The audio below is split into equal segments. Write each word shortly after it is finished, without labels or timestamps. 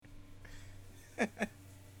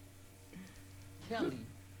Kelly,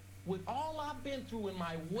 with all I've been through in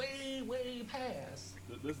my way, way past,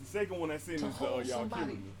 This is the second one that sent to us hold y'all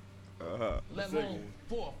somebody, killing me. let alone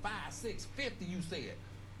 4, 5, 6, 50, you said.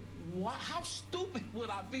 Why, how stupid would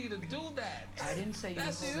I be to do that? I didn't say you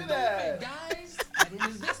That's did stupid, that. guys.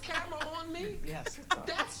 Is this camera on me? Yes.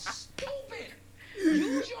 That's stupid.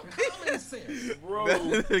 Use your common sense. Bro.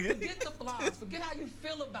 Forget the blogs. Forget how you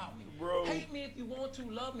feel about me. Bro. Hate me if you want to.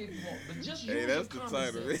 Love me if you want. But just use Hey, your that's the common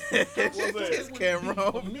title. sense. What's that? This camera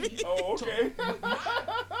on me. Oh, okay. With my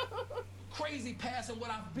crazy past and what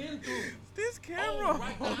I've been through. This camera Oh,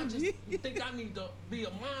 right now, I on just me. think I need to be a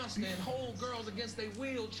monster and hold girls against their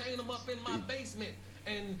will, chain them up in my basement,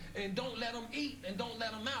 and don't let them eat and don't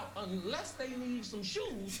let them out unless they need some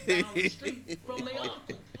shoes down the street from their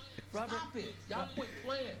uncle. Stop it. Y'all quit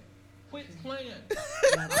playing. Quit playing.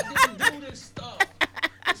 I didn't do this stuff.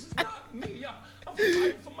 This is not me. I'm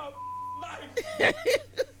fighting for my life.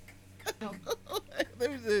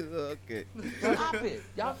 Let me see. Okay. Stop it.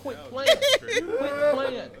 Y'all quit playing. Quit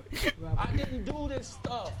playing. I didn't do this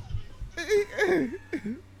stuff.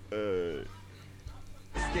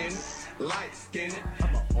 Skin, light skin,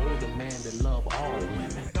 I'm an older man that love all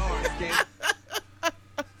women. dark skin.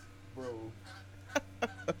 Bro.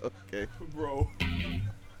 Okay. Bro.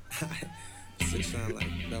 Shit sound like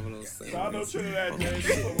 007. I know Trinidad James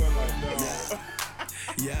is somewhere like that.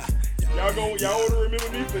 Yeah, Y'all want to remember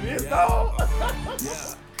me for this, dog?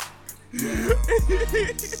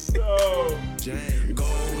 So, Jane,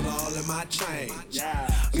 gold all in my chain. yeah.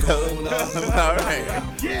 Gold all in my ring.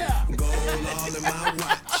 Yeah. Gold all in my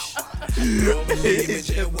watch. Don't believe me,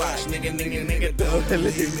 just watch. Nigga, don't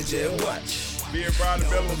believe me, just watch. Me and Brian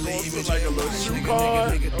Bell was going through like a little shoe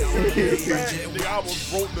card. Nigga, I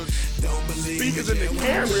almost broke the speakers in the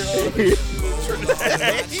camera.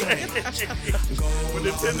 When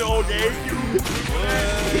Nintendo gave you.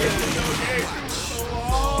 Nintendo gave you.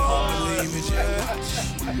 Believe me, just watch.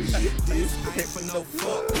 This ain't for no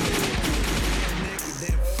fuck. Nigga,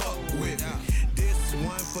 then fuck with me. This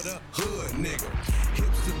one for the hood, nigga.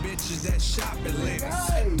 Hipster bitches that shop at Lennox.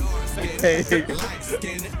 Dark skin, light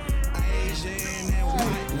skin, Asian and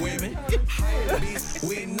white women. Hype beast,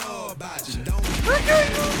 we know about you. Don't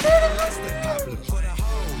less than popular for the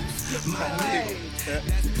hoes. My nigga,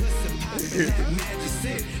 that's pussy poppin', that magic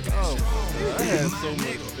city. I had so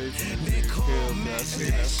much faith in this girl, man. I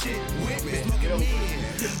seen that Shit with me, smoking me,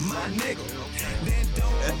 my nigga. Then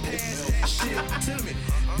don't pass that shit to me.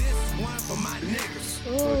 This one for my niggas.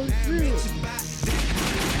 Oh, shit.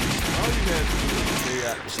 All you had to do was stay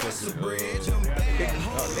out the Just a fucking, bridge, I'm bad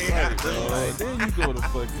home. then you go to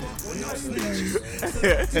fucking.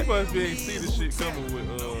 She must be ain't see the shit coming with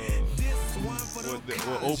what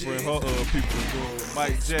Oprah and her people are doing with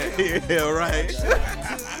Mike Jack. Yeah, right.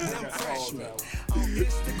 On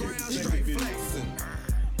Instagram, straight flexing.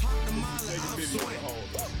 Pop the molly, I'm swing.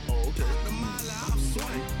 Oh, okay. Pop the molly, I'm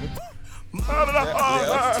swing.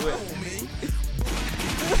 Yeah, sweat. Me.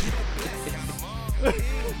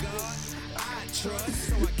 I trust,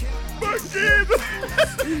 so I kept My kid.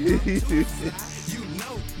 you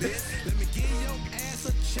know this. Let me give your ass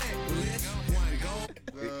a checklist. One go.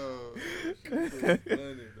 Is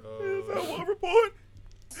that one report?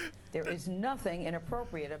 There is nothing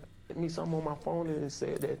inappropriate about Sent me something on my phone and it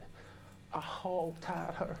said that I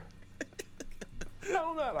hog-tied her. I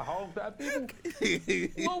don't know how to hog-tie people.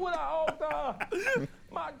 What would I hog-tie?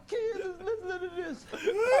 My kids is listening to this. All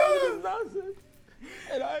this nonsense.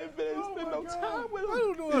 And I ain't been able to spend no time with them. I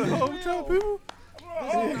don't know how to hog-tie people.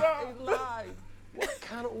 This is a lie. What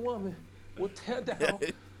kind of woman would tear down Well,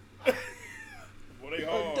 they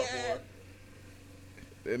her hard, dad? boy.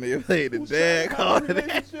 Then they played the who's dad trying to card. have a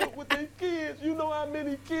relationship with their kids. You know how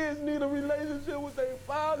many kids need a relationship with their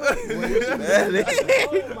father?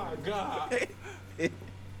 Oh my God.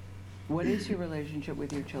 what is your relationship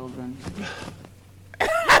with your children?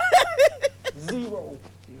 Zero.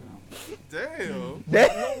 Damn. I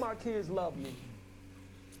know my kids love me.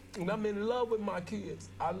 And I'm in love with my kids.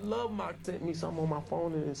 I love my sent me something on my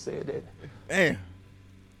phone and it said that Damn.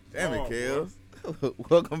 Damn Oh, it, Kels.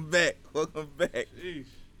 Welcome back. Welcome back. Sheesh.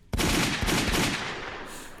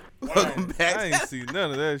 Welcome back. I ain't see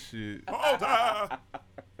none of that shit. Hold time.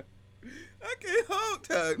 I can't hog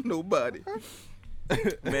tie nobody.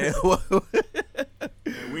 Man, what?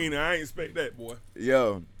 Man, I ain't expect that, boy.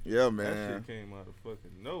 Yo, That man. shit came out of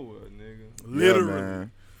fucking nowhere, nigga. Literally.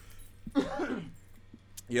 Yeah, man.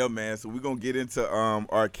 Yo, man. So we're gonna get into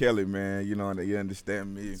R. Kelly, man. You know, you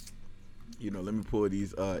understand me. You know, let me pull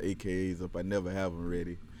these AKAs up. I never have them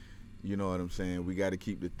ready. You know what I'm saying? We got to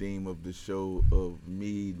keep the theme of the show of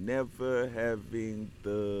me never having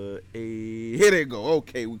the Here they go.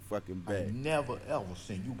 Okay, we fucking I back. never ever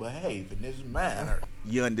seen you behave in this manner.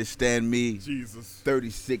 You understand me? Jesus.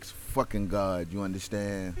 36 fucking God. You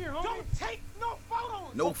understand? Don't take no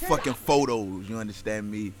photos. No fucking photos. You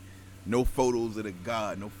understand me? No photos of the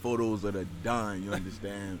God. No photos of the Don. You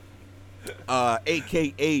understand?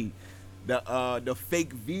 AKA the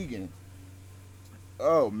fake vegan.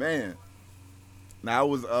 Oh man. Now I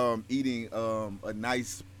was eating a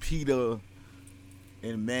nice pita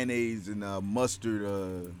and mayonnaise and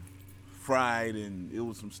mustard fried, and it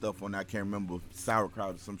was some stuff on there. I can't remember,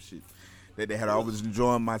 sauerkraut or some shit that they had. I was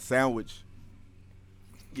enjoying my sandwich.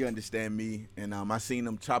 You understand me? And I seen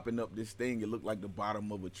them chopping up this thing. It looked like the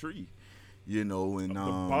bottom of a tree, you know. And The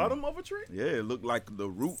bottom of a tree? yeah, it looked like the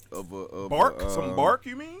root of a Bark? Some bark,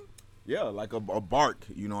 you mean? Yeah, like a bark.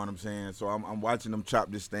 You know what I'm saying? So I'm watching them chop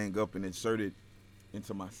this thing up and insert it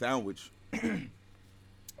into my sandwich, and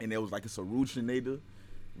it was like it's a rudinator.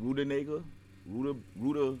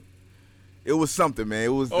 It was something, man. It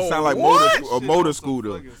was it sounded like what? motor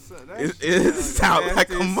scooter. It sounded like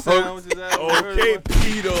a motor. Okay,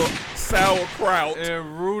 Peter, sauerkraut,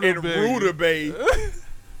 And rutabaga.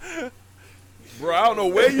 Bro, I don't know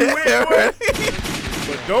where you went, boy,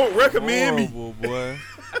 but don't recommend me. boy.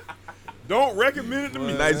 Don't recommend it to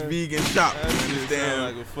me. Nice vegan shop. That You shit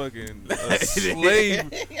sound understand? like a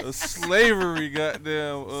fucking a slavery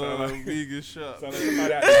goddamn vegan shop. Sound like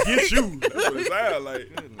somebody out to get you. That's what it sound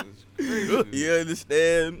like. Goodness gracious. You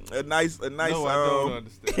understand? A nice. No, I don't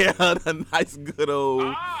understand. Yeah, a nice good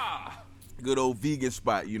old vegan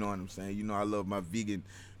spot. You know what I'm saying? You know I love my vegan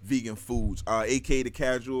foods. AK the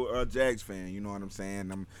casual Jags fan. You know what I'm saying?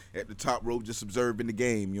 I'm at the top rope just observing the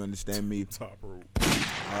game. You understand me? Top rope.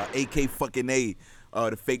 AK fucking A,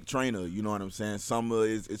 the fake trainer. You know what I'm saying? Summer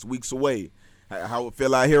is weeks away. How it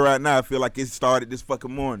feel out here right now? I feel like it started this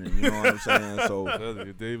fucking morning. You know what I'm saying? So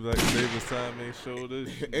Davis time ain't showed us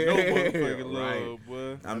no motherfucking Right. love,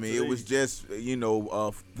 boy. I mean, it was just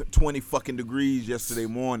 20 fucking degrees yesterday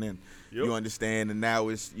morning. Yep. You understand? And now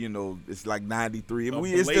it's it's like 93. I A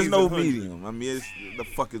mean, there's blazing no 100. medium. I mean, the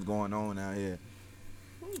fuck is going on out here?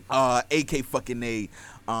 AK fucking A,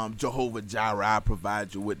 Jehovah Jireh, I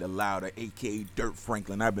provide you with the louder. AK Dirt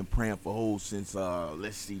Franklin, I've been praying for hoes since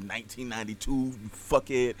 1992. You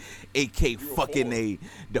fuckhead. AK fucking A,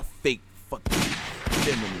 the fake fucking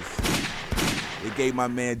feminist. They gave my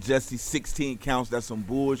man Jesse 16 counts. That's some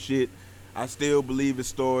bullshit. I still believe the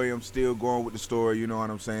story. I'm still going with the story. You know what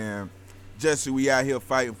I'm saying? Jesse, we out here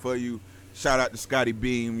fighting for you. Shout out to Scotty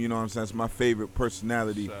Beam. You know what I'm saying? It's my favorite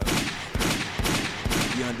personality.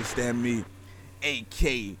 You understand me?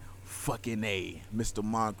 AK fucking A, Mr.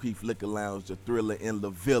 Moncrief Liquor Lounge, the Thriller in La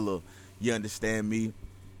Villa. You understand me?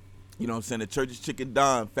 You know what I'm saying? The Church's Chicken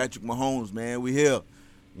Don, Patrick Mahomes, man, we here.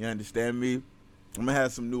 You understand me? I'm gonna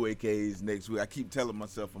have some new AKs next week. I keep telling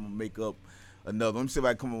myself I'm gonna make up another. Let me see if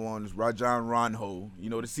I can come on this. Rajon Rondo. You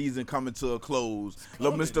know, the season coming to a close.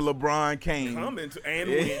 Little Mr. LeBron came. Coming to and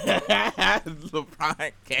win.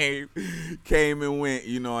 LeBron came and went.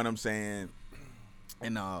 You know what I'm saying?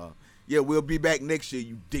 And yeah, we'll be back next year,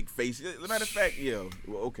 you dick face. Matter of fact, yeah,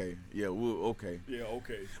 well, okay, yeah, okay. Yeah,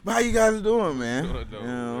 okay. But how you guys doing, man? No, You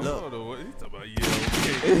know? no, what he talking about?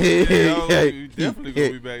 Yeah, okay. We definitely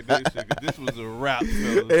gonna be back next year, 'cause this was a wrap,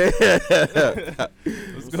 fellas.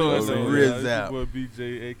 What's going So, on? Riz It's out. your boy BJ,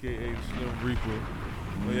 aka Slim Reaper,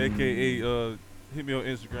 aka hit me on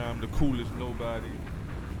Instagram, the coolest nobody,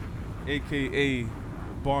 aka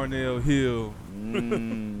Barnell Hill.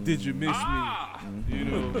 Did you miss me? You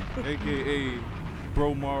know, aka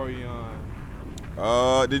Bro Marion.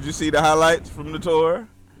 Did you see the highlights from the tour?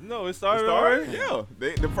 No, it started already. Yeah,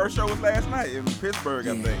 the first show was last night in Pittsburgh,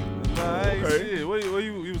 I think. Nah, I ain't Okay. see it. What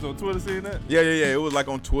you was on Twitter seeing that? Yeah. It was like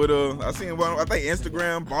on Twitter. I seen one. I think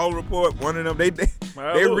Instagram, Ball Report. One of them. They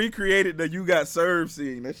look. recreated the "You Got Served"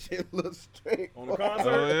 scene. That shit looks straight On the concert?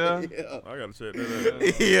 Oh yeah. Yeah. I gotta check that out.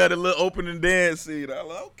 Yeah, the little opening dance scene. I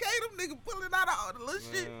was like, okay, them niggas pulling out all the little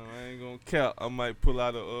shit. I ain't gonna count. I might pull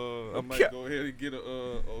out I might cap. go ahead and get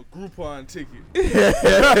a Groupon ticket. You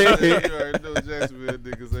already know Jacksonville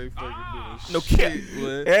niggas ain't fucking doing No shit. cap.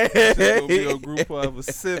 Boy. Shit gonna be on Groupon for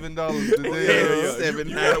 $7 today.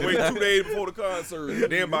 You gotta wait 2 days before the concert and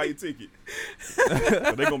then buy your ticket. So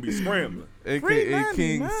they gonna be scrambling. AKA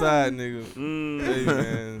King $3.99. Side nigga. Hey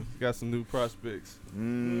man, got some new prospects.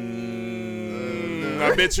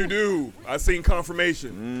 I bet you do. I seen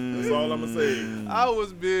confirmation. That's all I'm gonna say. I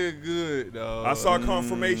was being good, dog. I saw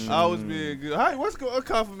confirmation. I was being good. Hey, what's a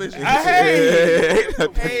confirmation?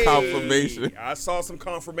 Confirmation. I saw some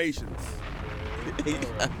confirmations.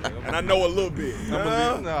 And I know a little bit.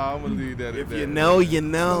 I'm gonna leave that at that. know, you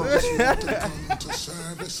know.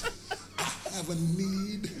 have a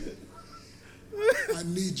need, I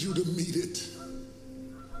need you to meet it.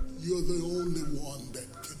 You're the only one that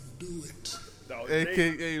can do it.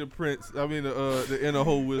 AKA the Prince. I mean the inner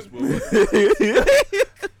hole whisperer.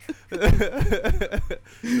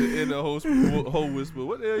 The inner hole whisperer.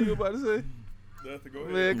 What the hell you about to say? Nothing. Go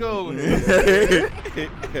ahead. Man, go.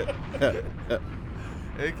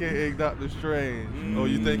 AKA Dr. Strange. Oh,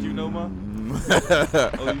 you think you know, Ma?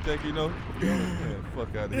 Oh, you think you know? Man,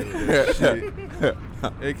 fuck out of here with that shit.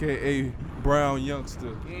 AKA Brown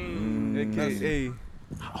Youngster. AKA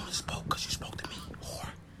I only spoke because you spoke to me. Whore.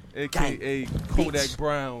 AKA Kodak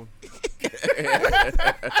Brown.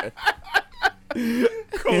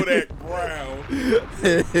 Kodak Brown.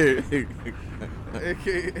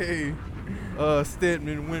 AKA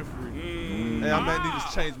Stedman Winfrey. Hey, I might need to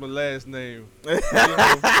change my last name. Right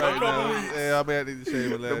now. Hey, I might need to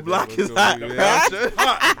change my last name. The block is hot.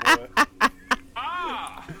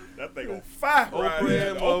 That thing on fire.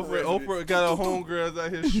 Oprah got her homegirls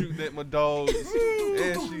out here shooting at my dogs.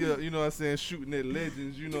 And she, you know what I'm saying, shooting at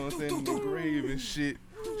legends, you know what I'm saying, in the grave and shit.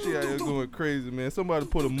 She out here going crazy, man. Somebody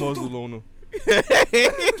put a muzzle on her.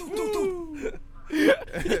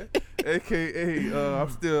 AKA, I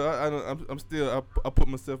put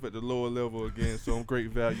myself at the lower level again, so I'm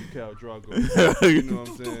great value Cal Drago. You know what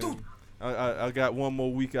I'm saying? I got one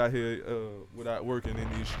more week out here without working in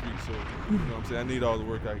these streets, so you know what I'm saying? I need all the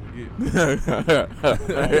work I can get.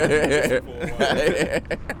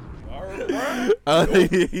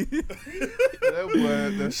 That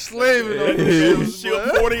boy, the slaving on the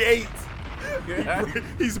Ship 48.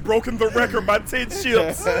 He's broken the record by 10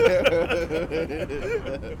 ships.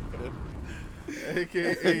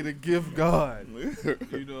 AKA the gift God. You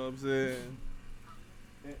know what I'm saying?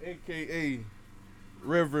 And AKA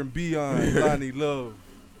Reverend Beyond Lonnie Love.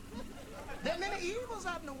 There are many evils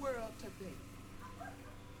out in the world today.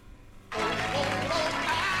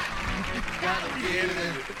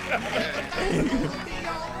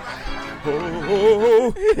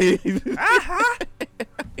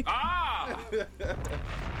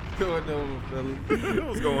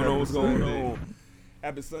 What's going on?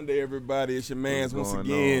 Happy Sunday, everybody. It's your mans once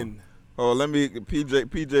again. Oh, let me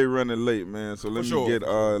PJ running late, man. So let me get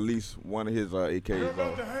at least one of his AKs We're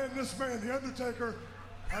about off. to hand this man, The Undertaker,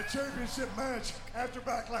 a championship match after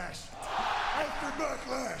Backlash. After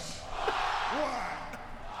Backlash. Why?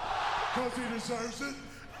 Because he deserves it.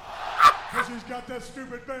 Because he's got that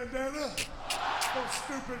stupid bandana. Those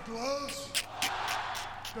stupid gloves.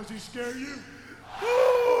 Does he scare you?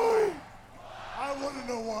 Why? I want to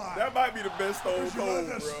know why. That might be the best Stone Because you ride Cold,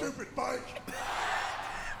 that bro. stupid bike.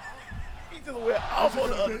 He just went off on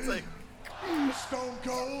the Undertaker. Stone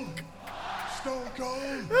Cold. Stone Cold.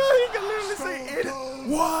 He can literally say it.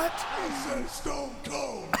 What? I said Stone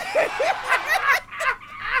Cold.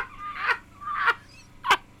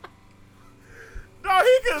 No,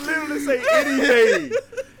 he could literally say anything.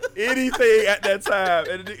 Anything at that time.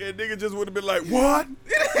 And the nigga just would have been like, what?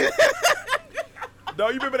 No,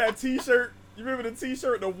 you remember that t-shirt? You remember the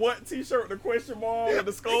t-shirt, the what t-shirt, the question mark, and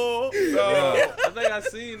the skull? I think I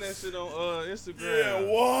seen that shit on Instagram. Yeah,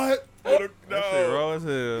 what? That shit raw as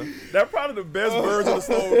hell. That's probably the best version of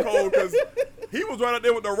Stone Cold because he was right up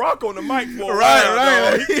there with The Rock on the mic for a Right.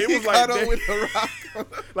 while. Dog. It was like caught up that. with The Rock.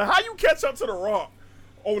 Like, how you catch up to The Rock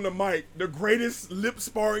on the mic? The greatest lip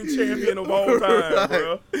sparring champion of all time,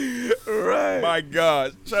 bro. Right. My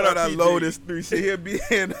God. Shout out I PG. Lotus 3. He'll be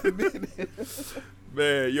in a minute.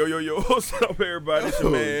 Man, yo. What's up, everybody? It's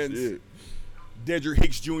your man. Dedrick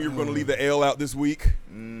Hicks Jr. We're going to leave the L out this week.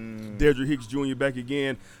 Dedrick Hicks Jr. back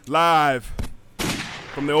again, live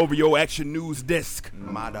from the OVO Action News Desk.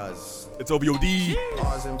 Matters. It's OVOD.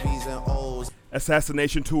 R's and B's and O's.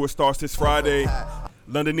 Assassination Tour starts this Friday.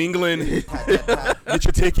 London, England. Get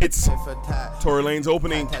your tickets. Tory Lane's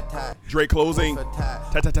opening. Drake closing.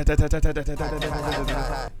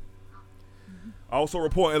 Also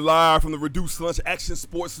reporting live from the Reduced Lunch Action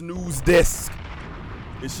Sports News Desk.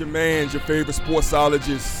 It's your man, your favorite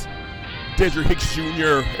sportsologist, Dedrick Hicks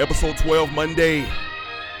Jr. Episode 12, Monday.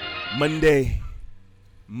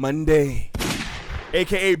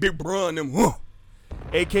 AKA Big Bron,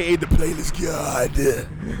 AKA the Playlist God.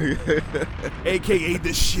 AKA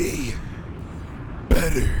the Shea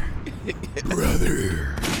Better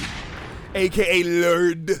Brother. AKA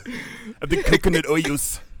Lord of the Coconut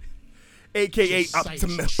Oils. AKA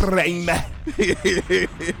Optimus Prime.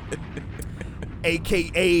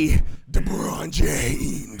 AKA LeBron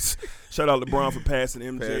James. Shout out LeBron for passing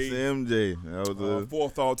MJ. Passing MJ. That was a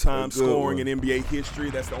Fourth all-time good scoring one. in NBA history.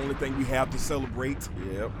 That's the only thing we have to celebrate.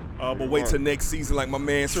 Yep. But wait till next season, like my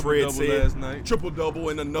man Fred Triple-double said. last night. Triple-double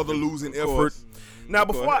and another losing effort. course. Now,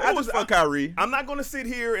 before I was just for Kyrie. I'm not gonna sit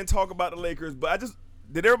here and talk about the Lakers, but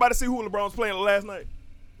did everybody see who LeBron was playing last night?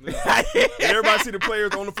 Did everybody see the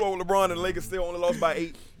players on the floor with LeBron and the Lakers still only lost by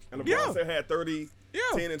 8? And LeBron still had 30,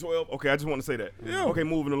 10, and 12? Okay, I just want to say that. Yeah. Okay,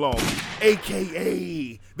 moving along.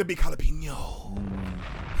 AKA the Big Jalapeno.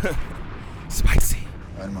 Spicy.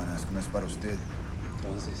 Hermana, esto no es para usted.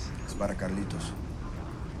 Entonces, Es para Carlitos.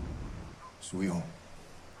 Su hijo.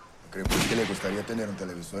 ¿Cree por qué le gustaría tener un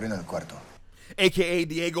televisor en el cuarto? AKA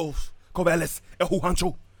Diego Covales El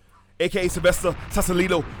Juancho. AKA Sylvester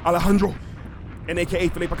Sasalito Alejandro. And AKA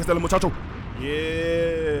Felipe Castelo Muchacho.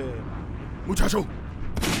 Yeah. Muchacho.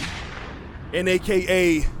 And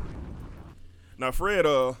AKA. Now, Fred,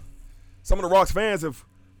 some of the Rock's fans have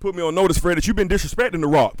put me on notice, Fred, that you've been disrespecting The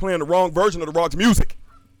Rock, playing the wrong version of The Rock's music.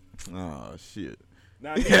 Oh, shit.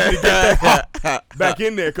 Now, I need you to get that hop back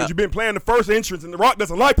in there because you've been playing the first entrance and The Rock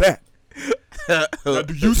doesn't like that. Now,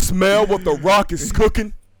 do you smell what The Rock is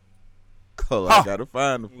cooking? Oh, I gotta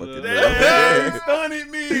find the fucking He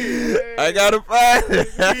stunned me. I gotta find it.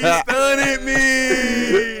 He stunned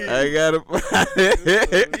me. I gotta find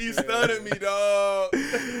it. He stunned me, dog.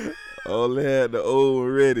 Only had the old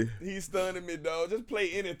one ready. He stunned me, dog. Just play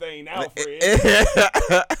anything now, Fred.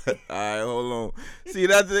 All right, hold on. See,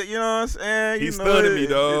 that's it. You know what I'm saying? He stunned me,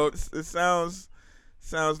 dog. It sounds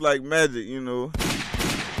like magic, you know.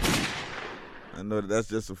 I know that's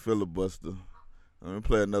just a filibuster. I'm gonna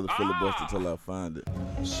play another filibuster till I find it.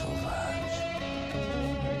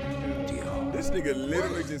 This nigga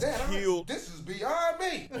literally just killed. This is beyond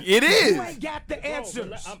me. It is. I got the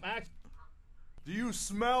answers. Do you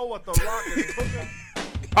smell what the Rock is cooking?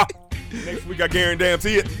 Next week I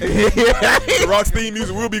guarantee it. The Rock's theme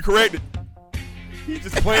music will be corrected. He's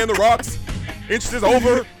just playing The Rock's instances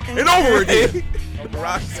over and over again. The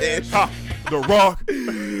Rock said, The Rock.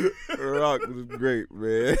 The Rock was great,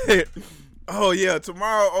 man. Oh yeah,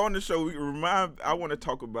 tomorrow on the show I want to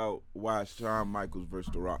talk about why Shawn Michaels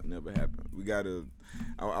versus The Rock never happened. We gotta.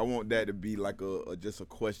 I want that to be like just a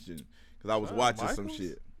question because I was watching some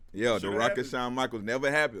shit. Yeah, The Rock and Shawn Michaels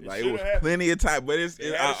never happened. Like it was plenty of time, but it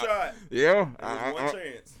had a shot. Yeah, There was one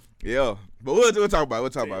chance. Yeah, but we'll talk about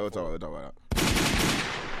it.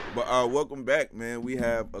 But welcome back, man. We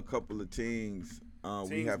have a couple of teams.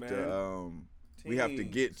 We have to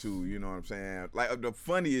get to, you know what I'm saying? Like the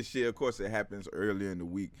funniest shit, of course, it happens earlier in the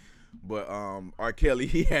week. But R. Kelly,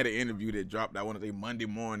 he had an interview that dropped, I want to say Monday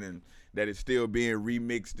morning, that is still being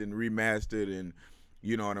remixed and remastered, and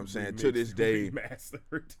you know what I'm saying? To this day,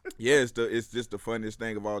 remastered. Yeah, it's just the funniest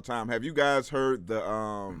thing of all time. Have you guys heard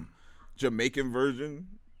the Jamaican version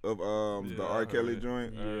of the R. Kelly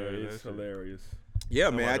joint? Yeah, it's hilarious. Yeah,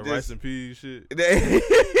 man. I the just rice and peas shit.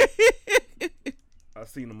 I've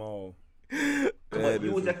seen them all. Come on,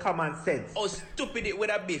 use the common sense. Oh, stupid it would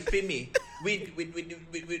have been for me. With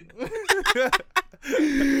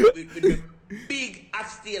big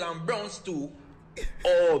oxtail and brown stew.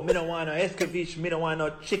 Oh, me don't want no escovitch, me don't want no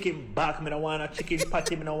chicken back, me don't want no chicken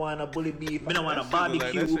patty, me don't want no bully beef, me don't want no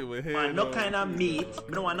barbecue, man, no kind of meat,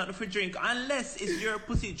 me don't want nothing for drink unless it's your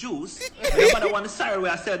pussy juice. Nobody want the cider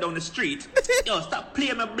where I sell down the street. Yo, stop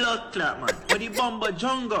playing my blood clot, man. But the bumbo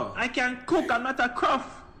jungle, I can cook, I'm not a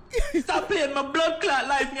cruff. Stop playing my blood clot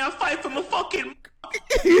life, me I fight for my fucking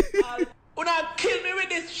When I kill me with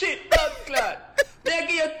this shit, blood clot. They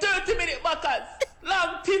give you 30-minute backers.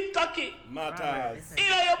 Long tit cocky. Matas. In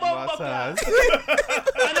your bum buckler.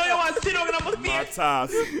 I know you want to sit down on my face.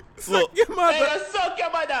 Matas. Suck your mother. Hey, suck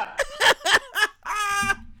your mother.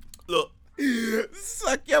 Look.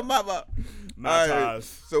 Suck your mother. Matas. Right,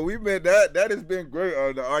 so we met that. That has been great.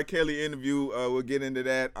 The R. Kelly interview. We'll get into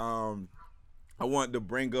that. I wanted to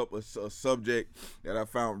bring up a subject that I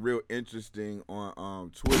found real interesting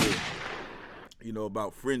on Twitter. You know,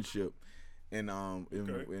 about friendship. And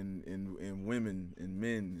in women and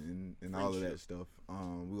men and all of that stuff.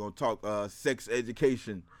 We're gonna talk sex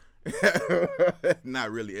education.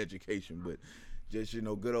 Not really education, but just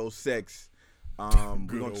good old sex.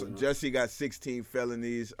 Jesse got 16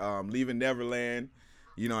 felonies. Leaving Neverland,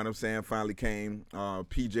 you know what I'm saying, finally came.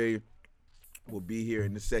 PJ will be here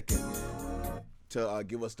in a second to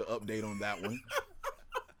give us the update on that one.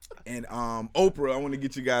 And Oprah, I want to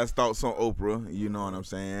get you guys' thoughts on Oprah. You know what I'm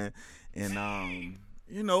saying. And,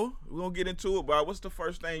 we're going to get into it, but what's the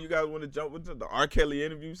first thing you guys want to jump into? The R. Kelly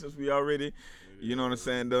interview, since we already, you know what I'm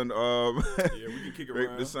saying, done. Yeah, we can kick it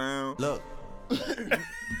around. The sound. Look.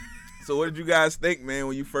 So what did you guys think, man,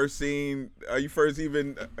 when you first seen,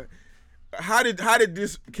 how did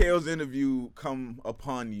this Kale's interview come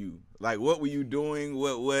upon you? Like, what were you doing?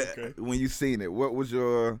 When you seen it?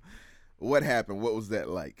 What happened? What was that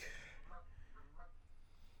like?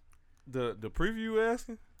 The preview you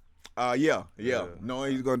asking? Yeah.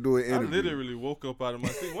 Knowing he's gonna do an interview. I literally woke up out of my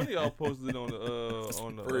seat. One of y'all posted it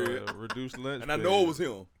on the reduced lunch. And I know it was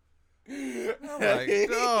him. I'm like,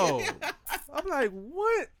 no. I'm like,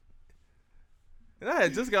 what? And I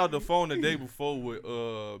had just got on the phone the day before with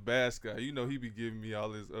Bass Guy. You know, he be giving me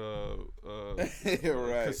all his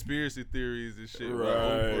conspiracy theories and shit.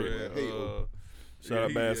 Right. Shout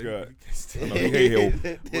out Bass Guy.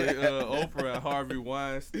 With Oprah and Harvey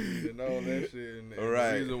Weinstein and all that shit. And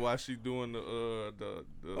the reason why she doing the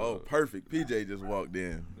perfect. PJ just walked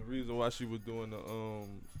in. The reason why she was doing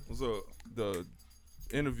the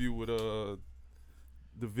interview with the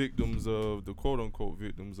victims of the quote unquote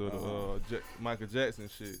victims of the Michael Jackson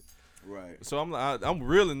shit. Right. So I'm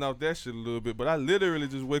reeling off that shit a little bit, but I literally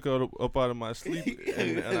just wake up out of my sleep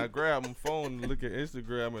and I grab my phone and look at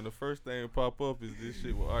Instagram, and the first thing that pop up is this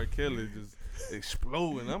shit with R. Kelly just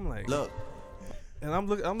exploding. I'm like, look, and I'm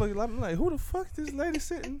like, who the fuck is this lady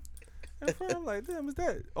sitting in front? I'm like, damn, is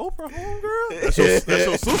that Oprah homegirl? That's your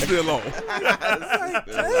sister still on. Like,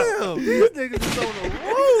 damn, these niggas is on the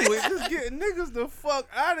road with just getting niggas the fuck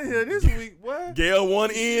out of here this week, boy. Gail one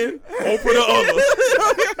end, Oprah the other.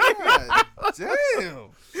 God damn.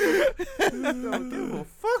 Don't give a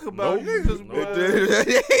fuck about niggas, boy.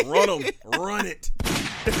 Run it.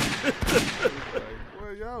 Like,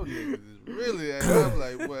 boy, y'all niggas is really, I'm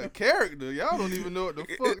like, what, character? Y'all don't even know what the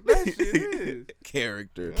fuck that shit is.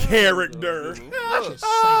 Character.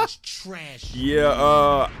 Trash.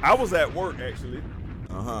 Yeah, I was at work actually.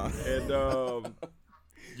 And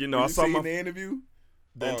you know, I saw the interview.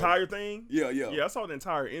 The entire thing? Yeah. Yeah, I saw the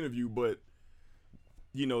entire interview, but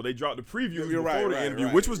you know, they dropped the preview before the interview,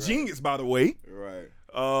 right, which was genius, by the way. Right.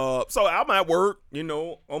 So I'm at work, you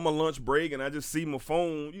know, on my lunch break, and I just see my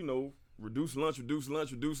phone, you know, reduce lunch,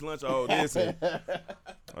 all this. And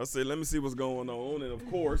I said, let me see what's going on. And of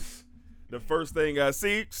course, the first thing I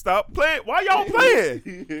see, stop playing. Why y'all playing?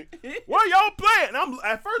 And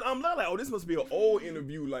at first I'm not like, oh, this must be an old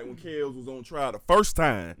interview, like when Kels was on trial the first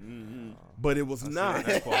time. Mm-hmm. But it was not.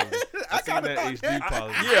 I seen that HD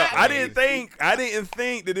quality. I didn't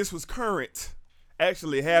think that this was current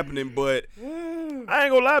actually happening, but I ain't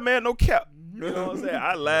gonna lie, man, no cap. You know what I'm saying? I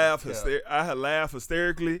had laughed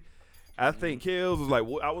hysterically. I think Kels was like,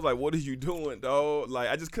 I was like, what are you doing, dog? Like,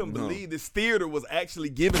 I just couldn't believe this theater was actually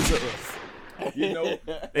given to us. You know?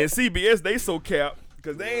 And CBS, they so capped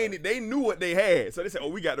because they knew what they had. So they said, oh,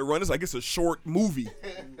 we got to run this like it's a short movie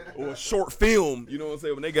or a short film. You know what I'm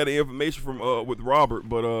saying? When they got the information from with Robert.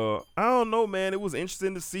 But I don't know, man. It was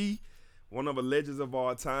interesting to see one of the legends of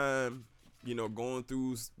our time, you know, going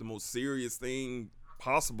through the most serious thing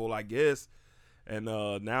possible, I guess. And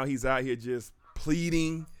now he's out here just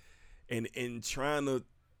pleading and trying to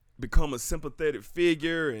become a sympathetic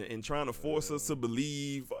figure and trying to force us to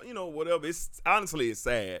believe, you know, whatever. Honestly, it's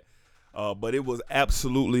sad. But it was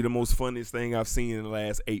absolutely the most funniest thing I've seen in the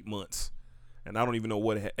last 8 months. And I don't even know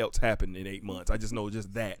what else happened in 8 months. I just know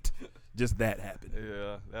just that happened.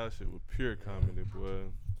 Yeah, that shit was pure comedy,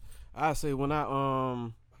 boy. I say when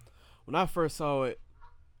I first saw it,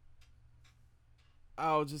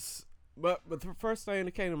 I was just, but the first thing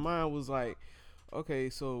that came to mind was like, okay,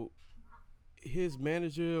 so his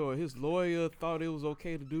manager or his lawyer thought it was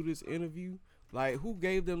okay to do this interview. Like, who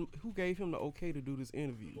gave him the okay to do this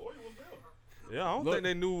interview? Yeah, I don't think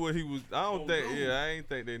they knew what he was. I ain't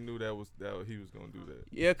think they knew that he was gonna do that.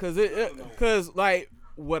 Yeah, cause like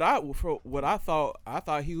what I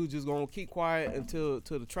thought he was just gonna keep quiet until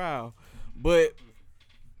the trial, but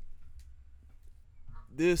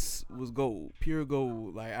this was gold, pure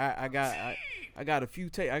gold. Like I got a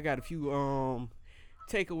few takeaways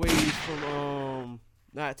from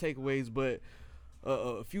not takeaways, but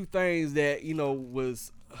a few things that, you know,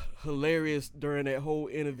 was hilarious during that whole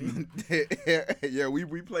interview. Yeah,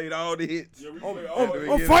 we played all the hits.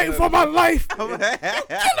 I'm fighting for my life. You're killing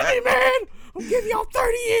me, man. I'm giving y'all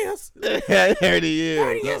 30 years. 30 years.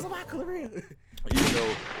 30 years of my career. You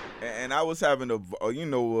know, and I was having the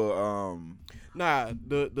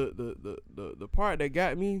part that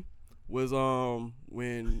got me was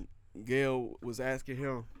when Gail was asking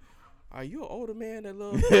him, are you an older man that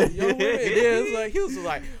loves young women? And then it's like, he was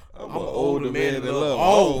like, I'm an older man that loves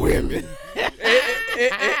all women.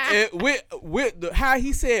 with how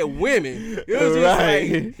he said women, it was just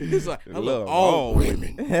like, he's like, I love all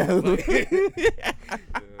women. Like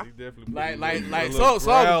so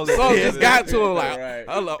just got to him like,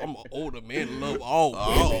 I'm an older man that love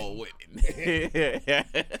all women.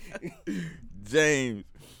 James,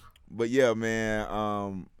 but yeah,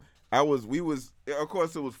 man. Of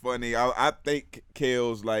course it was funny. I think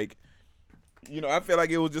Kels, like, you know, I feel like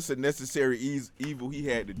it was just a necessary evil he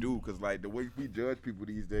had to do, because like the way we judge people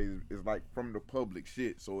these days is like from the public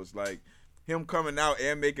shit. So it's like him coming out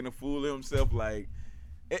and making a fool of himself. Like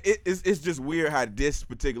it's just weird how this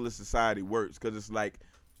particular society works, because it's like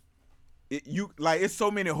it's so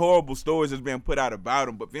many horrible stories that's been put out about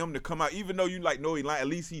him, but for him to come out, even though you like know he like, at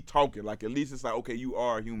least he talking, like at least it's like, okay, you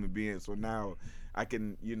are a human being, so now I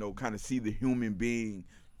can, you know, kind of see the human being,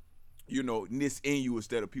 you know, this in you,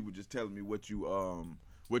 instead of people just telling me what you've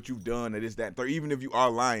done or this, that, and third. Even if you are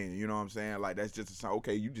lying, you know what I'm saying? Like, that's just a sign,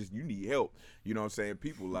 okay, you need help. You know what I'm saying?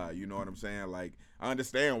 People lie, you know what I'm saying? Like, I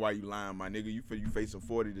understand why you lying, my nigga. You facing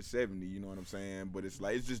 40 to 70, you know what I'm saying? But it's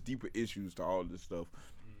like, it's just deeper issues to all this stuff.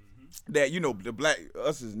 That, you know, the black,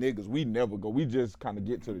 us as niggas, we never go. We just kind of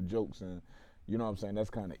get to the jokes, and, you know what I'm saying? That's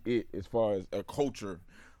kind of it as far as a culture.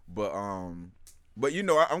 But you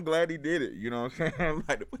know, I'm glad he did it. You know what I'm saying?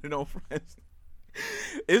 Like, to put it on Friends.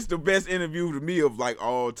 It's the best interview to me of like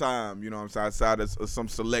all time. You know what I'm saying? Outside of some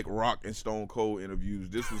select Rock and Stone Cold interviews,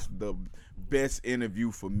 this was the best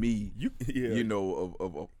interview for me. You know,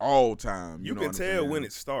 of all time. You know can what tell when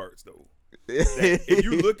it starts though. If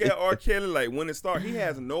you look at R. Kelly, like when it starts, he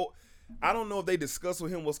has no. I don't know if they discuss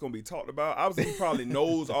with him what's going to be talked about. Obviously, he probably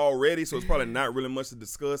knows already, so it's probably not really much to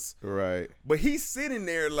discuss. Right. But he's sitting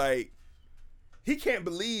there like, he can't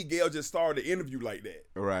believe Gail just started the interview like that.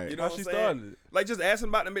 Right. You know How what she I'm saying? started it? Like, just asking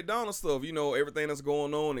about the McDonald's stuff, you know, everything that's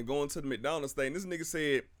going on and going to the McDonald's thing. This nigga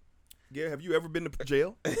said, Gail, have you ever been to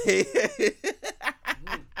jail?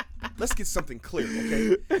 Let's get something clear,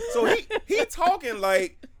 okay? So he talking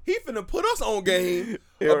like he finna put us on game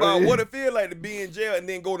about what it feel like to be in jail and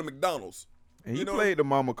then go to McDonald's. And he you know? played the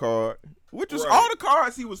mama card, which was Right. all the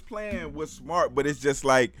cards he was playing was smart, but it's just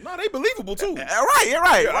like, No, they believable too. right. Yeah,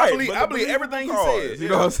 I believe everything he says. You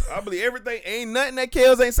know what I'm saying? I believe everything. Ain't nothing that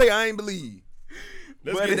Kels ain't say I ain't believe.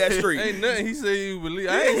 Let's get that straight. Ain't nothing he said you believe.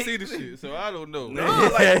 I ain't see the shit, so I don't know. No,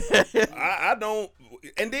 like I don't.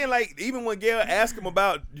 And then like even when Gail asked him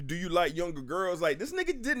about do you like younger girls, like this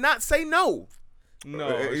nigga did not say no.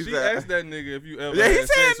 No, He she said- asked that nigga if you ever. Yeah, he had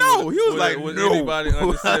said sex no. With, He was with, like, with no. anybody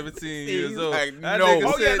under 17 years He's old. like, That no. nigga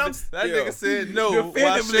Oh, yeah, said and I'm- that yeah. nigga said no while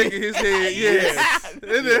Definitively. shaking his head. Yes, and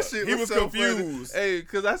that shit He was so funny. confused. Hey,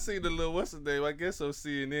 cause I seen the little what's the name? I guess on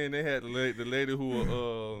CNN they had the lady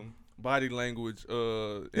who body language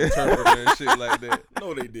interpreter and shit like that.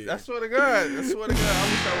 No, they did. I swear to God. I wish I would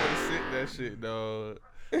have sent that shit, dog.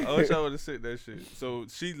 I wish I would have sent that shit. So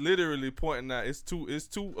she literally pointing out it's two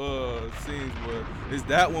scenes where it's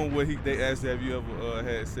that one where they asked have you ever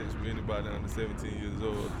had sex with anybody under 17 years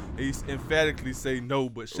old. He emphatically say no,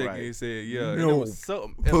 but shaking Right. his head yeah. No. And it was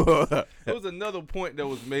something else. There was another point that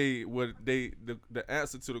was made where the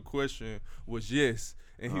answer to the question was yes,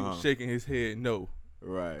 and he was shaking his head no.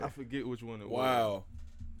 Right. I forget which one it was. Wow.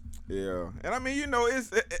 Yeah, and I mean, you know,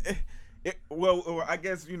 well, I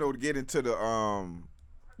guess, you know, to get into the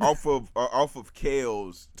off of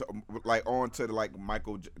Kels to, like on to the, like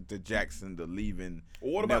Michael Jackson, the leaving.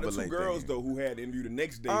 Well, what about the Neverland two girls thing. though who had the interview the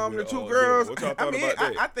next day? The with, two girls. What y'all I thought mean, about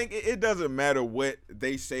that? I think it doesn't matter what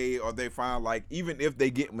they say or they find. Like, even if they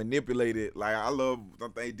get manipulated, like I love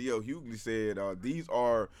something D.L. Hughley said. These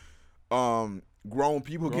are grown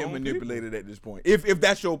people getting manipulated at this point. If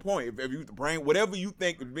that's your point, if you bring whatever you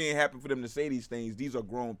think is being happen for them to say these things, these are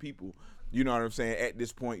grown people. You know what I'm saying? At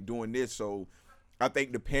this point, doing this, so. I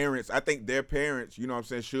think their parents, you know what I'm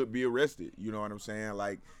saying, should be arrested. You know what I'm saying?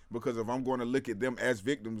 Like, because if I'm going to look at them as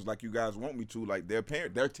victims like you guys want me to, like they're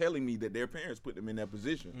telling me that their parents put them in that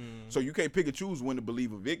position. So you can't pick and choose when to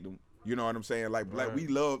believe a victim. You know what I'm saying? Like, black, we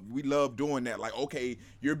love doing that. Like, okay,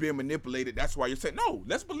 you're being manipulated. That's why you're saying, no,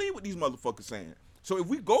 let's believe what these motherfuckers saying. So if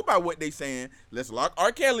we go by what they saying, let's lock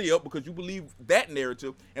R. Kelly up because you believe that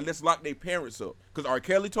narrative, and let's lock their parents up. Because R.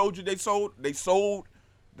 Kelly told you they sold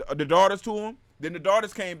the daughters to him. Then the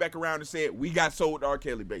daughters came back around and said, we got sold to R.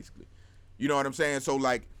 Kelly, basically. You know what I'm saying? So,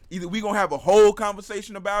 like, either we going to have a whole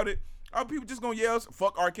conversation about it, or people just going to yell,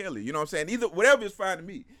 fuck R. Kelly. You know what I'm saying? Either, whatever is fine to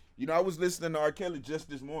me. You know, I was listening to R. Kelly just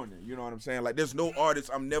this morning. You know what I'm saying? Like, there's no artist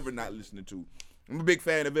I'm never not listening to. I'm a big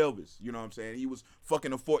fan of Elvis. You know what I'm saying? He was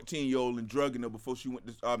fucking a 14-year-old and drugging her before she went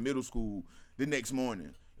to middle school the next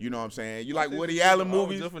morning. You know what I'm saying? You like Woody Allen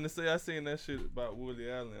movies? I was just finna say I seen that shit about Woody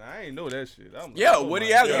Allen. I ain't know that shit. I'm Yeah, like, oh Woody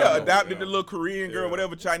my Allen, God. adopted the little Korean girl,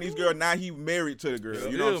 whatever Chinese girl. Now he married to the girl.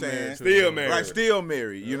 You know what I'm saying? Still married. Right, still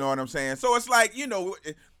married. You know what I'm saying? So it's like, you know,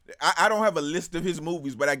 I don't have a list of his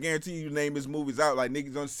movies, but I guarantee you name his movies out. Like,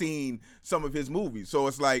 niggas done seen some of his movies. So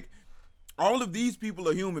it's like, all of these people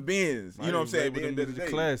are human beings. You know what I'm saying? At the end of the day.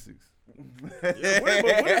 Classics.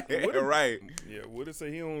 What Right. Yeah, what it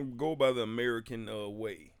say? He don't go by the American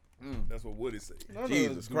way. That's what Woody said. None of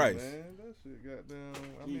Jesus us do, Christ. man. That shit goddamn.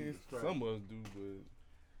 I mean, some of us do, but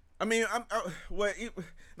I mean,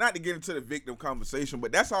 not to get into the victim conversation,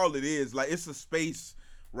 but that's all it is. Like, it's a space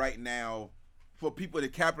right now for people to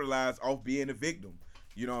capitalize off being a victim.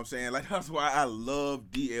 You know what I'm saying? Like, that's why I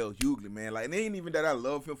love D.L. Hughley, man. Like, and it ain't even that I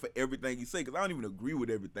love him for everything he say, because I don't even agree with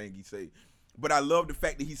everything he say. But I love the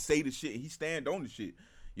fact that he say the shit and he stand on the shit.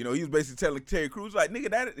 You know, he was basically telling Terry Crews, like,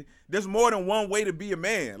 nigga, there's more than one way to be a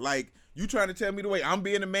man. Like, you trying to tell me the way I'm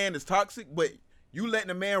being a man is toxic, but you letting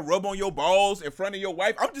a man rub on your balls in front of your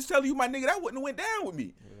wife, I'm just telling you, my nigga, that wouldn't have went down with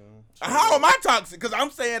me. Yeah. How am I toxic? Because I'm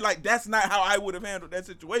saying, like, that's not how I would have handled that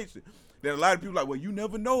situation. Then a lot of people like, well, you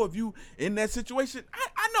never know if you in that situation.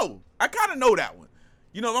 I know. I kind of know that one.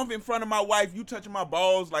 You know, if I'm in front of my wife, you touching my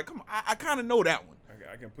balls, like, come on, I kind of know that one.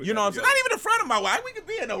 I can put you know what I'm saying? Not even in front of my wife. We could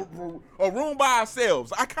be in a room by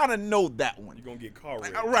ourselves. I kind of know that one. You're going to get car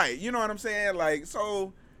wrecked. Right. You know what I'm saying? Like,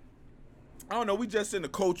 so, I don't know. We just in the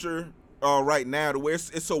culture right now to where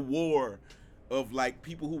it's a war of, like,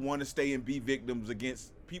 people who want to stay and be victims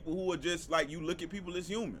against people who are just, like, you look at people as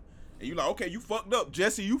human. And you like, okay, you fucked up.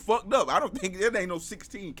 Jesse, you fucked up. I don't think there ain't no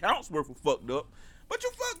 16 counts worth of fucked up. But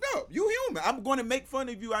you fucked up. You human. I'm going to make fun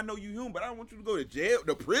of you. I know you human, but I don't want you to go to jail,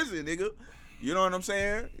 to prison, nigga. You know what I'm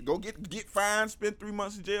saying? Go get fined, spend 3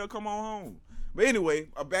 months in jail, come on home. But anyway,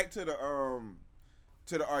 back to the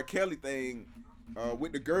R. Kelly thing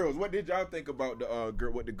with the girls. What did y'all think about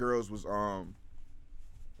what the girls was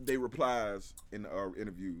they replies in the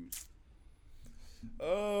interviews?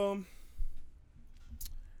 I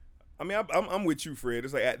mean, I'm with you, Fred.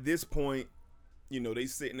 It's like at this point, you know, they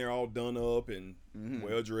sitting there all done up and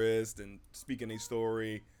well dressed and speaking their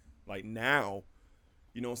story. Like now.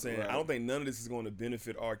 You know what I'm saying? Right. I don't think none of this is going to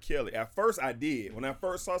benefit R. Kelly. At first, I did. When I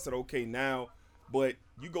first saw it, I said, okay, now. But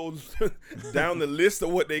you go down the list of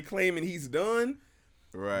what they claiming he's done.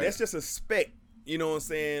 Right. That's just a speck, you know what I'm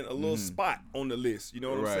saying? A little spot on the list. You know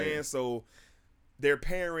what I'm saying? So their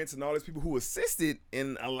parents and all these people who assisted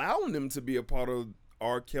in allowing them to be a part of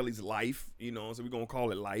R. Kelly's life, you know, so we're going to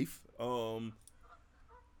call it life. Go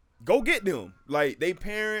get them. Like, they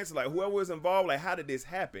parents, like whoever was involved, like how did this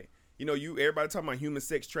happen? You know, everybody talking about human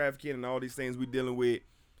sex trafficking and all these things we dealing with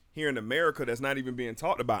here in America that's not even being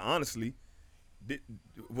talked about, honestly.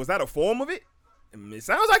 Was that a form of it? I mean, it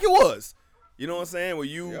sounds like it was. You know what I'm saying? Where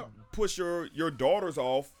you push your daughters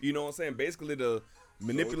off, you know what I'm saying? Basically to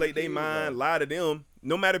manipulate their mind, lie to them.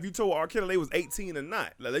 No matter if you told R. Kelly they was 18 or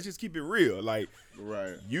not. Like, let's just keep it real. Like,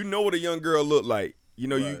 you know what a young girl look like. You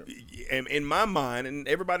know, you and in my mind, and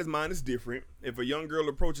everybody's mind is different. If a young girl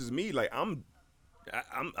approaches me, like I'm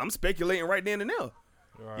speculating right then and there.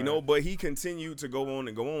 Right. You know, but he continued to go on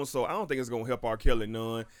and go on. So I don't think it's gonna help R. Kelly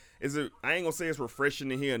none. I ain't gonna say it's refreshing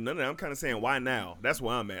to hear none of that. I'm kind of saying why now? That's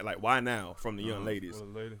where I'm at. Like, why now from the young ladies?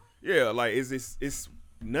 Yeah, like it's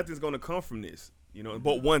nothing's gonna come from this. You know,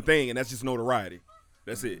 but one thing, and that's just notoriety.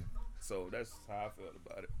 That's it. So that's how I felt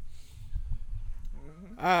about it.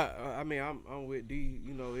 I mean, I'm with D.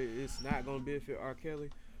 You know, it's not gonna benefit R.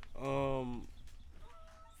 Kelly. From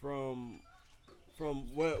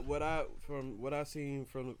what I seen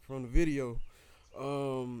from the video,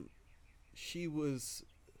 she was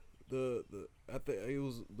the I think it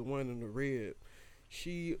was the one in the red.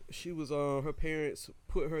 She was her parents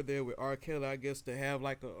put her there with R. Kelly, I guess, to have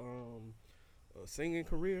like a singing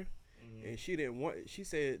career, and she didn't want. She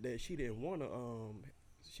said that she didn't want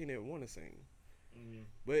to sing,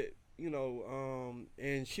 but you know,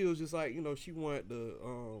 and she was just like, you know, she wanted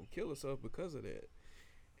to kill herself because of that,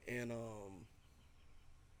 and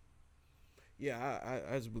yeah,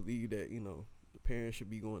 I just believe that, you know, the parents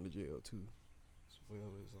should be going to jail too, as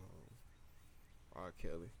well as R.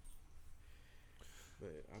 Kelly.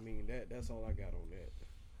 But I mean, that's all I got on that.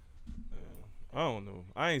 I don't know.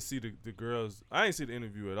 I ain't see the girls. I ain't see the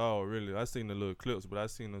interview at all, really. I seen the little clips, but I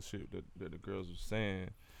seen the shit that the girls was saying.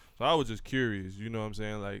 So I was just curious, you know what I'm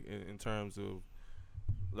saying? Like in terms of,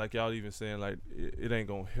 like y'all even saying, like it ain't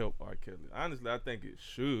gonna help R. Kelly. Honestly, I think it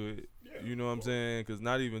should. Yeah, you know what I'm saying? Because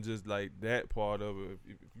not even just like that part of it.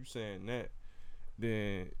 If you saying that,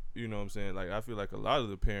 then you know what I'm saying. Like I feel like a lot of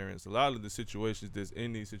the parents, a lot of the situations that's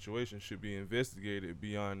in these situations should be investigated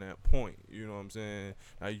beyond that point. You know what I'm saying?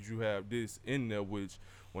 Now you have this in there, which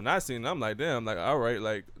when I seen it, I'm like, damn, like all right,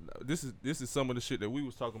 like this is some of the shit that we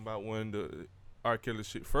was talking about when the R. Kelly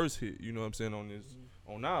shit first hit. You know what I'm saying on this.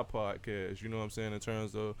 On our podcast, you know what I'm saying, in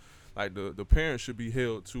terms of like the parents should be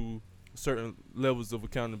held to certain levels of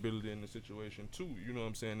accountability in the situation too, you know what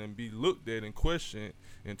I'm saying, and be looked at and questioned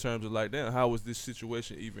in terms of like, damn, how was this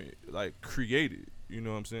situation even like created, you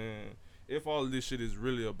know what I'm saying? if all of this shit is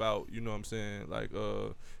really about, you know what I'm saying, like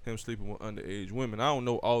him sleeping with underage women, I don't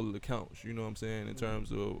know all of the counts, you know what I'm saying, in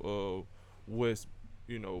terms of what's,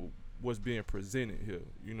 you know, what's being presented here,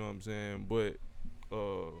 you know what I'm saying, but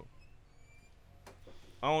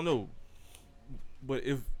I don't know, but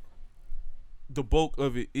if the bulk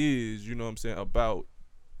of it is, you know what I'm saying, about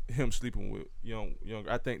him sleeping with young,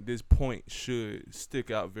 I think this point should stick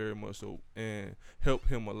out very much so and help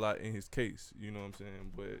him a lot in his case, you know what I'm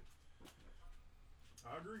saying, but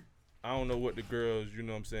I agree. I don't know what the girls, you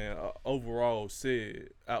know what I'm saying, overall said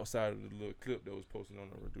outside of the little clip that was posted on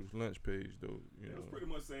the Reduced Lunch page, though. You know, it was pretty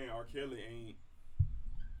much saying R. Kelly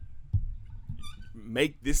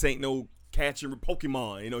ain't no catching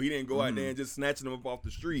Pokemon. You know, he didn't go out there and just snatching them up off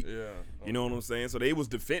the street. Yeah. You know what I'm saying? So they was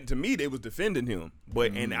defending him.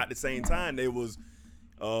 But and at the same time they was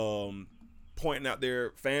pointing out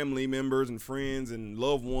their family members and friends and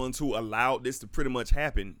loved ones who allowed this to pretty much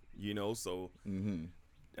happen, you know, so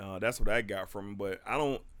that's what I got from him. But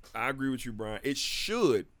I agree with you, Brian. It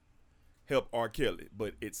should help R. Kelly,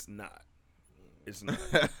 but it's not. It's not.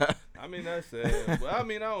 I mean, that's sad. But I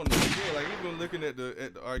mean, I don't know. Yeah, like even looking at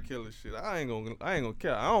the R. Kelly shit, I ain't gonna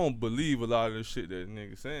care. I don't believe a lot of the shit that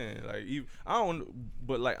nigga saying. Like even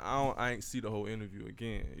I ain't see the whole interview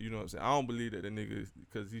again. You know what I'm saying? I don't believe that the nigga,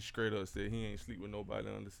 because he straight up said he ain't sleep with nobody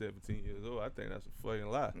under 17 years old. I think that's a fucking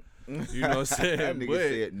lie. You know what I'm saying? That nigga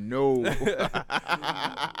said no.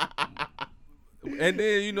 And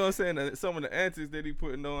then, you know what I'm saying, some of the antics that he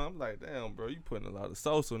putting on, I'm like, damn, bro, you putting a lot of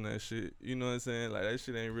sauce on that shit. You know what I'm saying? Like, that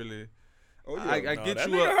shit ain't really. Oh, yeah. I get that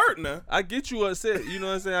you nigga hurt now. I get you upset. You know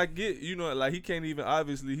what I'm saying? I get, you know, like, he can't even,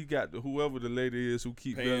 obviously, he got whoever the lady is who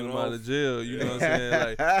keep bailing him out of jail. You know what I'm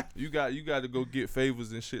saying? Like, you got to go get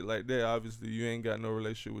favors and shit like that. Obviously, you ain't got no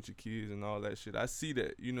relationship with your kids and all that shit. I see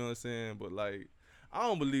that. You know what I'm saying? But, like, I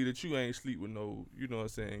don't believe that you ain't sleep with no, you know what I'm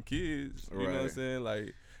saying, kids. You know what I'm saying?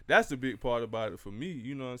 Like, that's the big part about it for me,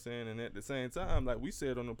 you know what I'm saying? And at the same time, like we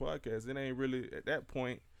said on the podcast, it ain't really, at that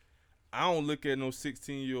point, I don't look at no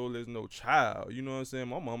 16-year-old as no child, you know what I'm saying?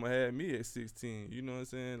 My mama had me at 16, you know what I'm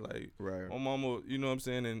saying? Like, my mama, you know what I'm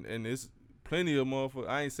saying? And it's plenty of motherfuckers.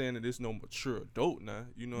 I ain't saying that there's no mature adult now,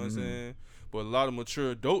 you know what I'm saying? But a lot of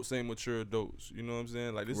mature adults ain't mature adults, you know what I'm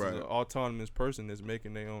saying? Like, this is an autonomous person that's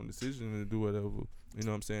making their own decision to do whatever, you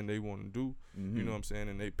know what I'm saying, they want to do, you know what I'm saying?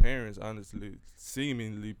 And their parents, honestly,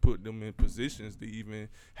 seemingly put them in positions to even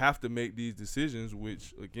have to make these decisions,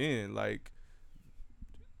 which, again, like,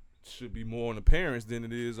 should be more on the parents than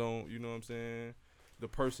it is on, you know what I'm saying, the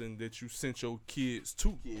person that you sent your kids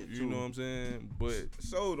to, you know what I'm saying?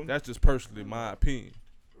 But that's just personally my opinion.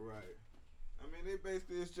 Right. I mean, they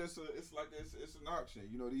basically, it's just it's an auction.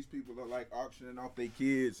 You know, these people are like auctioning off their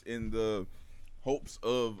kids in the hopes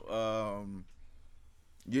of,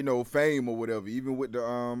 you know, fame or whatever. Even with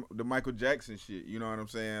the Michael Jackson shit, you know what I'm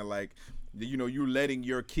saying? Like, you know, you're letting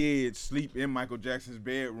your kids sleep in Michael Jackson's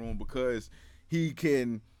bedroom because he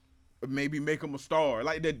can maybe make him a star.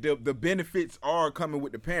 Like, the benefits are coming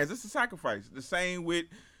with the parents. It's a sacrifice. The same with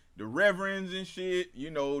the reverends and shit.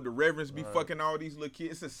 You know, the reverends be fucking all these little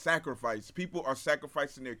kids. It's a sacrifice. People are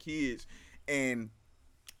sacrificing their kids, and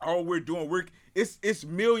all we're doing, it's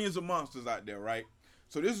millions of monsters out there, right?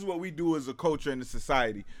 So this is what we do as a culture and a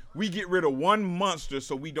society. We get rid of one monster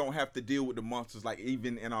so we don't have to deal with the monsters, like,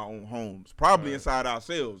 even in our own homes, probably inside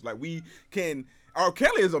ourselves. Like, we can, R.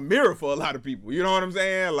 Kelly is a mirror for a lot of people, you know what I'm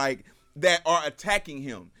saying? Like, that are attacking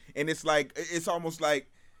him. And it's like, it's almost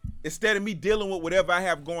like, instead of me dealing with whatever I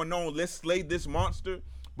have going on, let's slay this monster.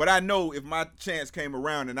 But I know if my chance came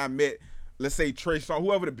around and I met, let's say, Trey Songz,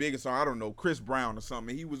 whoever the biggest song, I don't know, Chris Brown or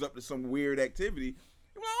something, he was up to some weird activity,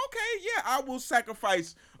 well, okay, yeah, I will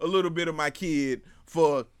sacrifice a little bit of my kid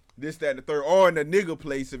for this, that, and the third. Or in the nigga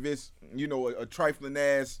place, if it's, you know, a trifling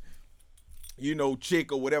ass, you know,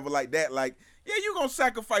 chick or whatever like that. Like, yeah, you're going to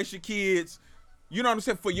sacrifice your kids, you know what I'm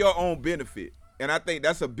saying, for your own benefit. And I think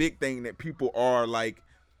that's a big thing that people are like,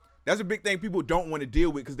 that's a big thing people don't want to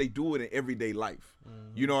deal with because they do it in everyday life.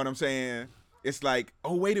 You know what I'm saying? It's like,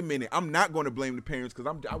 oh, wait a minute, I'm not going to blame the parents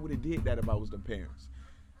because I would have did that if I was the parents.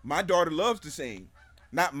 My daughter loves to sing.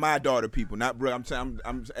 Not my daughter, people. Not bro. I'm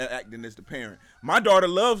acting as the parent. My daughter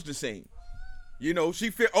loves to sing. You know, she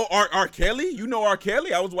feel. Oh, R. Kelly. You know R.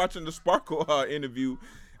 Kelly. I was watching the Sparkle interview.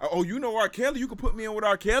 Oh, you know R. Kelly. You can put me in with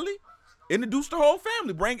R. Kelly. Introduce the whole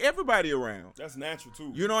family. Bring everybody around. That's natural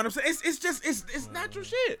too. You know what I'm saying? It's just natural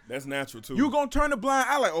shit. That's natural too. You gonna turn a blind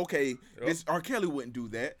eye like, okay, this R. Kelly wouldn't do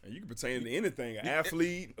that. And you can pertain to anything. An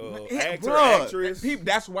athlete, actor, bruh, actress.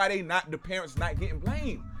 That's why the parents not getting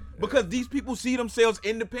blamed. Because these people see themselves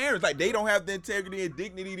in the parents. Like, they don't have the integrity and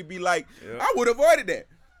dignity to be like, I would have avoided that.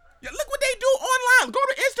 Yeah, look what they do online. Go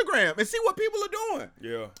to Instagram and see what people are doing.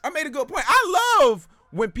 Yeah. I made a good point. I love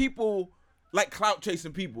when people like clout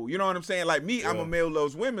chasing people. You know what I'm saying? Like me, I'm a male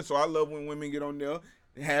loves women, so I love when women get on there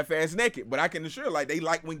half-ass naked. But I can assure, like, they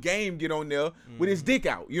like when Game get on there with his dick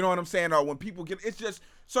out. You know what I'm saying? Or when people get, it's just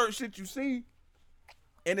certain shit you see,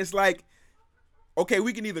 and it's like, okay,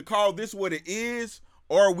 we can either call this what it is,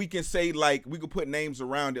 or we can say, like, we could put names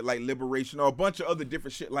around it, like liberation or a bunch of other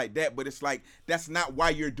different shit like that. But it's like, that's not why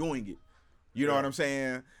you're doing it. You know what I'm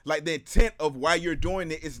saying? Like, the intent of why you're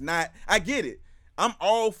doing it is not, I get it. I'm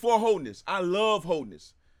all for wholeness. I love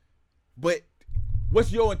wholeness. But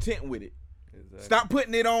what's your intent with it? Exactly. Stop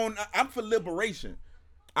putting it on. I'm for liberation.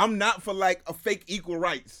 I'm not for like a fake equal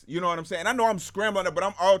rights. You know what I'm saying? I know I'm scrambling it, but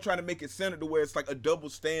I'm all trying to make it centered to where it's like a double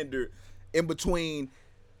standard in between.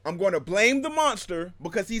 I'm going to blame the monster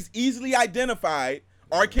because he's easily identified.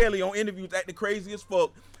 R. Kelly on interviews acting crazy as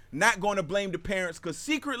fuck. Not going to blame the parents because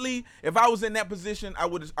secretly, if I was in that position, I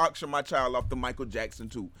would have auctioned my child off to Michael Jackson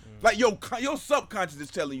too. Like your subconscious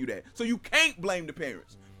is telling you that. So you can't blame the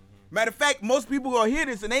parents. Matter of fact, most people gonna hear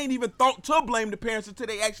this and they ain't even thought to blame the parents until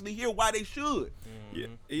they actually hear why they should. Yeah.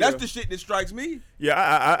 That's the shit that strikes me.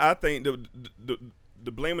 Yeah, I think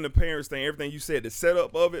the blaming the parents thing, everything you said, the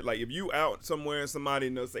setup of it, like if you out somewhere and somebody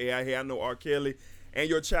knows, say, hey, I know R. Kelly, and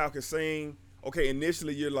your child can sing, okay,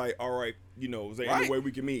 initially you're like, all right, you know, is there any way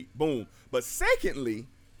we can meet? Boom. But secondly,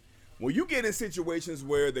 when you get in situations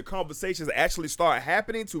where the conversations actually start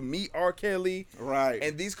happening to meet R. Kelly, right,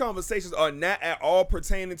 and these conversations are not at all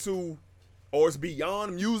pertaining to, or it's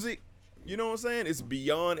beyond music, you know what I'm saying? It's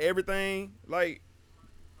beyond everything. Like,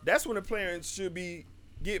 that's when the parents should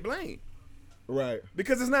get blamed. Right.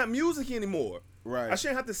 Because it's not music anymore. Right. I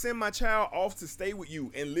shouldn't have to send my child off to stay with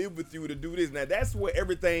you and live with you to do this. Now, that's where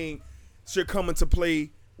everything should come into play.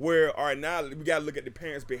 Where, all right, now we got to look at the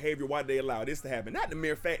parents' behavior, why they allow this to happen. Not the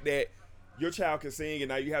mere fact that your child can sing and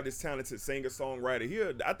now you have this talented singer-songwriter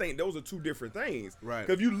here. I think those are two different things. Right.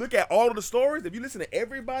 Because if you look at all of the stories, if you listen to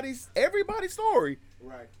everybody's story,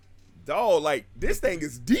 right, dog, like, this thing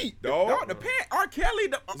is deep, dog. The parent, R.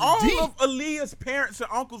 Kelly, all deep. Of Aaliyah's parents and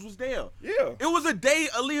uncles was there. Yeah. It was a day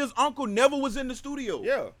Aaliyah's uncle never was in the studio.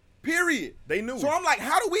 Yeah. Period. They knew. So I'm like,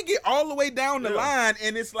 how do we get all the way down the line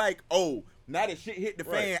and it's like, oh, now that shit hit the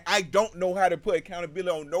fan, I don't know how to put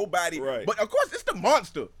accountability on nobody. Right. But of course, it's the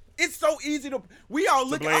monster. It's so easy to. We all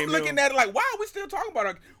look. I'm looking at it like, why are we still talking about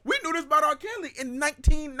R. We knew this about R. Kelly in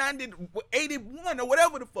 1981 or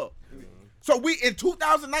whatever the fuck. So we in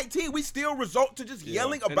 2019, we still resort to just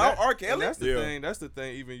yelling about R. Kelly. And that's the thing. That's the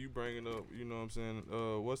thing. Even you bringing up, you know what I'm saying?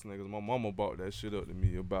 What's the niggas? My mama brought that shit up to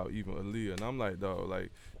me about even Aaliyah, and I'm like, dog,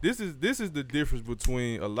 like this is the difference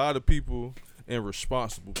between a lot of people and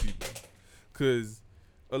responsible people. Cause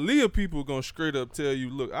Aaliyah people gonna straight up tell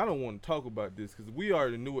you, look, I don't want to talk about this because we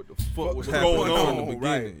already knew what the fuck was happening from the beginning.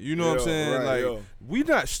 Right. You know what I'm saying? Like, we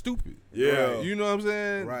not stupid. Yeah. Right. You know what I'm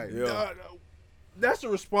saying? Right. Yeah. That's a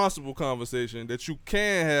responsible conversation that you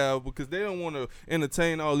can have because they don't want to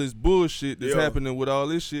entertain all this bullshit that's happening with all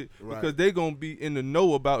this shit because they gonna be in the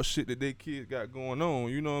know about shit that their kids got going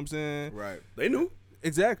on. You know what I'm saying? Right. They knew.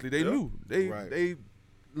 Exactly. They knew. They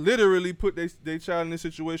literally put their child in this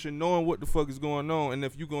situation knowing what the fuck is going on, and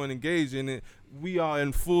if you go and engage in it, we are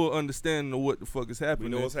in full understanding of what the fuck is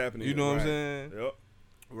happening. We know what's happening. You know what I'm saying? Yep.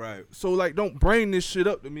 Right. So, like, don't bring this shit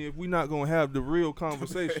up to me if we not gonna have the real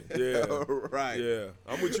conversation. Yeah. Right. Yeah.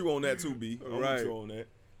 I'm with you on that too, B. I'm with you on that.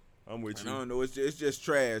 I'm with you. I don't know. It's just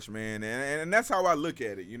trash, man, and that's how I look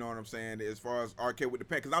at it. You know what I'm saying? As far as R. Kelly with the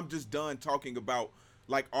pen, because I'm just done talking about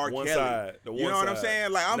like R. One Kelly. side. You know what I'm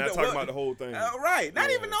saying? Like I'm not talking about the whole thing. Right.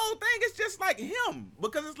 Not even the whole thing. It's just like him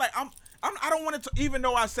because it's like I don't want to. Even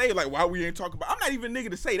though I say like why we ain't talking about. I'm not even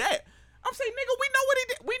nigga to say that. I'm saying, nigga, we know what he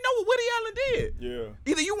did. We know what Woody Allen did. Yeah.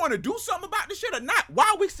 Either you want to do something about this shit or not. Why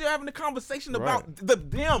are we still having the conversation about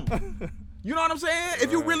them? You know what I'm saying?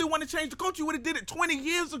 If you really want to change the culture, you would have did it 20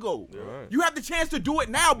 years ago. Right. You have the chance to do it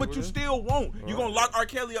now, but you still won't. You're going to lock R.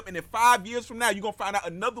 Kelly up, and in 5 years from now, you're going to find out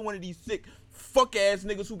another one of these sick, fuck-ass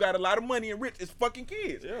niggas who got a lot of money and rich is fucking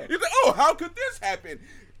kids. Yeah. You're like, oh, how could this happen?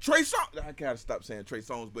 Trey Songz, I gotta stop saying Trey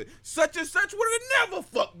Songz, but such and such would have never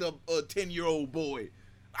fucked up a 10-year-old boy.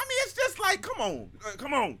 I mean, it's just like, come on.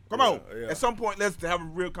 Yeah. At some point, let's have a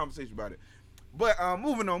real conversation about it. But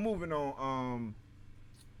moving on.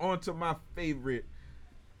 On to my favorite.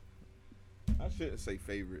 I shouldn't say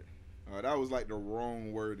favorite. That was like the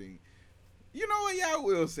wrong wording. You know what? Yeah, I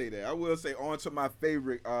will say that. I will say on to my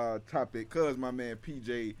favorite topic, cause my man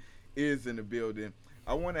PJ is in the building.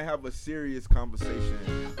 I want to have a serious conversation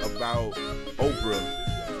about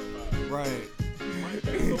Oprah. Right.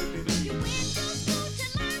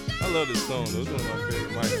 I love this song though. It's one of my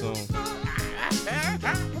favorite Mike songs.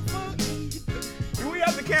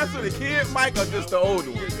 cancel the kid mic or just the older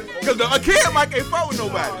one? Because a kid mic ain't fuck with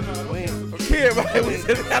nobody. A kid mic was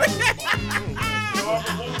just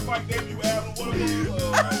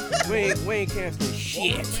we ain't canceling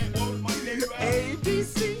shit.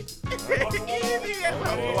 ABC. We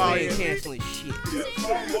ain't canceling shit.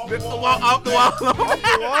 Off the wall.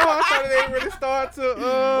 I thought they didn't really start to.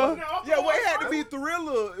 Yeah, well, it had to be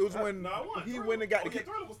Thriller. It was when he went and got the kid.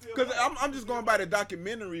 Because I'm just going by the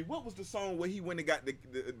documentary. What was the song where he went and got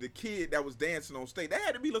the kid that was dancing on stage? That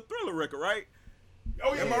had to be the Thriller record, right?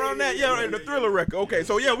 Oh yeah, am I around that? Yeah, the Thriller record. Okay,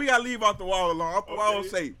 so yeah, we gotta leave Off the Wall alone. Off the Wall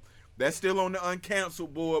safe. That's still on the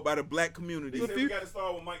uncanceled board by the black community. They said we got to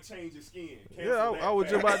start with Mike change his skin. I was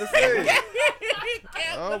just about to say.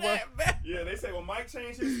 Yeah, they say when Mike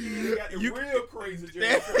changed his skin, he got the real crazy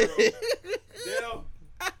Jerry Curl.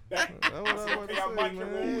 Back. All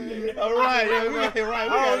right. I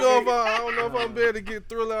don't know if I'm able to get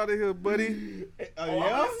Thriller out of here, buddy. I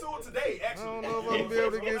listened to it today, actually. I don't know if I'm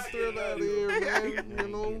able to get Thriller out of here, man. You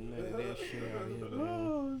know.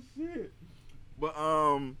 Oh shit. But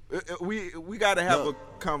we gotta have a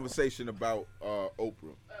conversation about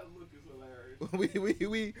Oprah. That look is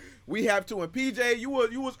hilarious. We have to. And PJ, you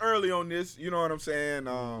was early on this. You know what I'm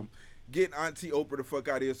saying? Getting Auntie Oprah the fuck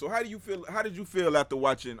out of here. So how do you feel? How did you feel after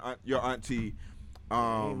watching your auntie?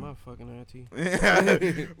 Ain't my fucking auntie.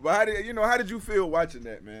 But how did you feel watching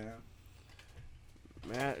that, man?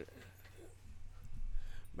 Man,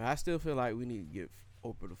 I still feel like we need to get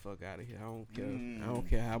Oprah the fuck out of here. I don't care. I don't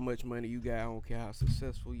care how much money you got. I don't care how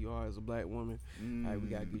successful you are as a black woman. Like, we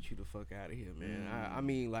gotta get you the fuck out of here, man. I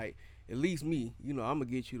mean, like, at least me, I'm gonna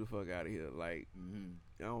get you the fuck out of here. Like,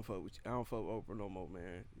 I don't fuck with Oprah no more,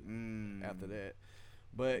 man. After that,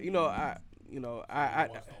 but I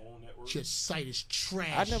your site is trash.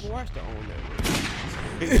 I never watched the OWN Network.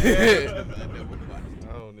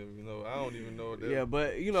 I don't even know that. Yeah,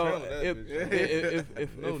 but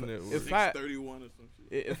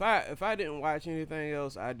if I didn't watch anything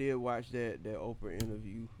else, I did watch that Oprah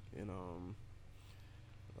interview, and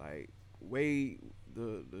like Wade,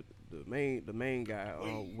 the main guy,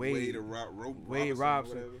 Wade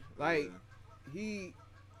Robson, like he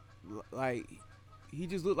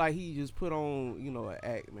just looked like he just put on an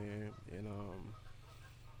act, man, and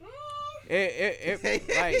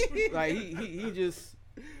like he just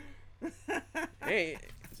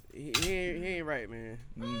he ain't right, man.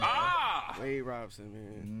 Wade Robson,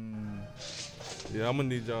 man. Yeah, I'm gonna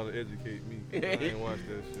need y'all to educate me. I ain't watched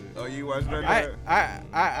that shit. Oh, you watched that?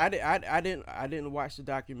 I didn't watch the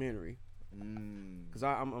documentary. Cause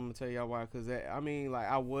I'm gonna tell y'all why. Cause I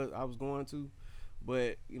was going to,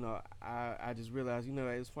 but I just realized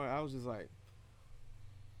it's funny. I was just like,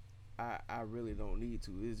 I really don't need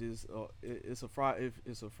to. It's just it's a fraud.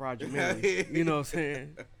 It's a fraudulent. You know what I'm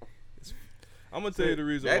saying? I'm gonna tell you the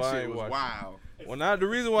reason why I ain't watching. Wow. The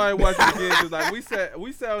reason why I ain't watching it again is like we sat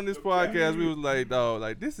on this podcast. We was like, dog,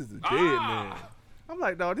 like this is a dead man. I'm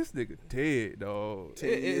like, dog, this nigga dead, dog.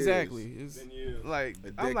 Exactly. It's like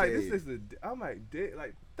I'm like this is I'm like dead.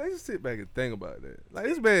 Like they just sit back and think about that. Like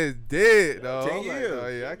this man's dead, dog. 10 years. Like, oh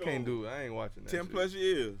yeah, I can't do it. I ain't watching that. 10 plus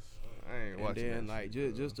years. I ain't watching that. And then like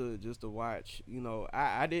just to watch,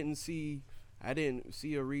 I didn't see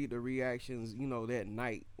or read the reactions, that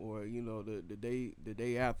night or the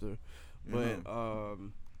day after, but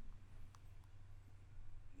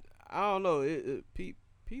I don't know.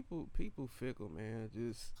 People fickle, man.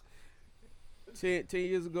 Just 10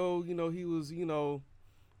 years ago, he was,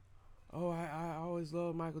 I always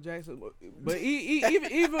loved Michael Jackson, but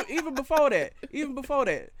even before that, they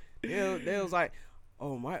was like,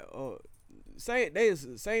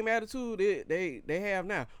 same attitude they have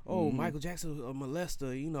now. Michael Jackson a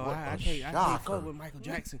molester, I can't fuck with Michael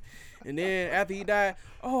Jackson. And then after he died,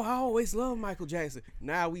 I always loved Michael Jackson.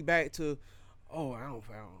 Now we back to,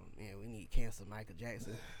 we need to cancel Michael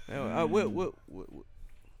Jackson.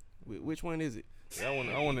 Which one is it? Yeah, I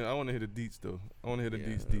want to hear the deets though. I want to hear the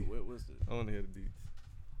deets. I want to hear the deets.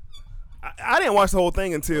 I didn't watch the whole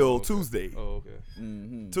thing until Tuesday. Oh, okay.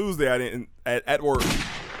 Tuesday I didn't at work.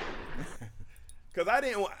 Cause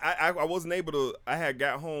I wasn't able to. I had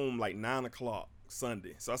got home like 9:00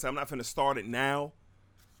 Sunday, so I said I'm not finna start it now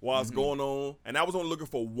while it's going on. And I was only looking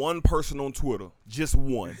for one person on Twitter, just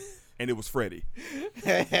one, and it was Freddie.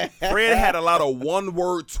 Fred had a lot of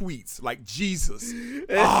one-word tweets like Jesus,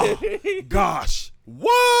 gosh,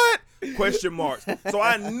 what? Question marks. So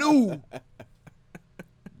I knew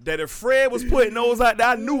that if Fred was putting those out there,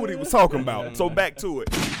 I knew what he was talking about. So back to it.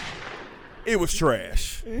 It was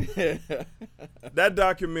trash. That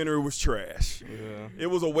documentary was trash. Yeah. It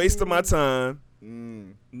was a waste of my time.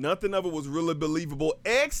 Nothing of it was really believable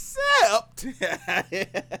except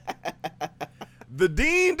the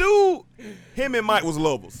Dean dude. Him and Mike was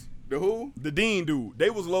lovers. The who? The Dean dude. They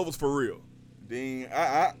was lovers for real. Dean,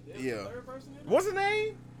 yeah. What's his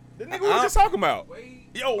name? The nigga we were just talking about. Wade.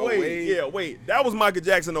 Wade. Yeah, Wade. That was Michael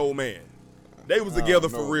Jackson, old man. They was together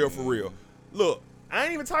for real, for real. Look, I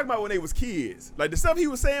ain't even talking about when they was kids. Like the stuff he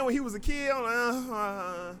was saying when he was a kid, I'm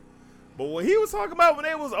like, but when he was talking about when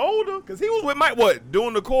they was older, because he was with Mike,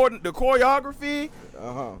 doing the choreography,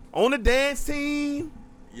 on the dance team.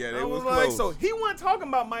 Yeah, they was close. like, so he wasn't talking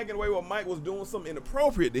about Mike in a way where Mike was doing something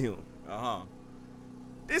inappropriate to him.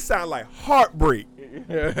 This sound like heartbreak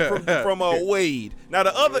from Wade. Now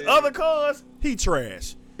the other cuz, he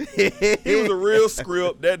trash. He was a real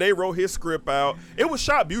script. That they wrote his script out. It was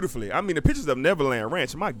shot beautifully. I mean, the pictures of Neverland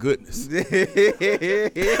Ranch, my goodness.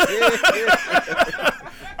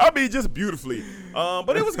 I mean, just beautifully.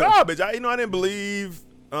 But it was garbage. I didn't believe.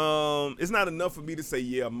 It's not enough for me to say,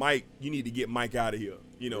 yeah, Mike, you need to get Mike out of here.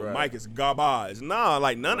 Right. Mike is garbage. Nah,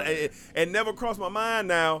 like none. Right. It never crossed my mind.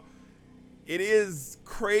 Now, it is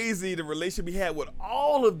crazy the relationship he had with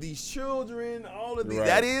all of these children. All of these. Right.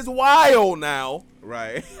 That is wild. Now,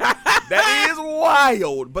 right? That is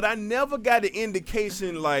wild. But I never got the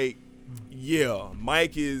indication like, yeah,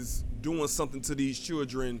 Mike is doing something to these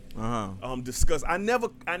children. Discuss. I never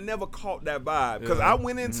caught that vibe because I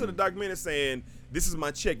went into the documentary saying this is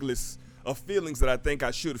my checklist of feelings that I think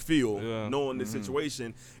I should feel knowing the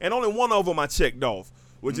situation, and only one of them I checked off,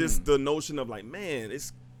 which is the notion of like, man,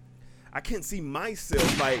 I can't see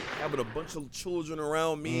myself like having a bunch of children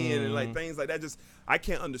around me and like things like that. Just I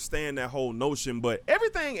can't understand that whole notion, but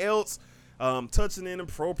everything else, touching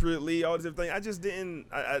inappropriately, all this everything, I just didn't.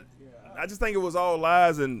 I just think it was all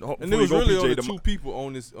lies, and there was really only two people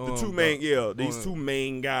on this. The two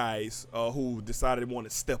main guys who decided they want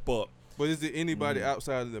to step up. But is there anybody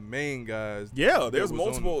outside of the main guys? Yeah, there's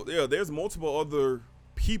multiple. There's multiple other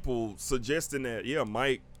people suggesting that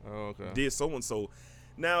Mike did so and so.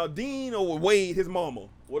 Now Dean or Wade, his mama,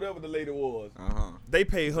 whatever the lady was, they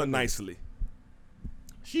paid her nicely.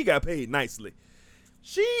 She got paid nicely.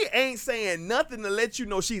 She ain't saying nothing to let you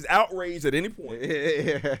know she's outraged at any point.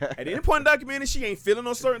 At any point in the documentary, she ain't feeling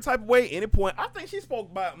a certain type of way. At any point, I think she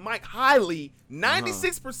spoke about Mike highly,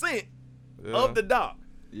 96% of the doc,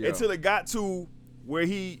 until it got to where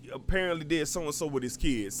he apparently did so and so with his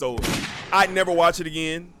kids. So I'd never watch it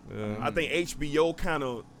again. I think HBO kind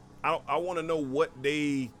of. I want to know what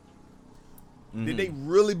they. Did they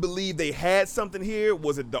really believe they had something here?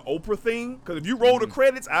 Was it the Oprah thing? Because if you roll the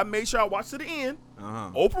credits, I made sure I watched to the end.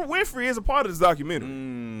 Oprah Winfrey is a part of this documentary.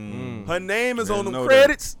 Her name is on the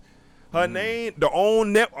credits. Her name, the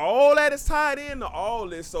own net, all that is tied into all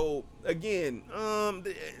this. So again,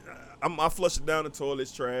 I flushed it down the toilet.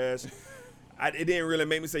 It's trash. It didn't really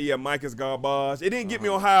make me say, yeah, Mike is garbage. It didn't get me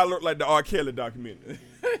on high alert like the R. Kelly documentary.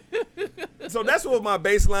 So that's what my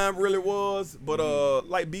baseline really was. But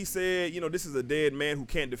like B said, this is a dead man who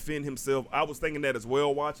can't defend himself. I was thinking that as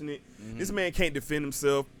well watching it. This man can't defend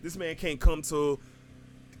himself. This man can't come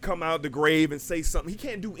out the grave and say something. He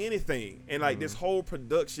can't do anything. And like this whole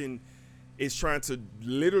production is trying to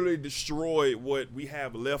literally destroy what we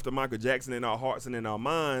have left of Michael Jackson in our hearts and in our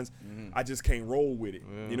minds. I just can't roll with it.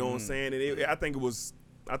 You know what I'm saying? And I think it's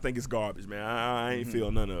garbage, man. I ain't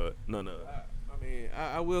feel none of it. I mean,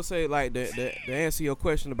 I will say like the answer your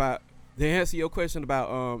question about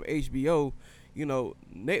HBO.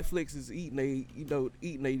 Netflix is eating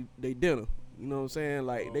they dinner. You know what I'm saying?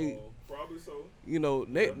 Like they probably so.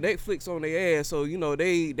 Netflix on their ass. So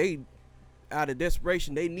they out of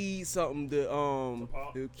desperation they need something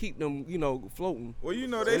to keep them floating.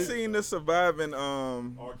 Well, they seen the surviving R.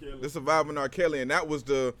 Kelly, and that was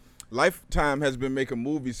the Lifetime has been making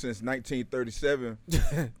movies since 1937.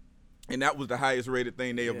 And that was the highest rated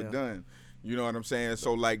thing they ever done. You know what I'm saying?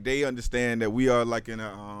 So like they understand that we are like in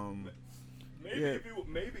a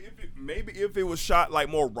maybe if it was shot like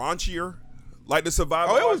more raunchier, like the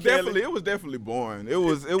Survivor. It was definitely boring. It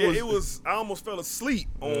was. I almost fell asleep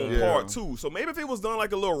on part 2. So maybe if it was done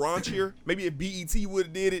like a little raunchier, maybe if BET would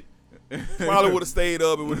have did it, probably would have stayed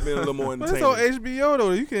up. It would have been a little more entertaining. But it's on HBO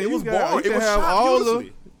though. It was boring. It was shot all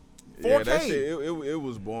beautifully. 4K. Yeah, that shit, it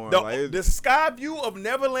was boring. The sky view of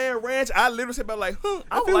Neverland Ranch, I literally said about like,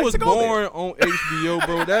 if it was boring on HBO,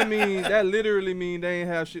 bro, that literally mean they ain't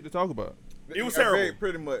have shit to talk about. It was terrible.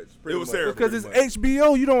 Pretty much. It was terrible. Because it's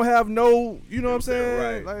HBO, you don't have no, you know what I'm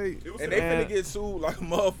saying? Right. Like, and they finna get sued like a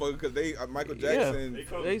motherfucker because they Michael Jackson. They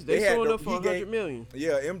sued up for $100 million.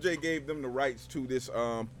 Yeah, MJ gave them the rights to this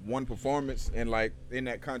one performance, and like in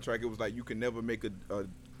that contract, it was like you can never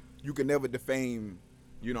defame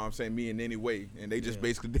You know what I'm saying? Me in any way. And they just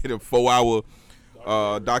basically did a 4-hour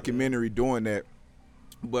documentary doing that.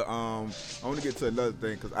 But I want to get to another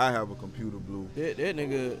thing because I have a computer blue. That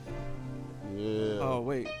nigga. Yeah. Oh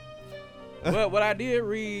wait. Well, what I did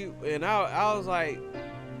read, and I was like,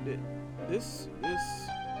 this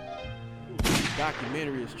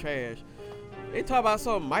documentary is trash. They talk about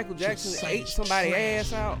something Michael Jackson ate somebody's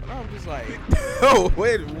ass out, and I'm just like, oh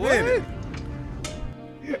wait a minute.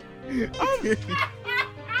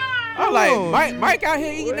 I'm like, Mike out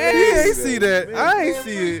here eating ass. He ain't see that. I ain't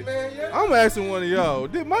see it. I'm asking one of y'all.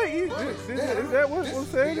 Did Mike eat? Is that what's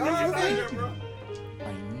saying?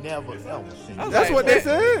 Never ever seen. That's what they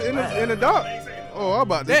said in the doc. Oh, I'm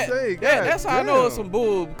about to say. That's how I know it's some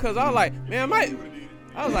bull, because I was like, man, Mike.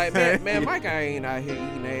 I was like, man, Mike ain't out here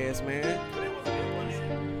eating ass, man.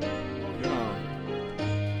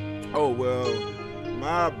 Oh well,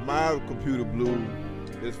 my computer blue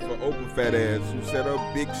is for open fat ass who set up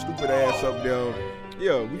big stupid ass up there.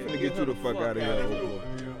 Yeah, we finna get you the fuck out of here, Oprah.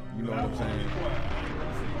 You know what I'm saying?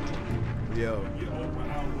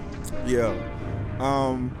 Yeah.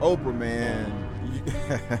 Oprah, man.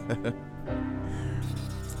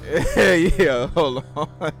 Yeah, hold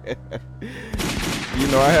on. You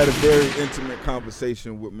know, I had a very intimate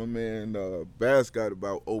conversation with my man Bascott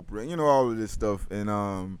about Oprah, and you know, all of this stuff, and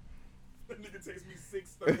That nigga takes me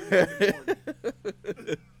 6:30 in the morning.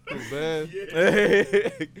 Bad.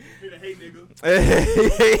 Hey nigga.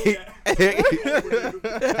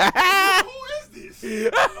 Who is this?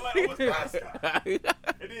 I'm like, oh, it's Bascott.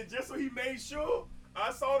 And then just so he made sure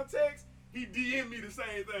I saw the text, he DM'd me the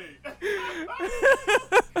same thing.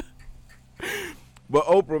 But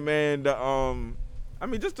Oprah, man, I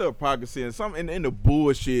mean, just the hypocrisy and some in the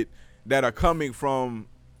bullshit that are coming from,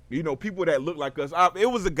 you know, people that look like us. It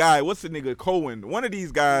was a guy, what's the nigga, Cohen? One of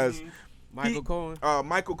these guys. Michael Cohen?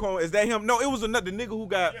 Michael Cohen. Is that him? No, it was another nigga who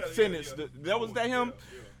got sentenced. That was that him?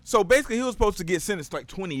 So basically, he was supposed to get sentenced like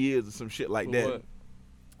 20 years or some shit like that.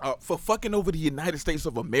 For fucking over the United States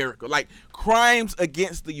of America. Like, crimes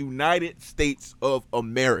against the United States of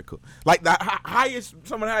America. Like, the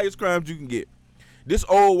some of the highest crimes you can get. This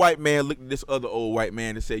old white man looked at this other old white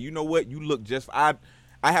man and said, you know what? You look just, I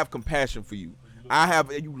have compassion for you.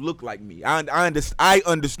 You look like me. I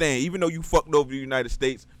understand. Even though you fucked over the United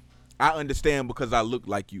States, I understand because I look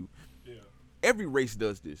like you. Yeah. Every race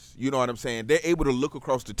does this. You know what I'm saying? They're able to look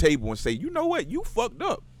across the table and say, you know what? You fucked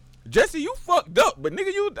up. Jesse, you fucked up. But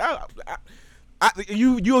nigga,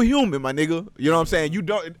 you're human, my nigga. You know what I'm saying?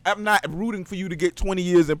 I'm not rooting for you to get 20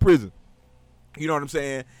 years in prison. You know what I'm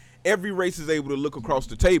saying? Every race is able to look across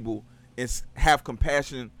the table and have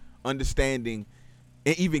compassion, understanding,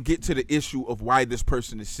 and even get to the issue of why this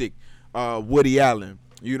person is sick. Woody Allen,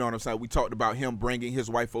 you know what I'm saying? We talked about him bringing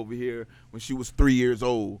his wife over here when she was 3 years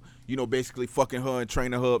old, you know, basically fucking her and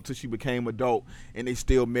training her up till she became adult, and they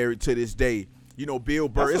still married to this day. You know, Bill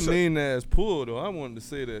Burr. That's a mean-ass pull, though. I wanted to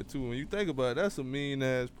say that, too. When you think about it, that's a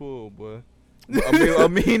mean-ass pull, boy. A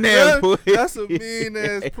mean-ass play. That's a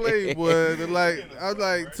mean-ass play, boy. I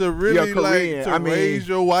like to really raise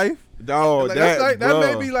your wife. Dog, like, that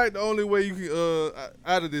may be like the only way you can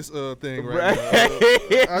out of this thing right now.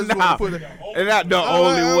 I just want to put it. And not the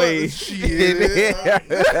only way. Shit.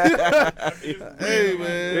 Hey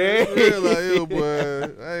man, it's real out here, boy.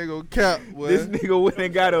 I ain't gonna cap, boy. This nigga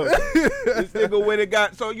went and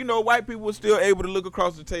got. So you know, white people were still able to look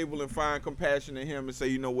across the table and find compassion in him and say,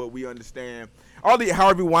 you know what, we understand. All the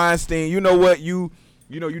Harvey Weinstein, you know what, you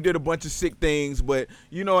know, you did a bunch of sick things, but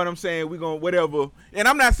you know what I'm saying? We're going to whatever. And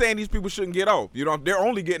I'm not saying these people shouldn't get off. You know, they're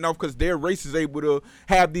only getting off because their race is able to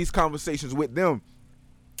have these conversations with them.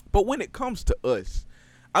 But when it comes to us,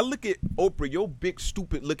 I look at Oprah, your big,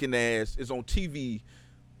 stupid looking ass is on TV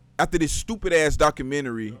after this stupid ass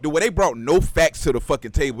documentary, the way they brought no facts to the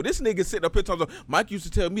fucking table. This nigga sitting up here talking about, Mike used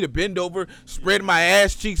to tell me to bend over, spread my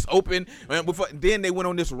ass cheeks open. And then they went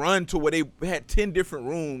on this run to where they had 10 different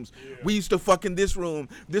rooms. Yeah. We used to fuck in this room.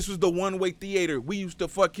 This was the one-way theater. We used to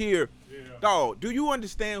fuck here. Yeah. Dog, do you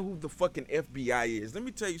understand who the fucking FBI is? Let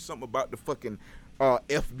me tell you something about the fucking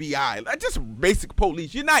FBI, like just basic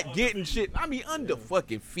police. You're not getting shit. I mean, under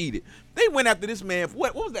fucking feeded. They went after this man for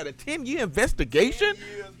what was that? A 10-year investigation? 10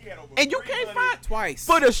 years, and you can't find twice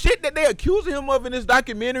for the shit that they accusing him of in this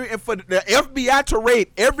documentary, and for the FBI to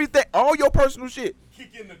raid everything, all your personal shit.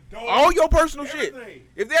 Kick in the door. All your personal shit.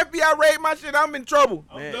 If the FBI raid my shit, I'm in trouble.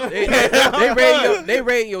 Man, they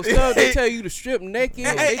raid your stuff. They tell you to strip naked.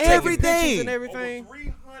 And they everything and everything.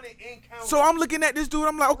 So I'm looking at this dude.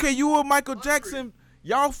 I'm like, okay, you were Michael Jackson.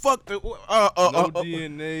 Y'all fucked. No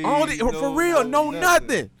DNA. For real, no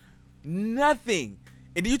nothing.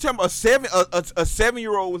 And then you talking about a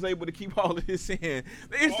 7-year-old was able to keep all of this in.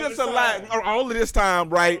 It's just a lot all of this time,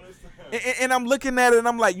 right? And I'm looking at it and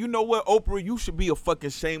I'm like, you know what, Oprah, you should be a fucking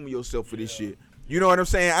shame of yourself for this shit. You know what I'm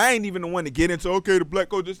saying? I ain't even the one to get into, okay, the black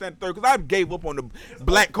culture, this, and the third, because I gave up on the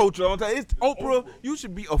black culture all the time. It's Oprah, you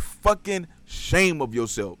should be a fucking shame of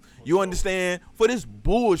yourself. You understand? For this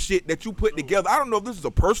bullshit that you put together. I don't know if this is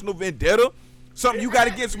a personal vendetta, something you got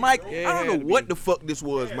against Mike. I don't know what the fuck this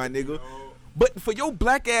was, my nigga. But for your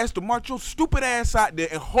black ass to march your stupid ass out there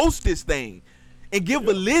and host this thing and give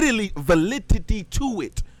validity to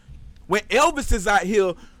it. When Elvis is out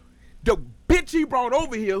here, the bitch he brought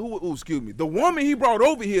over here, the woman he brought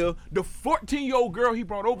over here, the 14-year-old girl he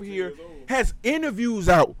brought over here, has interviews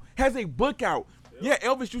out, has a book out. Yeah,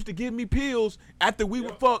 Elvis used to give me pills after we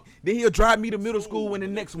would fuck, then he'll drive me to middle school in the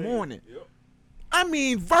next morning. I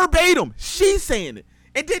mean, verbatim, she's saying it.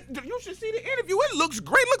 And then you should see the interview. It looks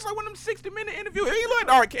great. It looks like one of them 60-minute interviews. It ain't like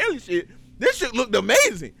the R. Kelly shit. This shit looked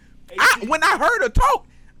amazing. When I heard her talk,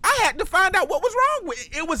 I had to find out what was wrong with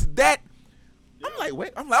it. It was that. I'm like,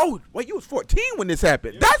 wait, you was 14 when this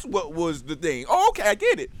happened. That's what was the thing. Oh, okay, I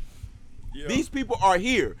get it. These people are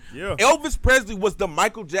here. Elvis Presley was the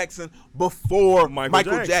Michael Jackson before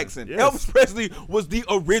Michael Jackson. Yes. Elvis Presley was the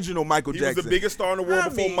original Michael Jackson. He was the biggest star in the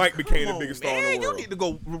world before Mike became the biggest star in the world. You need to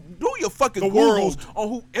go do your fucking Googles on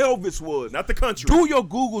who Elvis was. Not the country. Do your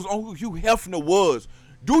Googles on who Hugh Hefner was.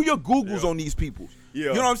 Do your Googles on these people. You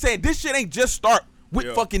know what I'm saying? This shit ain't just start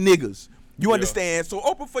with fucking niggas. You understand? So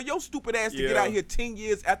Oprah, for your stupid ass to get out here 10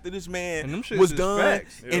 years after this man was done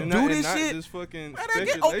and do this shit, man,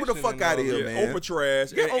 get Oprah the fuck out of here, man. Oprah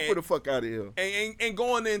trash. Get Oprah the fuck out of here. And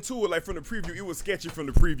going into it, like from the preview, it was sketchy from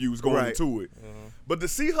the previews going into it. But to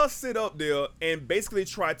see her sit up there and basically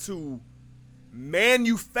try to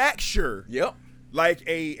manufacture like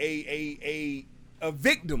a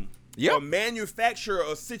victim. Or manufacture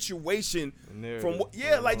a situation from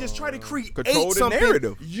like just try to create something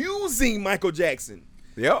narrative using Michael Jackson.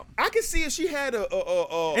 I can see if she had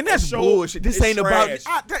and that's show, bullshit. This ain't trash,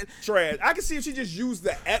 about trash. I can see if she just used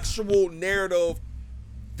the actual narrative.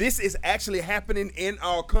 This is actually happening in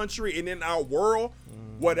our country and in our world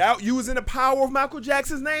without using the power of Michael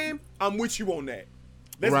Jackson's name. I'm with you on that.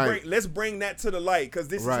 Let's bring that to the light because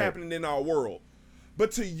this is happening in our world.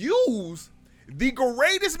 But to use the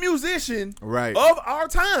greatest musician of our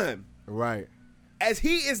time, as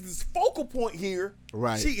he is this focal point here,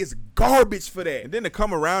 she is garbage for that. And then to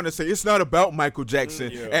come around and say it's not about Michael Jackson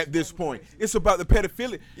at this point, it's about the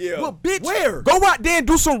pedophilia. Well, bitch, go out there and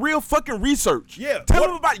do some real fucking research. Tell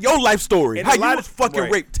them about your life story, and how you was fucking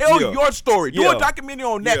raped. Tell your story. Do a documentary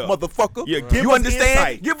on that, motherfucker. You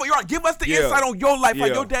understand? Give us the insight on your life, how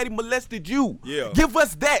your daddy molested you. Give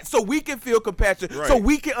us that so we can feel compassion, so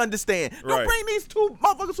we can understand. Don't bring these two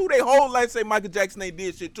motherfuckers who their whole life say Michael Jackson ain't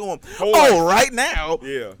did shit to them. Right now,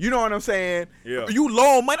 you know what I'm saying? You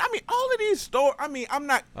loan money. I mean, all of these stories. I mean,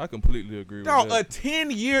 I completely agree with that. A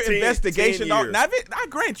 10-year investigation. 10 years. Now, I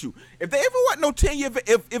grant you, if there ever wasn't no 10 year,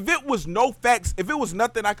 if it was no facts, if it was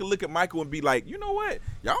nothing, I could look at Michael and be like, you know what,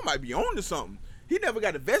 y'all might be on to something. He never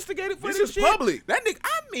got investigated for this shit. Public. That nigga,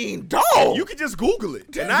 I mean, dog. You could just Google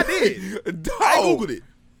it, and I did. Dog. I Googled it.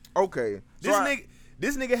 Okay,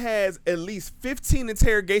 This nigga has at least 15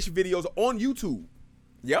 interrogation videos on YouTube.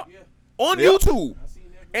 On YouTube.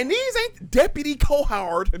 And these ain't Deputy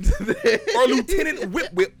Cohard or Lieutenant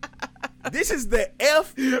Whip. This is the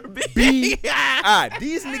FBI.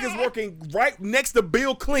 These niggas working right next to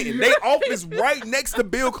Bill Clinton. They office right next to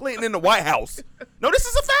Bill Clinton in the White House. No, this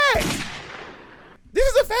is a fact. This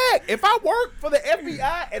is a fact. If I work for the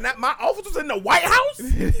FBI and my office was in the White House, I'm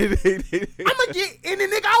gonna get any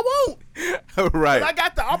nigga I want. Right. I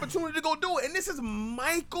got the opportunity to go do it. And this is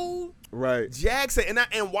Michael Jackson.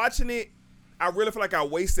 And watching it, I really feel like I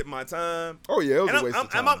wasted my time. Oh yeah, it was a waste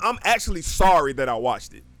of time. I'm actually sorry that I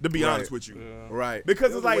watched it, to be honest with you.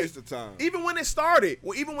 Because it's like, a waste of time. Even when it started,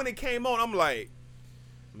 even when it came on, I'm like,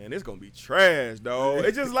 man, it's gonna be trash, dog.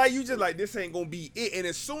 It's just like this ain't gonna be it. And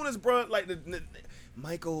as soon as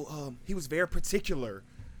Michael, he was very particular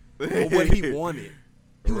on what he wanted.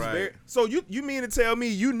 He was very, so you mean to tell me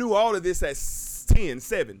you knew all of this at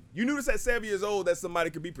 7? You knew this at 7 years old that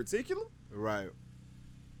somebody could be particular? Right.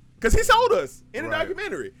 Because he told us in the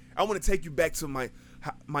documentary, I want to take you back to my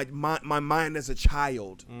mind as a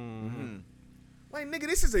child. Like, nigga,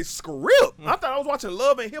 this is a script. I thought I was watching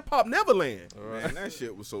Love and Hip Hop Neverland. Man, that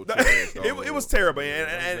shit was so trash. It was terrible.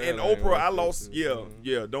 And Oprah, I lost.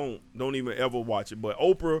 Don't even ever watch it. But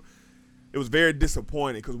Oprah, it was very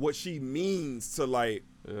disappointing because what she means to like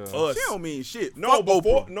us. She don't mean shit. No, Fuck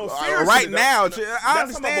before, Oprah. no, seriously. Right now, I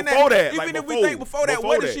that's understand before that. that. Even like if we think before that,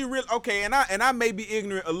 what is that. she really? Okay, and I may be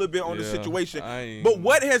ignorant a little bit on the situation, I but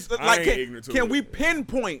what has like can we it.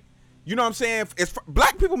 pinpoint? You know what I'm saying?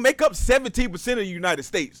 Black people make up 17% of the United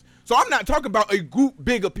States. So I'm not talking about a group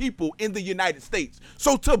big of people in the United States.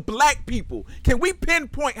 So to black people, can we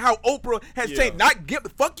pinpoint how Oprah has changed? Not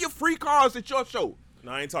fuck your free cars at your show.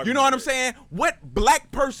 No, I ain't talking. You know what I'm saying? What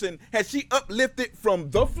black person has she uplifted from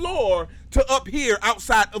the floor to up here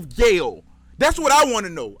outside of Yale? That's what I want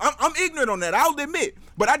to know. I'm ignorant on that, I'll admit.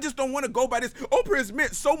 But I just don't want to go by this. Oprah has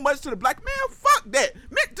meant so much to the black man. Fuck that.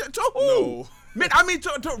 Meant to who? No. I mean,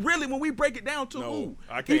 to really, when we break it down, to who?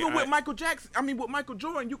 I can't, even with Michael Jackson, with Michael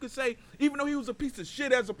Jordan, you could say, even though he was a piece of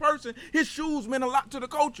shit as a person, his shoes meant a lot to the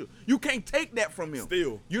culture. You can't take that from him.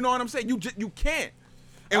 Still. You know what I'm saying? You can't.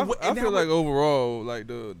 And I feel like overall, like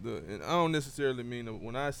and I don't necessarily mean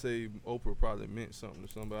when I say Oprah probably meant something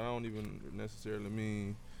to somebody, I don't even necessarily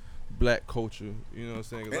mean black culture. You know what I'm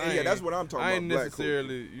saying? Yeah, that's what I'm talking about. I ain't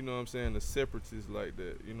necessarily, you know what I'm saying, a separatist like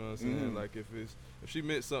that. You know what I'm saying? Like if she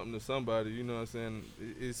meant something to somebody, you know what I'm saying,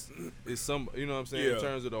 it's some, you know what I'm saying, in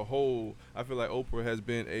terms of the whole, I feel like Oprah has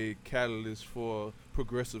been a catalyst for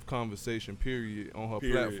progressive conversation, period, on her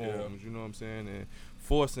platforms, you know what I'm saying, and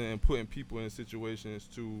forcing and putting people in situations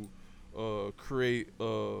to create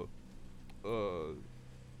a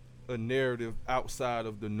narrative outside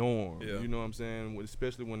of the norm, you know what I'm saying,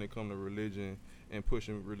 especially when it comes to religion and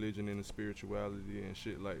pushing religion into spirituality and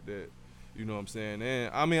shit like that. You know what I'm saying? And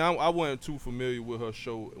I mean, I wasn't too familiar with her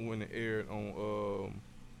show when it aired on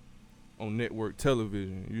network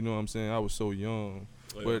television. You know what I'm saying? I was so young,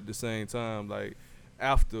 but at the same time, like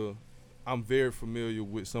after, I'm very familiar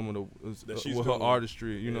with some of her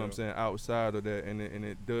artistry. You know what I'm saying? Outside of that, and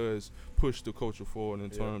it does push the culture forward in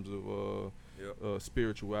terms of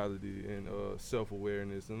spirituality and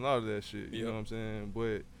self-awareness and a lot of that shit. You know what I'm saying?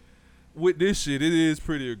 But with this shit, it is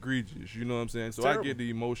pretty egregious, you know what I'm saying? So I get the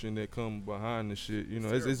emotion that come behind the shit, you know.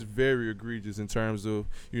 It's very egregious in terms of,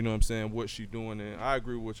 you know what I'm saying, what she doing. And I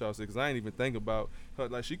agree with what y'all say, because I ain't even think about her.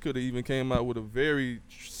 Like, she could have even came out with a very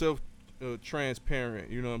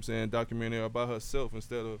transparent, you know what I'm saying, documentary about herself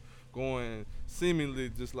instead of going seemingly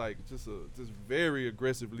just very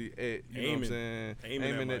aggressively at, you know what I'm saying,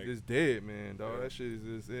 aiming at this dead man, dog. That shit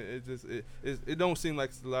is it don't seem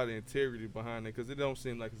like it's a lot of integrity behind it, because it don't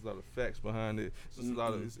seem like it's a lot of facts behind it. It's just a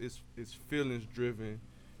lot of it's feelings driven,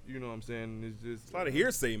 you know what I'm saying. It's just a lot of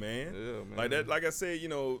hearsay, man. Yeah, man. Like that. Like I said, you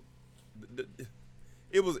know,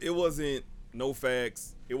 it wasn't no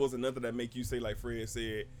facts. It wasn't nothing that make you say, like Fred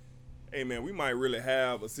said, hey man, we might really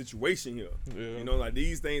have a situation here. You know, like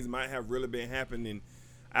these things might have really been happening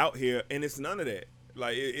out here, and it's none of that.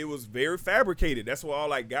 Like it was very fabricated. That's what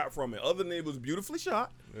all I got from it. Other than it was beautifully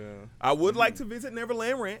shot. Yeah. I would like to visit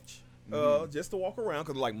Neverland Ranch, just to walk around,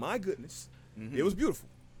 cause like my goodness, it was beautiful.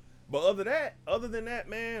 But other than that,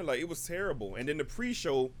 man, like it was terrible. And then the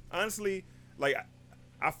pre-show, honestly, like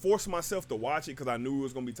I forced myself to watch it because I knew we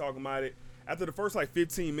was gonna be talking about it. After the first like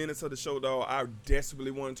 15 minutes of the show, though, I desperately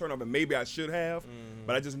wanted to turn off, and maybe I should have,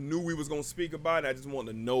 but I just knew we was gonna speak about it. I just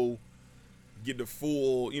wanted to know, get the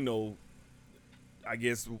full, you know, I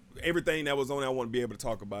guess everything that was on it, I want to be able to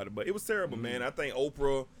talk about it. But it was terrible, man. I think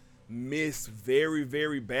Oprah missed very,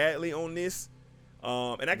 very badly on this,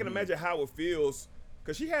 and I can imagine how it feels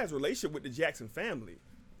because she has a relationship with the Jackson family.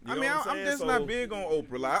 You know I'm just not big on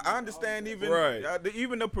Oprah. Like, I understand even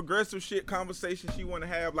the progressive shit conversation she want to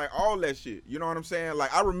have, like all that shit. You know what I'm saying?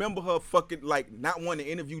 Like, I remember her fucking like not wanting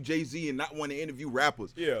to interview Jay-Z and not wanting to interview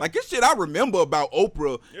rappers. Yeah. Like, this shit I remember about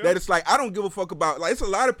Oprah that it's like I don't give a fuck about. Like, it's a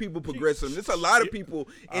lot of people progressive. It's a lot of people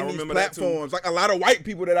in these platforms. Like a lot of white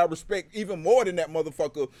people that I respect even more than that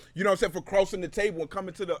motherfucker. You know what I'm saying? For crossing the table and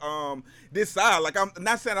coming to the this side. Like, I'm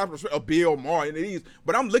not saying I respect a Bill Maher and these,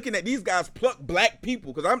 but I'm looking at these guys pluck black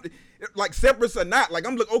people because I'm like separates or not. Like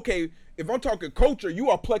I'm like, okay, if I'm talking culture, you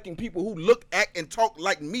are plucking people who look, act, and talk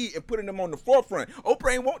like me and putting them on the forefront.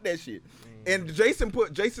 Oprah ain't want that shit. And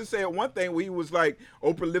Jason said one thing where he was like,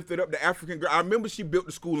 Oprah lifted up the African girl. I remember she built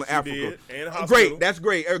the school in Africa. And a hospital. Great, that's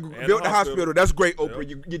great. Built the hospital. That's great, Oprah.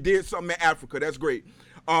 Yep. You did something in Africa. That's great.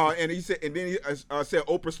 And he said, and then he said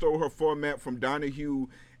Oprah stole her format from Donahue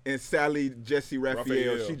and Sally Jesse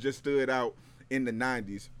Raphael. She just stood out in the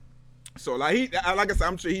 90s. So like I said,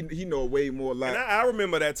 I'm sure he know way more. Like, and I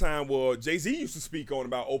remember that time where Jay-Z used to speak on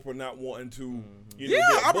about Oprah not wanting to. You know,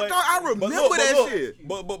 I remember that shit.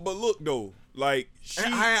 But look though, like she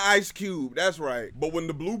and Ice Cube. That's right. But when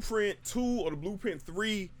the Blueprint 2 or the Blueprint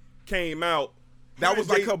 3 came out, that was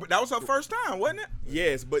like that was her first time, wasn't it?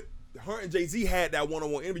 Yes, but her and Jay-Z had that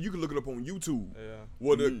one-on-one interview. You can look it up on YouTube. Yeah.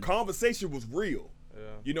 Well, the conversation was real. Yeah.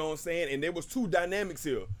 You know what I'm saying? And there was two dynamics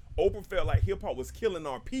here. Oprah felt like hip-hop was killing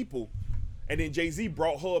our people, and then Jay-Z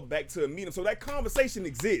brought her back to meet him. So that conversation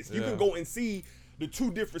exists. You can go and see the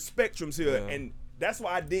two different spectrums here, and that's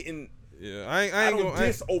why I didn't. Yeah, I don't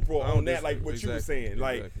diss Oprah on that, like what exactly, you were saying,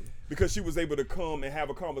 like exactly. because she was able to come and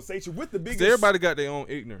have a conversation with the biggest. Everybody got their own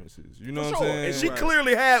ignorances, you know what I'm saying? And she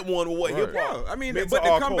clearly had one with what hip hop. I mean, meant but to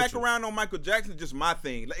to our come back culture. around on Michael Jackson, just my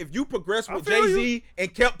thing. Like, if you progress with feel Jay-Z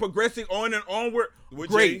and kept progressing on and onward,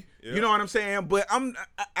 With great. Jay, yeah. You know what I'm saying? But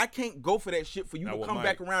I can't go for that shit for you Not to with come Mike.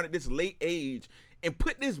 back around at this late age and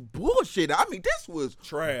put this bullshit out. I mean, this was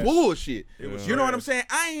Trash. bullshit. It was You know what trash. I'm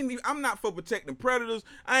saying? I'm not for protecting predators.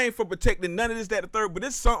 I ain't for protecting none of this, that, the third. But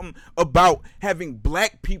it's something about having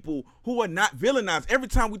black people who are not villainized. Every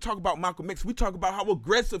time we talk about Malcolm X, we talk about how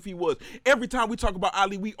aggressive he was. Every time we talk about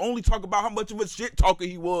Ali, we only talk about how much of a shit talker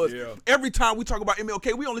he was. Yeah. Every time we talk about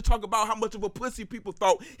MLK, we only talk about how much of a pussy people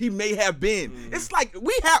thought he may have been. It's like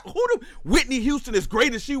Whitney Houston, as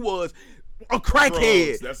great as she was, a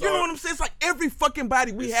crackhead. Drugs, You know all. what I'm saying? It's like every fucking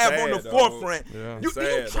body we It's have sad, on the dog. forefront. Yeah. You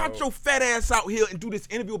Sad, trot dog. your fat ass out here and do this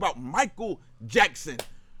interview about Michael Jackson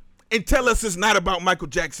and tell us it's not about Michael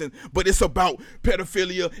Jackson, but it's about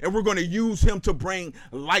pedophilia, and we're going to use him to bring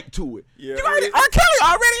light to it. Yeah. You already, R. Kelly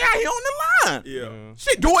already out here on the line. Yeah.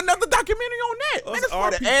 Shit, do another documentary on that. Us Man, it's for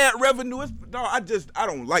RP the ad revenue. It's, dog, I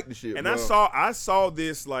don't like the shit. And bro. I saw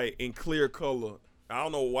this like in clear color. I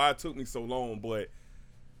don't know why it took me so long, but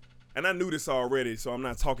and I knew this already, so I'm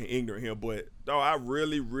not talking ignorant here, but dog, I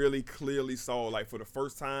really, really clearly saw, like, for the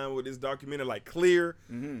first time with this documentary, like, clear,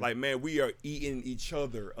 like, man, we are eating each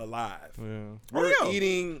other alive. Yeah. We're yeah.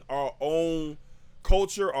 eating our own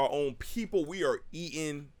culture, our own people. We are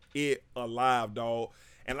eating it alive, dog.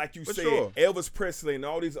 And like you For said, sure. Elvis Presley and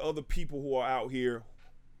all these other people who are out here,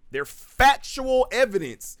 they're factual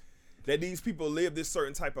evidence that these people live this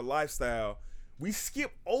certain type of lifestyle. We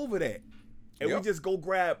skip over that. And Yep. we just go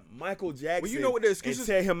grab Michael Jackson Well, you know what the and excuses-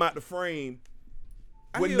 tear him out the frame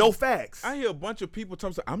I with hear- no facts. I hear a bunch of people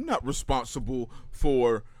talking, I'm not responsible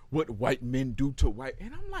for what white men do to white.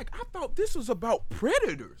 And I'm like, I thought this was about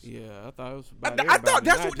predators. Yeah, I thought it was I about thought everybody,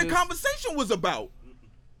 that's not what the just- conversation was about.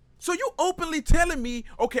 So you openly telling me,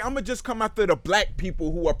 okay, I'm gonna just come after the black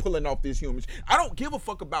people who are pulling off this human shit. I don't give a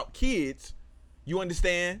fuck about kids. You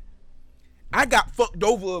understand? I got fucked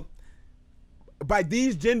over by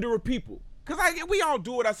these gender of people. Cause we all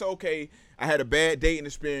do it. I say, okay, I had a bad dating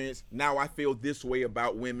experience. Now I feel this way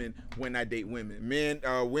about women when I date women.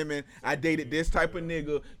 Women, I dated this type of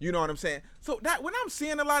nigga. You know what I'm saying? So that when I'm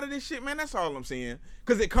seeing a lot of this shit, man, that's all I'm seeing.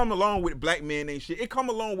 Cause it come along with black men ain't shit. It come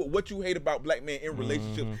along with what you hate about black men in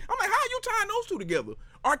relationships. I'm like, how are you tying those two together?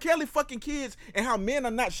 R. Kelly fucking kids and how men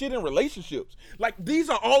are not shit in relationships. Like these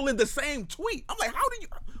are all in the same tweet. I'm like,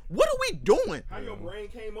 what are we doing? How your brain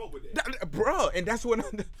came up with that? Bruh, and that's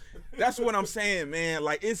what I'm saying, man.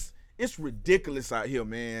 Like it's ridiculous out here,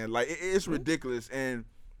 man. Like it's ridiculous, and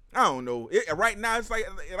I don't know. Right now, it's like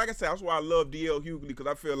I said, that's why I love DL Hughley, because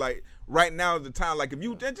I feel like right now is the time. Like if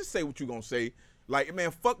you just say what you gonna say, like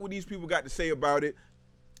man, fuck what these people got to say about it.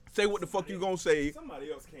 Say what the fuck you gonna say.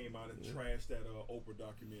 Somebody else came out and trashed that Oprah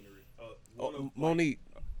documentary. Monique.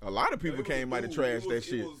 A lot of people came out and trashed that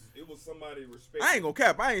shit. It was somebody respected. I ain't gonna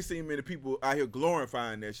cap. I ain't seen many people out here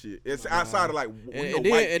glorifying that shit. It's outside of like And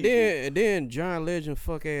white people. then John Legend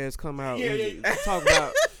fuck ass come out Yeah, and yeah. talk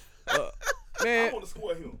about man. I want to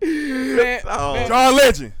score him. Man, John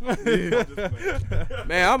Legend.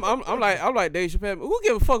 man, I'm like Dave Chappelle. Who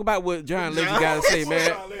give a fuck about what John Legend got to say,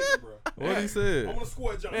 man? What he said? I want to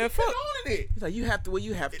score John. Man, fuck. on it. He's like, you have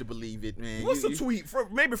to believe it, man. What's the tweet?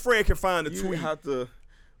 Maybe Fred can find the You tweet. have to.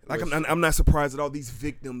 Like I'm not surprised at all these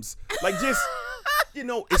victims. Like just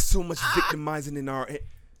it's so much victimizing in our.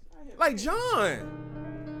 Like John.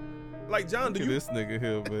 Do Look at you? this nigga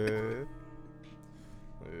here, man.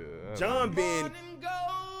 Yeah, John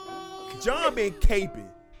been caping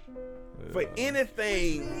for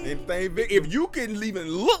anything. If you can even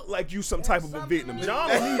look like you some type of a victim, John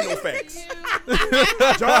don't need no facts.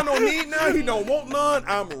 John don't need none. He don't want none.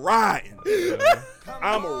 I'm riding.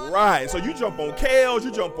 I'm riding. So you jump on Kels,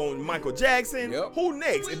 you jump on Michael Jackson. Yep. Who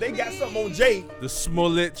next? If they got something on Jay, The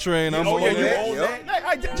Smollett train. I'm oh on yeah, you that. on that?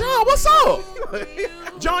 Hey, John, what's up?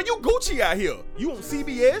 John, you Gucci out here. You on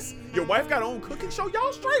CBS? Your wife got her own cooking show.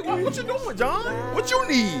 Y'all straight. What you doing, John? What you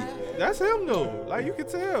need? That's him though. Like you can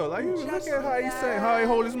tell. Like you look at how he sang, how he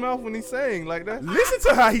hold his mouth when he sang like that.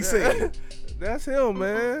 Listen to how he sing. That's him,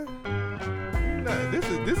 man.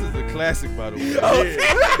 This is a classic, by the way.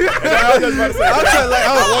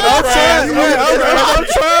 I'm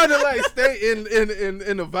trying to like stay in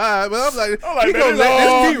the vibe, but I'm like he gonna let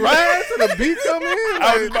this beat rise to the beat come in.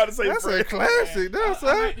 I was about to say that's a classic. That's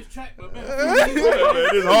it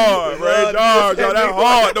is hard, right? Dog, y'all, that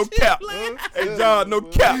hard. No cap. Hey, John, no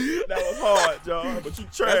cap. That was hard, John. But you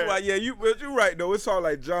trash. That's why, yeah, you're right though. It's all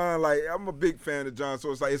like John. Like I'm a big fan of John,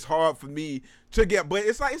 so it's like it's hard for me to get. But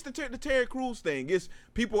it's like it's the Terry Crews thing. It's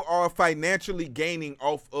people are financially gaining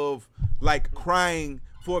off of like crying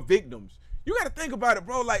for victims. You got to think about it,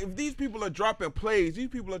 bro. Like if these people are dropping plays, these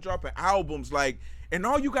people are dropping albums, like, and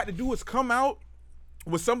all you got to do is come out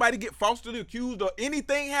when somebody get falsely accused or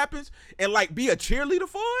anything happens, and like be a cheerleader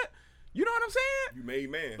for it. You know what I'm saying? You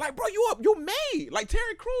made man. Like, bro, you made. Like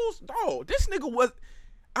Terry Crews, dog. This nigga was.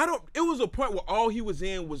 It was a point where all he was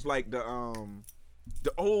in was like the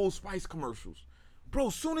Old Spice commercials. Bro,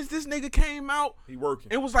 as soon as this nigga came out, he working.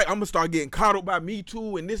 It was like, I'm gonna start getting caught up by Me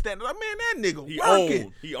Too and this, that, and that. Man, that nigga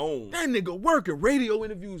working. He owned. That nigga working. Radio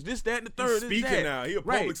interviews, this, that, and the third. He's speaking now. He a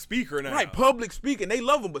public speaker now. Right, public speaking. They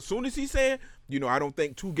love him. But as soon as he said, I don't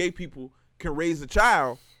think two gay people can raise a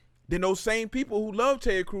child, then those same people who love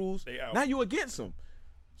Terry Crews, now you against him.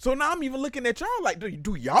 So now I'm even looking at y'all like,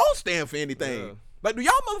 do y'all stand for anything? Yeah. Like, do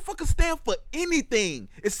y'all motherfuckers stand for anything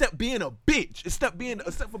except being a bitch? Except for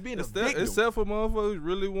being a victim? Except for motherfuckers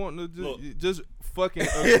really wanting to just fucking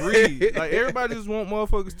agree. Like, everybody just want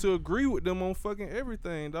motherfuckers to agree with them on fucking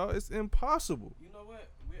everything, dog. It's impossible. You know what?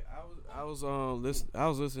 I was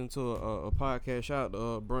listening to a podcast. Shout out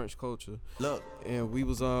to Brunch Culture. Look, and we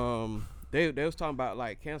was they was talking about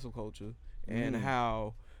like cancel culture and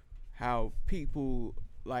how people.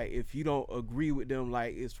 Like if you don't agree with them,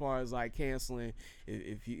 like as far as like canceling,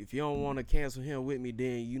 if you don't want to cancel him with me,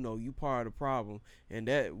 then you part of the problem, and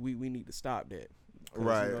that we need to stop that.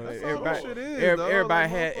 Right. Everybody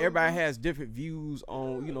has different views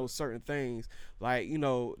on certain things. Like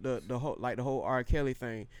the whole R. Kelly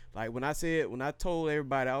thing. Like when I told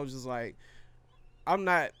everybody, I was just like, I'm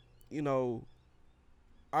not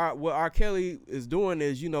what R. Kelly is doing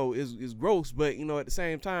is gross, but at the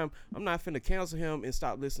same time, I'm not finna cancel him and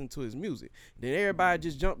stop listening to his music. Then everybody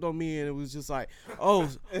just jumped on me and it was just like, so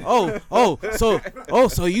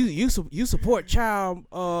you support child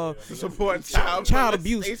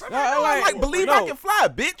abuse. I Can Fly,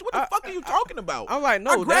 bitch. What the fuck are you talking about? I'm like,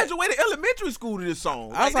 no, I graduated elementary school to this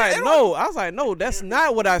song. I was like, no, that's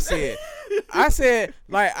not what I said. I said,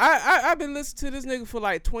 like, I've been listening to this nigga for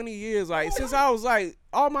like 20 years, like since I was like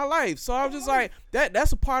all my life. So I'm just like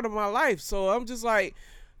that's a part of my life. So I'm just like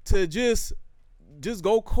to just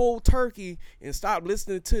go cold turkey and stop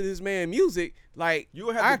listening to this man music. Like you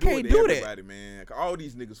have to can't do that, man. All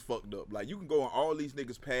these niggas fucked up. Like you can go on all these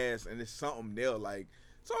niggas past and it's something there. Like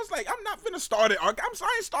so it's like I'm not finna start it. I ain't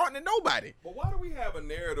starting at nobody. But why do we have a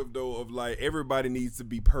narrative though of like everybody needs to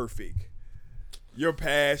be perfect? Your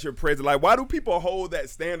past, your present. Like, why do people hold that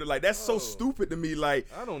standard? Like, that's so stupid to me. Like,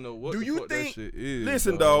 I don't know what do you think that shit is.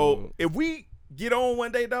 Listen, dog, if we get on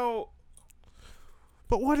one day, dog.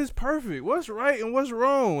 But what is perfect? What's right and what's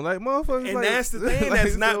wrong? Like, motherfuckers. And like, that's the thing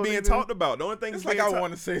that's not being talked about. The only thing it's like I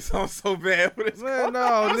want to say something so bad, but it's man,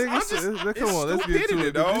 no, nigga. Come on, let's get to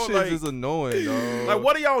it, dog. This shit is annoying, dog. Like,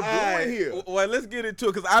 what are y'all doing here? Well, let's get into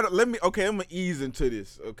it because I'm gonna ease into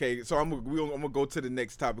this. Okay, so I'm gonna go to the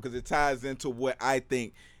next topic because it ties into what I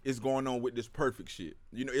think is going on with this perfect shit.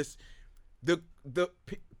 It's the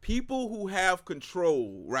people who have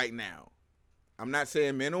control right now. I'm not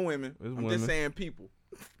saying men or women. I'm just saying people.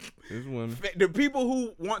 It's women. The people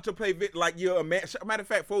who want to play matter of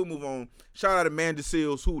fact, before we move on, shout out to Amanda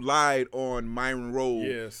Seals who lied on Myron Rolle.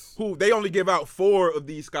 Yes. Who they only give out 4 of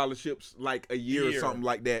these scholarships like a year or something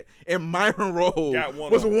like that. And Myron Rolle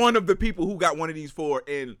was one of the people who got one of these 4.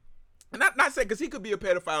 And not saying because he could be a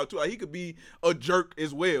pedophile too. Like he could be a jerk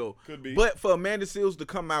as well. Could be. But for Amanda Seals to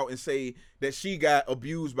come out and say that she got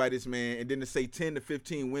abused by this man, and then to say 10 to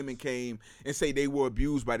 15 women came and say they were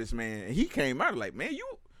abused by this man, and he came out like, man,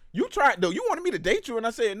 you tried though. You wanted me to date you, and I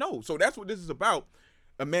said no. So that's what this is about.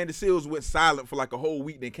 Amanda Seals went silent for like a whole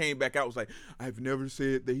week, then came back out was like, I've never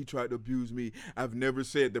said that he tried to abuse me. I've never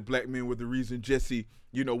said that black men were the reason Jesse,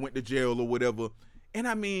 went to jail or whatever. And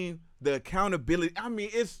I mean, the accountability. I mean,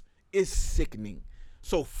 it's sickening.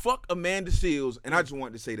 So fuck Amanda Seals, and I just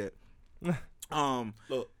wanted to say that.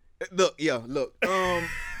 Look.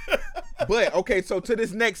 But okay, so to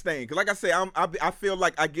this next thing, because like I say, I feel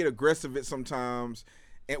like I get aggressive at sometimes,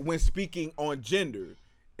 and when speaking on gender,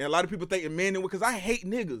 and a lot of people think men and because I hate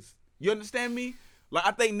niggas. You understand me? Like,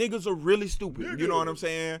 I think niggas are really stupid. You know what I'm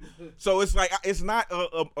saying? So it's like, it's not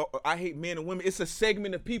I hate men and women. It's a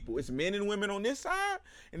segment of people. It's men and women on this side,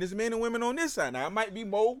 and it's men and women on this side. Now, it might be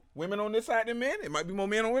more women on this side than men. It might be more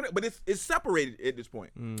men on women, but it's separated at this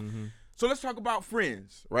point. Mm-hmm. So let's talk about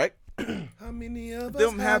friends, right? How many of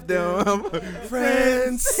Them us have them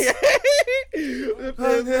friends?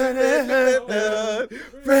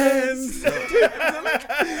 Friends.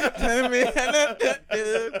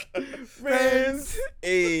 Friends.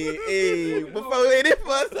 Hey, before we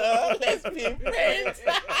divorce, let's be friends.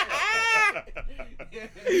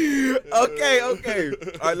 Okay. All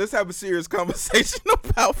right, let's have a serious conversation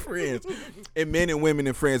about friends and men and women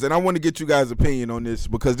and friends. And I want to get you guys' opinion on this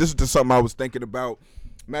because this is just something I was thinking about.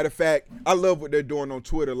 Matter of fact, I love what they're doing on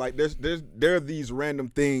Twitter. Like, there are these random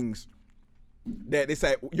things that they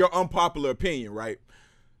say your unpopular opinion, right?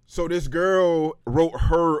 So this girl wrote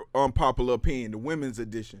her unpopular opinion, the women's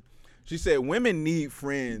edition. She said, women need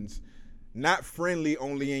friends, not friendly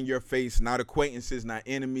only in your face, not acquaintances, not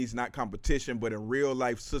enemies, not competition, but in real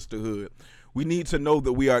life sisterhood. We need to know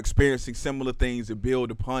that we are experiencing similar things and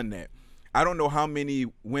build upon that. I don't know how many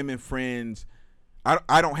women friends,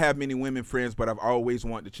 I don't have many women friends, but I've always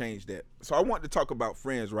wanted to change that. So I want to talk about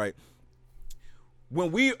friends, right?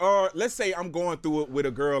 When we are, let's say I'm going through it with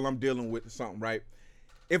a girl I'm dealing with or something, right?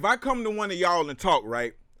 If I come to one of y'all and talk,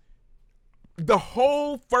 right, the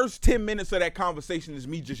whole first 10 minutes of that conversation is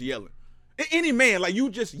me just yelling. Any man, like,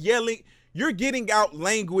 you just yelling, you're getting out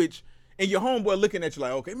language, and your homeboy looking at you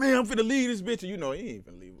like, okay, man, I'm finna leave this bitch, and you know he ain't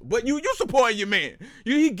finna leave. But you supporting your man.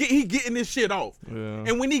 He getting this shit off. Yeah.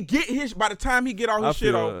 And when he get his, by the time he get all his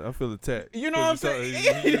shit off, I feel attacked. You know what I'm saying?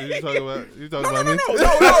 You talking about me? No.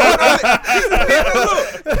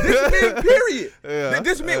 This man, period. Yeah.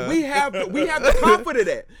 This man, we have the comfort of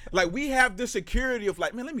that. Like, we have the security of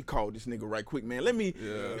like, man, let me call this nigga right quick, man. Let me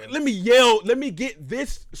yell. Let me get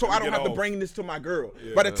this so I don't have to bring this to my girl.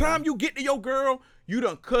 Yeah. By the time you get to your girl, you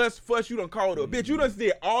done cuss, fuss, you done called her a bitch. You done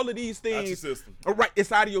did all of these things. Out your system. All right, it's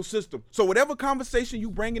out of your system. So whatever conversation you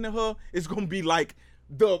bringing to her is going to be like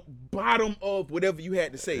the bottom of whatever you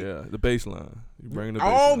had to say. Yeah, the baseline. You bring the baseline.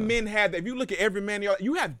 All men have that. If you look at every man,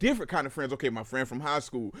 you have different kind of friends. Okay, my friend from high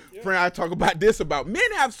school. Yeah. Friend I talk about this about.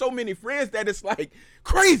 Men have so many friends that it's like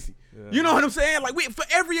crazy. Yeah. You know what I'm saying? Like, for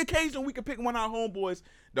every occasion we can pick one of our homeboys.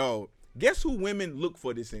 Dog, guess who women look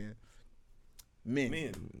for this in?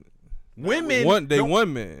 Men. Women, one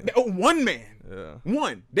man. One man. Yeah.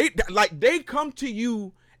 One. They come to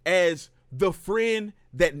you as the friend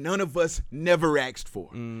that none of us never asked for.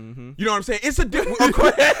 Mm-hmm. You know what I'm saying? It's a different. That's a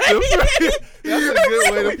good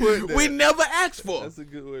way to put that. We never asked for. That's a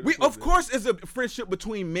good way to put Of course, it's a friendship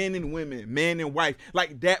between men and women, man and wife,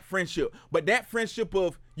 like that friendship. But that friendship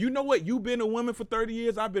of, you know what? You've been a woman for 30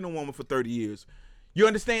 years. I've been a woman for 30 years. You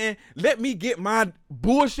understand? Let me get my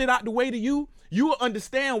bullshit out the way to you. You will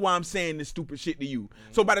understand why I'm saying this stupid shit to you.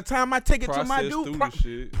 So by the time I take it to my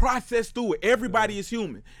dude, process through it. Everybody is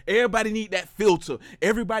human. Everybody need that filter.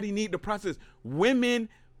 Everybody need the process. Women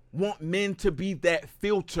want men to be that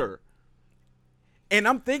filter. And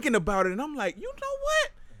I'm thinking about it, and I'm like, you know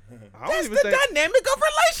what? That's the dynamic of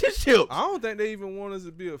relationships. I don't think they even want us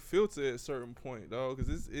to be a filter at a certain point, dog.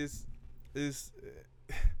 Because it's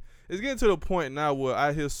getting to the point now where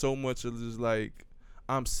I hear so much of just like,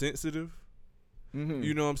 I'm sensitive. Mm-hmm.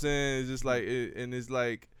 You know what I'm saying? It's just like, and it's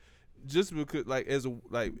like, just because like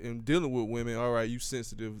in dealing with women, all right, you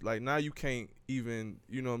sensitive. Like, now you can't even,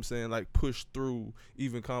 you know what I'm saying, like push through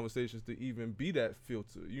even conversations to even be that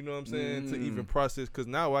filter. You know what I'm saying? To even process, because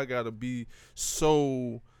now I gotta be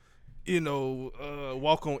so, you know,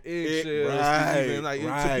 walk on eggshells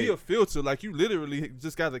to be a filter. Like, you literally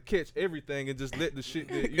just got to catch everything and just let the shit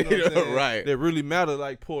that, you know what I'm saying, that really matter,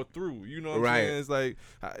 like, pour through. You know what I'm saying? It's like,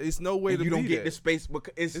 it's no way to be that. You don't get the space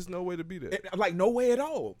because it's no way to be that. Like, no way at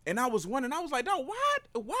all. And I was wondering, I was like, dog,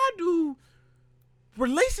 why do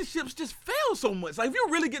relationships just fail so much? Like, if you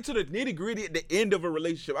really get to the nitty gritty at the end of a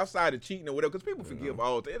relationship, outside of cheating or whatever, because people forgive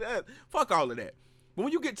all that. Fuck all of that. But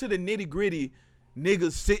when you get to the nitty gritty,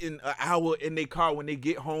 niggas sitting an hour in their car when they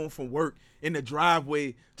get home from work in the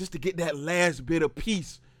driveway just to get that last bit of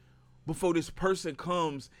peace before this person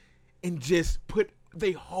comes and just put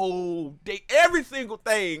every single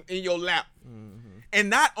thing in your lap. Mm-hmm. And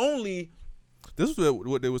not only... This is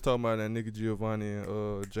what they was talking about in that nigga Giovanni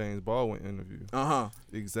and James Baldwin interview. Uh-huh.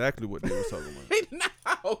 Exactly what they was talking about.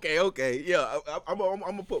 Okay. Yeah, I'm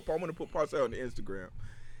gonna put parts out on the Instagram.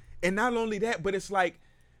 And not only that, but it's like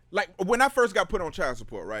when I first got put on child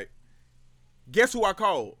support, right? Guess who I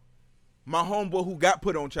called? My homeboy who got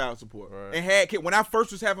put on child support and had kid. When I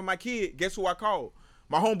first was having my kid, guess who I called?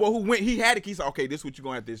 My homeboy who he had a kid. He said, okay, this is what you're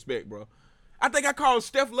gonna have to expect, bro. I think I called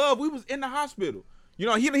Steph Love. We was in the hospital. You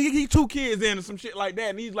know, he 2 kids in or some shit like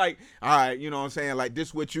that. And he's like, all right, you know what I'm saying? Like,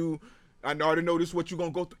 this what you, I already know this is what you're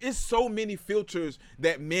going to go through. It's so many filters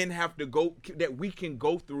that men have to go, that we can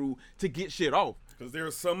go through to get shit off. Because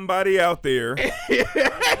there's somebody out there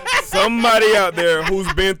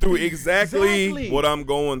who's been through exactly what I'm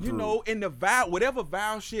going through. You know, in the vow, whatever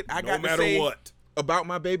vow shit I got to say about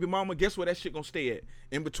my baby mama, guess where that shit gonna stay at?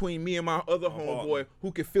 In between me and my other homeboy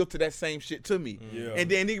who can filter that same shit to me. Yeah.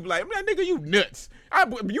 And then he be like, man, nigga, you nuts. I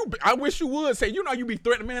wish you would say, you know, you be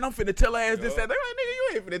threatening, man, I'm finna tell her ass this, that. Like, nigga, you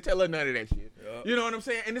ain't finna tell her none of that shit. You know what I'm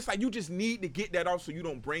saying? And it's like, you just need to get that off so you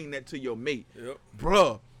don't bring that to your mate.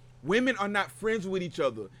 Bruh. Women are not friends with each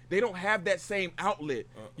other. They don't have that same outlet.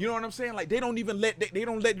 You know what I'm saying? Like, they don't even let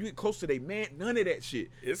you get close to their man. None of that shit.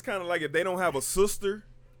 It's kind of like if they don't have a sister.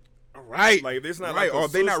 Right. Like, if it's not right. like or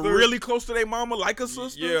they not really close to their mama like a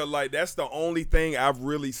sister. Yeah, like, that's the only thing I've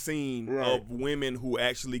really seen of women who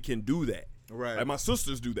actually can do that. Right. Like, my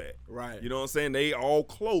sisters do that. Right. You know what I'm saying? They all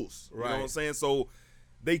close. Right. You know what I'm saying? So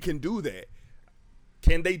they can do that.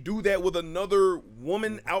 Can they do that with another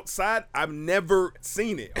woman outside? I've never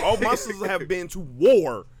seen it. All my sisters have been to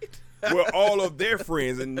war with all of their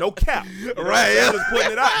friends, and no cap. Right. I'm just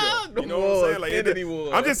putting it out there. You know what I'm saying?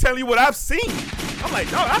 Like, I'm just telling you what I've seen. I'm like,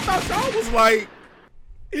 dog, I thought y'all was like,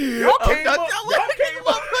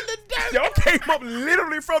 y'all came up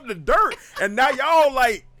literally from the dirt, and now y'all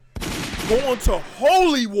like going to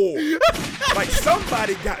holy war. Like,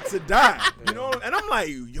 somebody got to die. You know? And I'm like,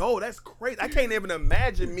 yo, that's crazy. I can't even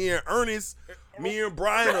imagine me and Ernest, me and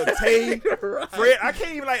Brian or Tay, Fred. I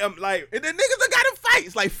can't even like, and the niggas that got in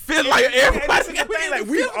fights, like feel like everybody got thing. Like,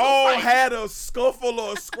 we all had a scuffle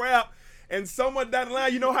or a scrap. And somewhere down the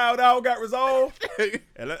line, you know how it all got resolved?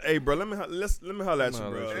 Hey, bro, let me holler at you,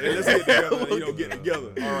 bro. Let's get together and, get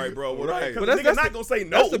together. All right, bro. Well, right. But that's not going to say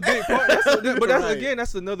no. That's a big part.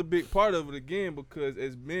 That's another big part of it again, because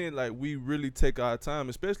as men, like, we really take our time,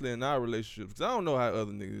 especially in our relationships. Because I don't know how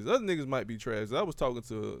other niggas might be trash. I was talking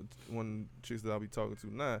to one chicks that I'll be talking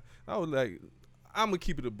to now. I was like, I'm going to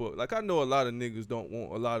keep it a book. Like, I know a lot of niggas don't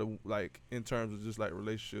want a lot of, like, in terms of just, like,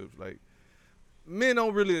 relationships. Like, men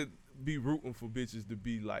don't really be rooting for bitches to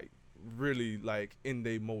be like really like in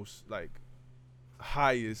their most like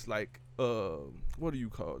highest like what do you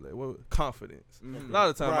call that? What, confidence. A lot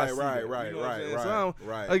of times I see that, you know what I'm saying?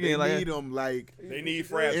 So again, they like, need them like they need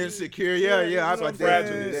fragile, insecure. Yeah, I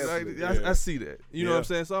fragile. I see that. You know what I'm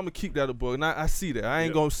saying? So I'm gonna keep that a book, and I see that. I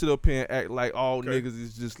ain't gonna sit up here and act like all niggas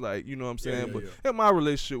is just like, you know what I'm saying? But in my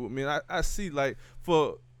relationship with men, I see like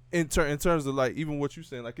for. In terms of like even what you're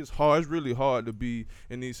saying, like it's really hard to be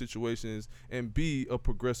in these situations and be a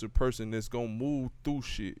progressive person that's gonna move through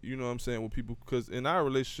shit. You know what I'm saying, with people, because in our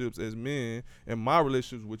relationships as men and my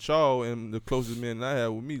relationships with y'all and the closest men that I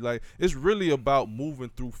have with me, like it's really about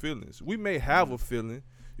moving through feelings. We may have a feeling,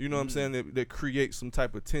 you know what I'm saying, that creates some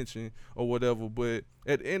type of tension or whatever, but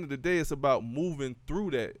at the end of the day, it's about moving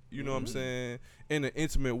through that, you know what I'm saying, in an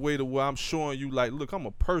intimate way to where I'm showing you, like, look, I'm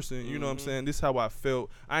a person, you know what I'm saying, this is how I felt.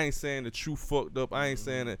 I ain't saying that you fucked up. I ain't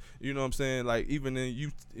saying that, you know what I'm saying, like, even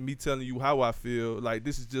in me telling you how I feel, like,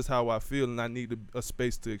 this is just how I feel, and I need a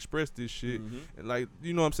space to express this shit. And, like,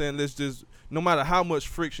 you know what I'm saying, let's just, no matter how much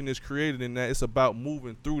friction is created in that, it's about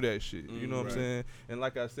moving through that shit, you know what I'm saying. And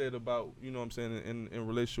like I said about, you know what I'm saying, in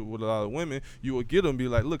relationship with a lot of women, you will get them be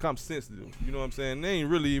like, look, I'm sensitive, you know what I'm saying. And they ain't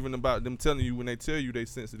really even about them telling you when they tell you they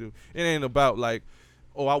sensitive. It ain't about like,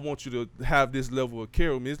 oh, I want you to have this level of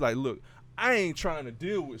care with me. It's like, look, I ain't trying to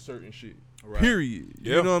deal with certain shit. Period.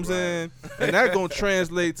 You know what I'm saying? And that gonna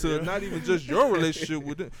translate to not even just your relationship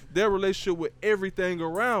with them, their relationship with everything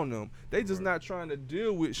around them. They just not trying to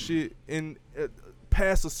deal with shit in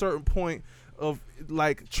past a certain point of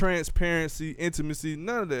like transparency, intimacy,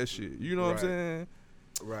 none of that shit. You know what I'm saying?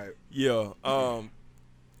 Right. Yeah.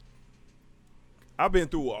 I've been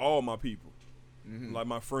through with all my people. Like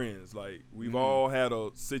my friends, like we've all had a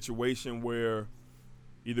situation where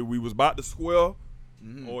either we was about to square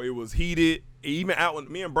or it was heated. Even out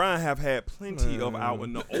when me and Brian have had plenty of out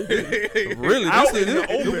in the open. Really, out this in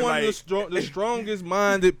the open, one like, of the strongest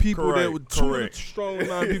minded people that would two correct. strong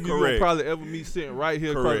minded people you will probably ever meet sitting right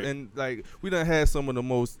here. And like we done had some of the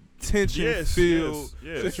most tension filled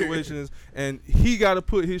situations, and he got to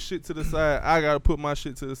put his shit to the side. I got to put my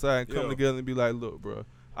shit to the side and come together and be like, look, bro,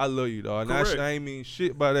 I love you, dog. And I ain't mean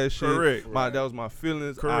shit by that shit. That was my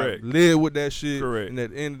feelings. I live with that shit. And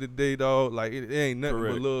at the end of the day, dog, like it ain't nothing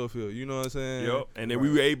but love here. You know what I'm saying? And then we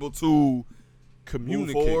were able to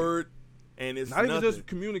communicate move forward and it's not nothing. even just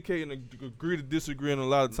communicating, agree to disagree, and a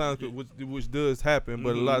lot of times, which does happen,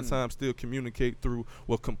 but a lot of times still communicate through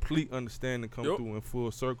complete understanding come through in full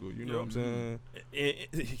circle. You know what I'm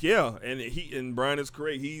saying? And Brian is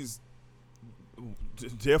correct. He's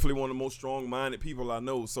definitely one of the most strong-minded people I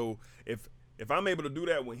know. So if I'm able to do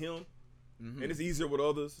that with him, and it's easier with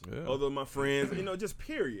others, other of my friends, just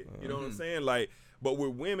period. You know what I'm saying? Like, but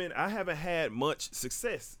with women, I haven't had much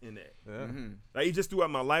success in that. Like, just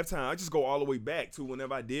throughout my lifetime, I just go all the way back to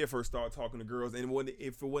whenever I did first start talking to girls, and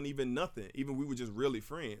if it wasn't even nothing, even we were just really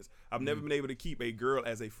friends. I've never been able to keep a girl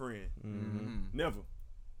as a friend. Never.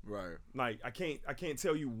 Right. Like, I can't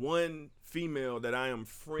tell you one female that I am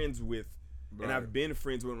friends with, and I've been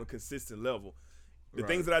friends with on a consistent level. The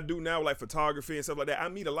things that I do now, like photography and stuff like that, I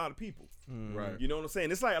meet a lot of people. Right. You know what I'm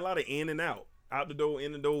saying? It's like a lot of in and out the door,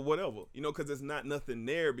 in the door, whatever. Because there's not nothing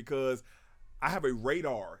there, because I have a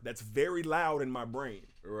radar that's very loud in my brain.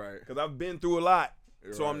 Right. Because I've been through a lot.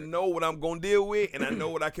 So I know what I'm going to deal with, and I know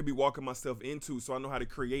what I could be walking myself into, so I know how to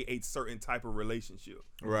create a certain type of relationship.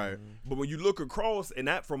 Right. But when you look across, and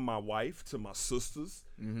that from my wife to my sisters,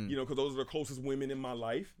 because those are the closest women in my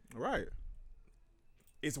life. Right.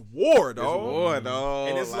 It's war, dog. It's war, dog.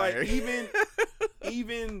 And it's like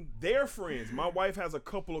even their friends. My wife has a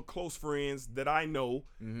couple of close friends that I know.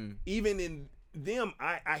 Even in them,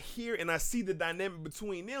 I hear and I see the dynamic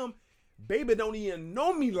between them. Baby don't even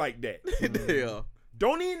know me like that.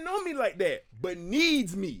 Don't even know me like that, but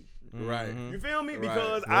needs me. Right. You feel me?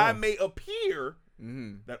 Because I may appear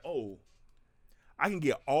that, I can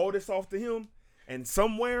get all this off to him, and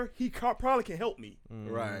somewhere he probably can help me.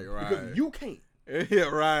 Right. Because you can't. Yeah,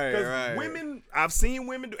 right. Because women, I've seen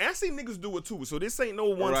women do, and I see niggas do it too. So this ain't no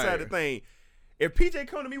one-sided thing. If PJ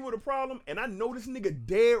come to me with a problem, and I know this nigga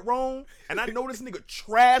dead wrong, and I know this nigga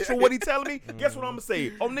trash for what he telling me, guess what I'm gonna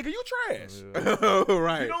say? Oh, nigga, you trash.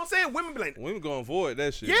 Right. You know what I'm saying? Women be like, women gonna avoid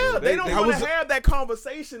that shit. Yeah, they don't want to have that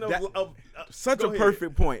conversation of such a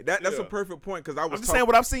perfect point. That's a perfect point, because I'm just saying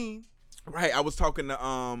what I've seen. Right. I was talking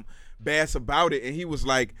to Bass about it, and he was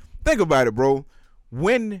like, think about it, bro.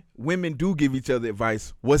 When women do give each other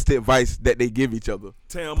advice, what's the advice that they give each other?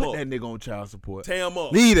 Tear him Put up. that nigga on child support. Tear him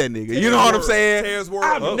up. Leave that nigga. You know what I'm saying? Tear his word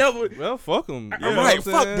I've up. never. Well, fuck him. I'm right.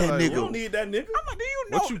 Fuck that nigga. You don't need that nigga. I'm like, do you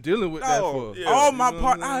know? What you dealing with that for? Yeah, all my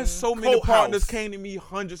partners, I had so many partners came to me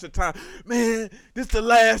hundreds of times. Man, this the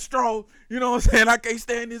last straw. You know what I'm saying? I can't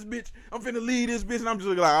stand this bitch. I'm finna leave this bitch, and I'm just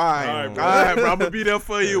like, all right, bro, I'm gonna be there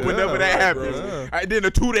for you whenever that happens. All right, then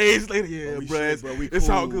 2 days later, bro, it's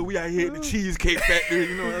all good. We out here at the Cheesecake Factory.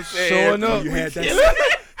 You know what I'm saying? Showing up. You had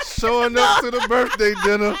that. Showing up to the birthday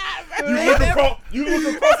dinner. You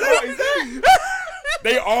looking for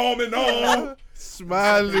they arm in arm.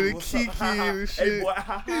 Smiling and kiki and shit. Hey, boy.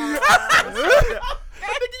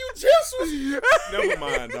 That nigga, you just was. Never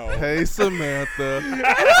mind, dog. Hey, Samantha.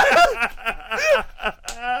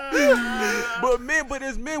 but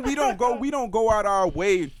as men, we don't go out our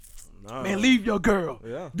way. Man, leave your girl.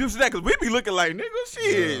 Yeah. This that, because we be looking like, nigga,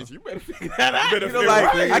 shit. You better figure that out. better You know, figure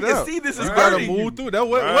like, it I out. can see this is You gotta hurting you. move through that.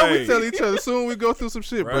 What we tell each other? Soon we go through some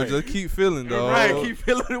shit, bro. Right. Just keep feeling, dog. Right, keep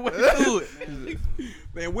feeling the way through it.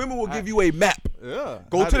 Man, women will give you a map. Yeah.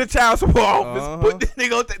 Go to the child support office, put this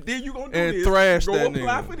nigga on that. Then you gonna do And this. thrash go that apply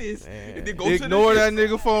nigga. for this. And then go Ignore to that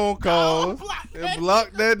nigga phone calls and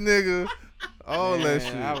block that nigga. All that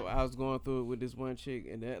shit. I was going through it with this one chick,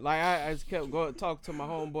 and then, like I just kept going talk to my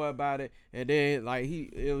homeboy about it, and then like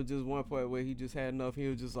it was just one point where he just had enough. He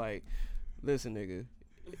was just like, "Listen, nigga,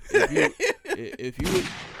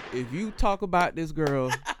 if you talk about this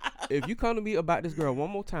girl, if you come to me about this girl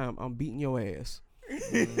one more time, I'm beating your ass."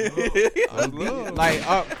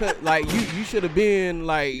 Like you should have been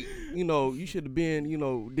like, you should have been,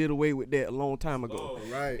 did away with that a long time ago.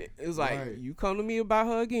 Right. It's like, right. you come to me about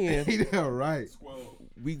her again. Yeah, right.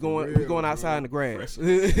 We going outside in the grass.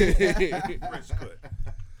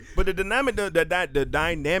 But the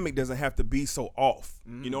dynamic doesn't have to be so off.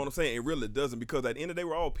 You know what I'm saying? It really doesn't, because at the end of the day,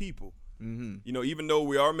 we're all people. Even though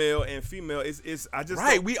we are male and female,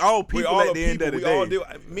 we all people at the end of the day. All do.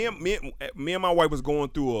 Me and my wife was going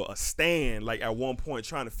through a stand, like at one point,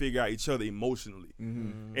 trying to figure out each other emotionally.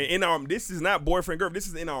 And this is not boyfriend girl. This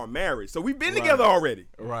is in our marriage. So we've been together already.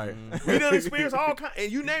 Right. We done experienced all kinds,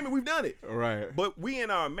 and you name it, we've done it. Right. But we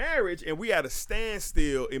in our marriage, and we at a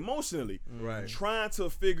standstill emotionally, trying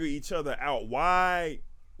to figure each other out. Why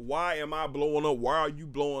am I blowing up? Why are you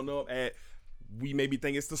blowing up at? We maybe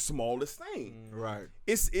think it's the smallest thing. Right.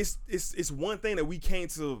 It's one thing that we came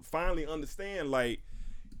to finally understand. Like,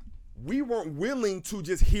 we weren't willing to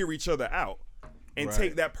just hear each other out and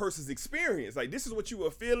take that person's experience. Like, this is what you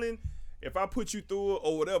were feeling. if I put you through it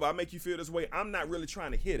or whatever, I make you feel this way, I'm not really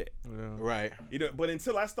trying to hear that. Yeah. Right. You know, but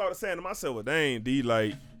until I started saying to myself, well, dang, D,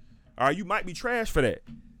 like, all right, you might be trash for that.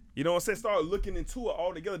 You know what I'm saying? Start looking into it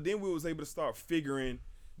all together. Then we was able to start figuring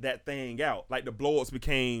that thing out. Like the blow-ups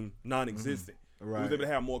became non-existent. Right. We was able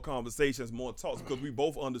to have more conversations, more talks, because we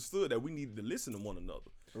both understood that we needed to listen to one another.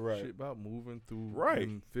 Right. Shit about moving through Right.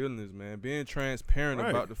 them feelings, man. Being transparent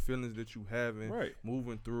Right. about the feelings that you having, Right.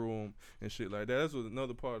 moving through them and shit like that. That's what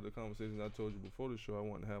another part of the conversation I told you before the show. I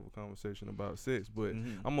want to have a conversation about sex, but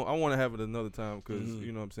I want to have it another time because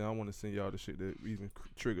you know what I'm saying. I want to send y'all the shit that even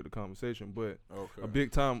triggered the conversation. But a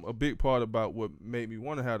big part about what made me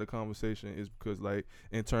want to have the conversation is because, like,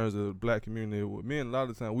 in terms of the black community with men, a lot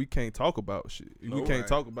of the time we can't talk about shit. We can't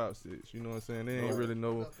talk about sex. You know what I'm saying? They ain't really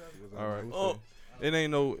know. All right. It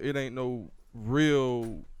ain't no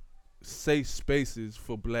real safe spaces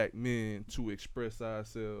for black men to express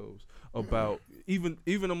ourselves about even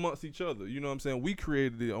amongst each other. You know what I'm saying? We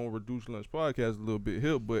created it on Reduced Lunch Podcast a little bit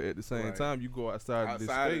here, but at the same time you go outside of this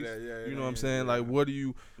space. You know what I'm saying? Like, what do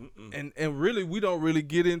you and really we don't really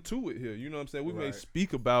get into it here. You know what I'm saying? We may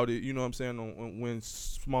speak about it, you know what I'm saying, on when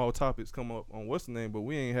small topics come up on what's the name, but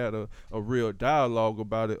we ain't had a real dialogue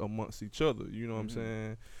about it amongst each other. You know what I'm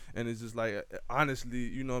saying? And it's just like, honestly,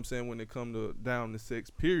 you know what I'm saying, when it come to down to sex,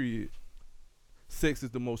 period, sex is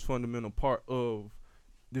the most fundamental part of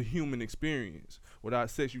the human experience. Without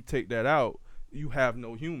sex, you take that out, you have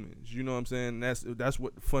no humans. You know what I'm saying? That's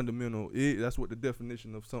what fundamental is. That's what the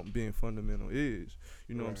definition of something being fundamental is.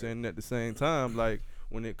 You know what I'm saying? And at the same time, like,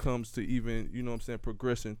 when it comes to even, you know what I'm saying,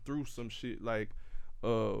 progressing through some shit, like,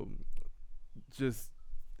 just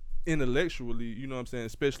intellectually, you know what I'm saying,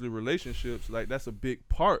 especially relationships, like, that's a big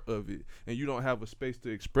part of it, and you don't have a space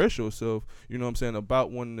to express yourself, you know what I'm saying,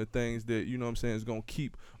 about one of the things that, you know what I'm saying, is gonna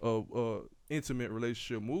keep a intimate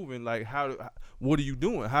relationship moving. Like, what are you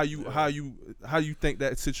doing? How you think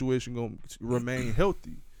that situation gonna remain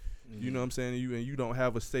healthy? You know what I'm saying? And you don't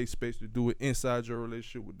have a safe space to do it inside your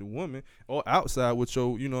relationship with the woman or outside with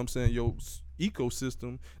your, you know what I'm saying, your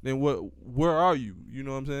ecosystem. Then where are you? You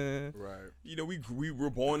know what I'm saying? Right. You know, we were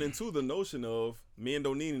born into the notion of men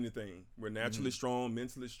don't need anything. We're naturally strong,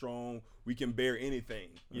 mentally strong. We can bear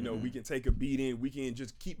anything. You know, we can take a beating. We can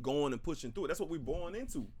just keep going and pushing through it. That's what we're born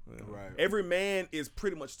into. Right. Every man is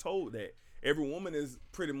pretty much told that. Every woman is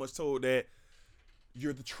pretty much told that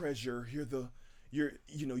you're the treasure.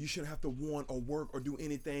 You know, you shouldn't have to want or work or do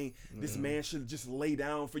anything. This man should just lay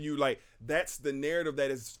down for you. Like, that's the narrative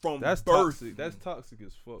that is from birth. Toxic. That's toxic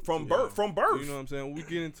as fuck. From birth. From birth. You know what I'm saying? We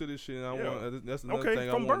get into this shit, and that's another Okay, thing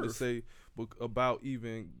I from wanted to birth. say about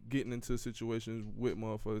even getting into situations with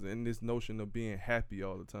motherfuckers and this notion of being happy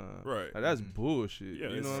all the time. Right. Like, that's bullshit. Yeah,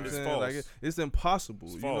 you know what I'm it's saying? false. Like, it's impossible.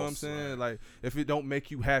 It's you know what I'm false. saying? Right. Like, if it don't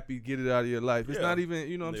make you happy, get it out of your life. It's Yeah. not even,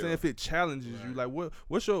 you know what I'm saying? Yeah. If it challenges you, like,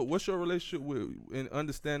 what's your relationship with, and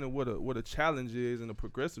understanding what a challenge is, and a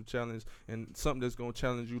progressive challenge, and something that's gonna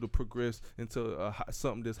challenge you to progress into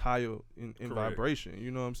something that's higher in vibration.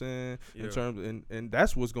 You know what I'm saying? Yeah. In terms, and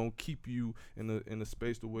that's what's gonna keep you in a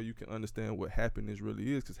space to where you can understand what happiness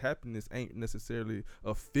really is, because happiness ain't necessarily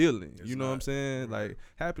a feeling. You know what I'm saying? Like,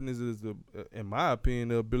 happiness is in my opinion,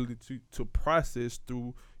 the ability to process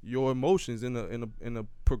through your emotions in a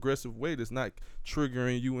progressive way that's not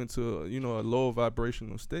triggering you into, you know, a lower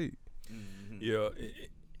vibrational state. Yeah.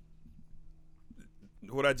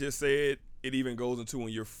 What I just said, it even goes into when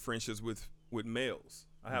you're friendships with males.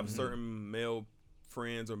 I have certain male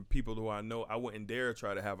friends or people who I know, I wouldn't dare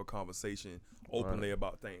try to have a conversation openly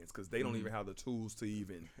about things, because they don't even have the tools to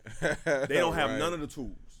even they don't have none of the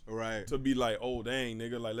tools to be like, oh dang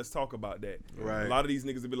nigga, like, let's talk about that. A lot of these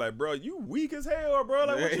niggas would be like, bro, you weak as hell, bro,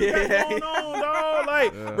 like, what you got going on, dog?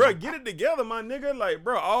 Like, bro, get it together, my nigga. Like,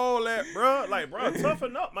 bro, all that, bro, like, bro,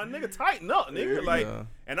 toughen up, my nigga, tighten up, nigga. Like,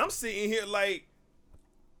 and I'm sitting here like,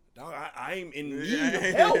 dog, I'm in need of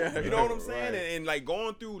help. You know what I'm saying? And like,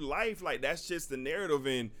 going through life, like, that's just the narrative,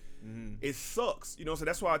 and it sucks. You know, so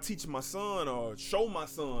that's why I teach my son or show my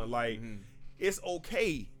son, like, it's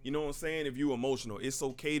okay. You know what I'm saying? If you emotional, it's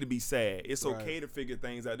okay to be sad. It's okay to figure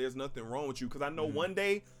things out. There's nothing wrong with you, because I know one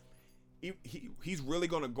day he's really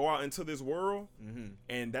gonna go out into this world,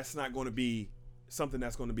 and that's not gonna be something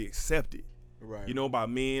that's gonna be accepted. Right. You know, by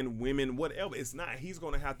men, women, whatever. It's not. He's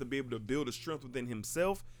going to have to be able to build a strength within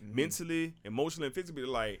himself, mentally, emotionally, and physically.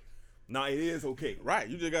 Like, nah, it is okay. Right.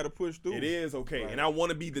 You just got to push through. It is okay. And I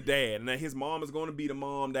want to be the dad. And that his mom is going to be the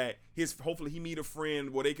mom that hopefully he meet a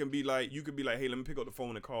friend where they can be like, you could be like, hey, let me pick up the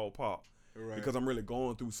phone and call Pop. Right. Because I'm really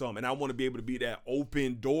going through something. And I want to be able to be that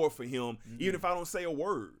open door for him, even if I don't say a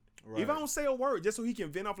word. Right. If I don't say a word, just so he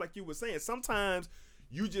can vent off, like you were saying. Sometimes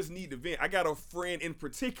you just need to vent. I got a friend in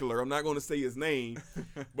particular, I'm not going to say his name,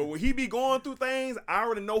 but when he be going through things, I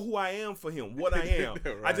already know who I am for him, what I am.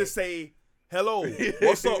 Right. I just say, hello,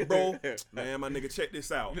 what's up, bro? Man, my nigga, check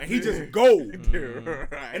this out. And he just go.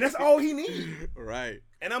 Right. And that's all he needs. Right.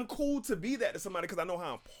 And I'm cool to be that to somebody because I know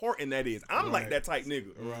how important that is. I'm like that type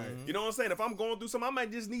nigga. Right. You know what I'm saying? If I'm going through something, I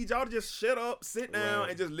might just need y'all to just shut up, sit down,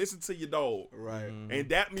 and just listen to your dog. Right. And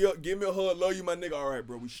dap me up, give me a hug, love you, my nigga. All right,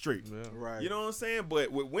 bro, we straight. Yeah. Right. You know what I'm saying?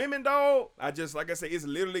 But with women, dog, like I said, it's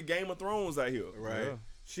literally Game of Thrones out here. Right.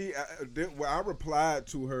 Yeah. I replied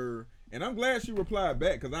to her, and I'm glad she replied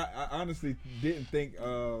back because I honestly didn't think.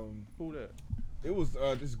 Who that? It was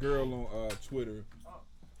this girl on Twitter.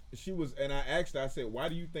 She was, and I asked her, I said, why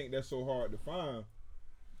do you think that's so hard to find?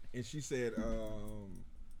 And she said,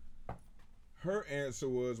 her answer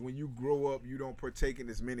was, when you grow up, you don't partake in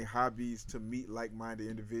as many hobbies to meet like-minded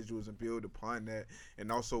individuals and build upon that.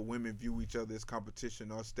 And also women view each other as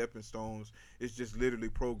competition or stepping stones. It's just literally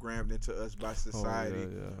programmed into us by society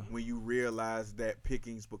when you realize that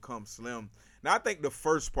pickings become slim. Now, I think the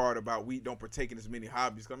first part about we don't partake in as many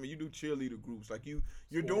hobbies, I mean, you do cheerleader groups. Like,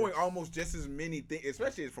 you're doing almost just as many things,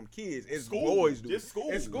 especially from kids, as boys do. Just school.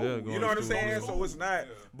 It's school. Yeah, you know what I'm saying? So it's not.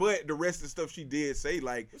 But the rest of the stuff she did say,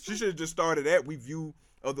 like, she should have just started at, we view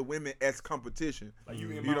other women as competition. Like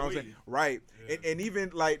you know what I'm saying? Right. Yeah. And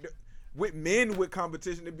even, like, with men with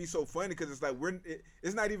competition, it'd be so funny because it's like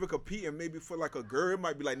it's not even competing. Maybe for like a girl, it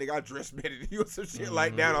might be like, nigga, I dress better than you or some shit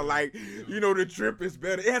like that, or like, you know, the trip is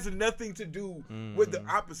better. It has nothing to do with the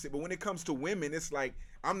opposite. But when it comes to women, it's like,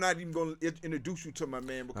 I'm not even gonna introduce you to my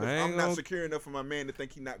man because I'm not secure enough for my man to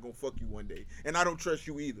think he not gonna fuck you one day, and I don't trust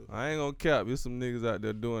you either. I ain't gonna cap. There's some niggas out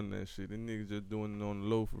there doing that shit. Them niggas just doing it on the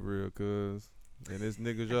low for real, cuz. And this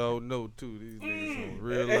niggas y'all know too. These niggas on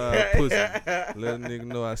real live pussy. Let a nigga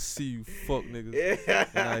know I see you, fuck niggas.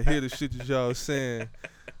 And I hear the shit that y'all saying.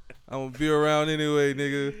 I'm gonna be around anyway,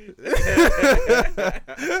 nigga.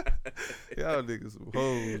 Y'all niggas some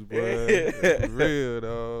hoes, boy. Real,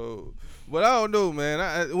 dog. But I don't know,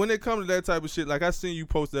 man. When it comes to that type of shit, like I seen you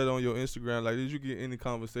post that on your Instagram. Like, did you get any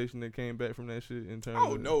conversation that came back from that shit in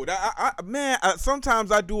terms of? No.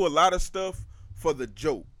 Sometimes I do a lot of stuff for the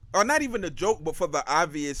joke. Or not even the joke, but for the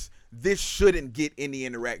obvious, this shouldn't get any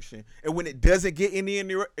interaction. And when it doesn't get any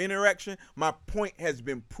interaction, my point has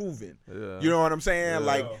been proven. Yeah. You know what I'm saying? Yeah.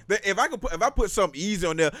 Like, if I put something easy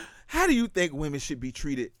on there, how do you think women should be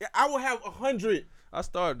treated? I will have 100. I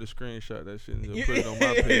started to screenshot that shit and just put it on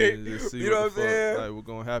my page and just see you know what the fuck, like, what's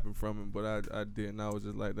gonna happen from it. But I didn't. I was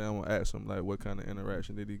just like, damn, I'm gonna ask him, like, what kind of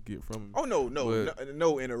interaction did he get from him? Oh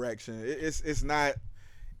no interaction. It's not.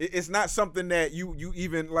 It's not something that you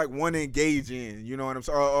even like want to engage in, you know what I'm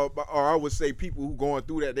saying? Or I would say people who going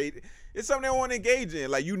through that, it's something they want to engage in.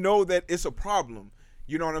 Like, you know that it's a problem,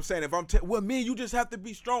 you know what I'm saying? If I'm well, man, you just have to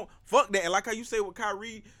be strong. Fuck that. And like how you say with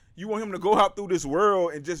Kyrie, you want him to go out through this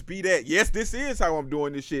world and just be that. Yes, this is how I'm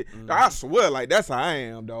doing this shit. Mm-hmm. I swear, like, that's how I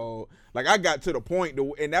am, dog. Like, I got to the point,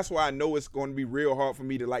 and that's why I know it's going to be real hard for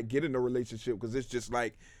me to like get in a relationship, because it's just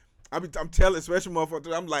like I'm telling, especially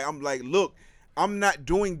motherfuckers, I'm like, look. I'm not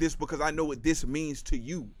doing this because I know what this means to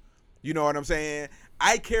you. You know what I'm saying?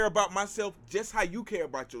 I care about myself just how you care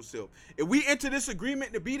about yourself. If we enter this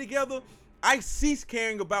agreement to be together, I cease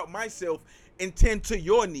caring about myself and tend to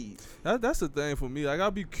your needs. That's the thing for me. Like, I'll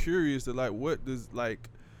be curious to, like, what does, like,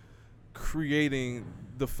 creating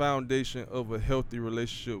the foundation of a healthy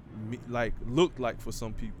relationship look like for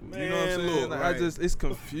some people. Man, you know what I'm saying? Look, like, right. It's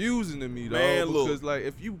confusing to me, dog. Because, like,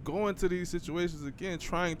 if you go into these situations again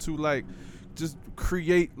trying to, like, just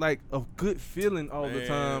create like a good feeling all the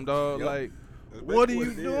time, dog. Yep. Like, what are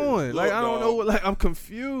you doing? Like, I don't know. Like, I'm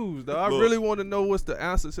confused, dog. I really want to know what's the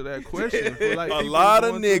answer to that question. For, like, a lot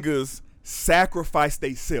of niggas sacrifice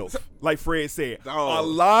themselves, like Fred said. A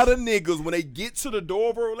lot of niggas, when they get to the door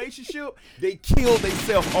of a relationship, they kill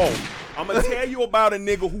themselves off. I'm gonna tell you about a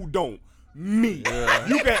nigga who don't. Me. Yeah.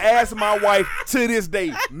 You can ask my wife to this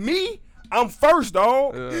day. Me, I'm first,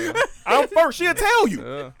 dog. Yeah. I'm first. She'll tell you.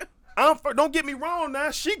 Yeah. Don't get me wrong now,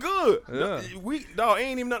 she good. Yeah.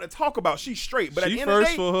 Ain't even nothing to talk about. She's straight. But she at the end of the day,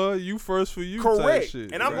 first for her, you first for you. Correct.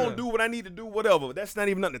 Shit. And I'm gonna do what I need to do, whatever. That's not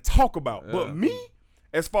even nothing to talk about. Yeah. But me,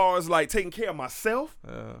 as far as like taking care of myself,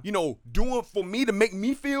 you know, doing for me to make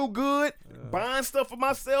me feel good, buying stuff for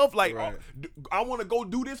myself, like I want to go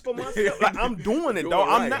do this for myself. Like, I'm doing it, dog.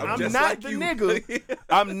 Right. I'm not like the nigga.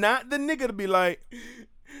 I'm not the nigga to be like,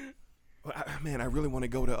 man, I really want to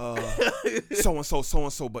go to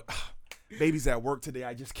so-and-so, but baby's at work today.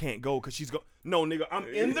 I just can't go because she's go. No, nigga, I'm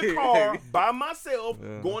in the car by myself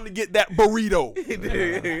going to get that burrito.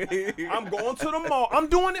 I'm going to the mall. I'm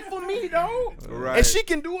doing it for me, though. Right. And she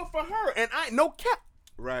can do it for her. And I no cap.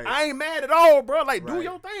 Right. I ain't mad at all, bro. Like, do Right.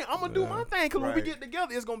 your thing. I'm gonna do my thing, because when we Right. get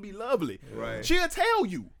together, it's gonna be lovely. Right. She'll tell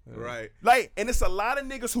you. Right. Like, and it's a lot of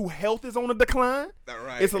niggas who health is on the decline.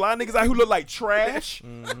 Right. It's a lot of niggas out who look like trash.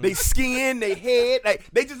 They skin, they head, like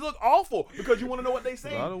they just look awful. Because you want to know what they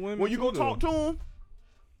say lot of women when you go too, talk to them.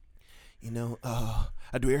 You know,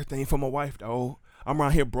 I do everything for my wife, though. I'm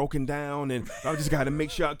around here broken down, and I just got to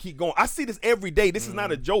make sure I keep going. I see this every day. This is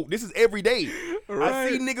not a joke. This is every day. I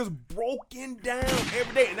see niggas broken down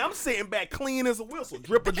every day, and I'm sitting back clean as a whistle.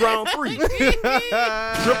 Drip or drown 3. Drip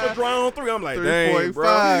or drown 3. I'm like, dang, bro.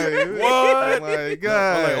 3.5. What? Oh my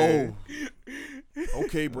God. I'm like, oh.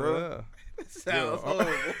 Okay, bro. Sounds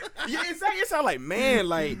horrible. Yeah, it sounds like, man,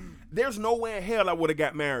 like, there's no way in hell I would have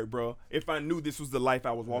got married, bro, if I knew this was the life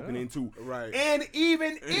I was walking into. Right. And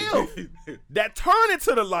even if that turned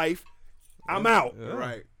into the life, I'm out.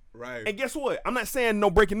 Right. Right. And guess what? I'm not saying no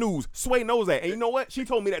breaking news. Sway knows that. And you know what? She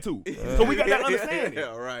told me that too. So we got that understanding.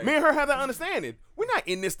 Yeah, right. Me and her have that understanding. We're not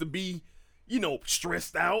in this to be,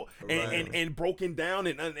 stressed out and broken down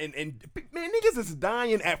and man, niggas is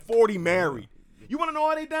dying at 40 married. You want to know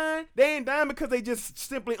why they dying? They ain't dying because they just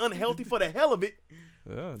simply unhealthy for the hell of it.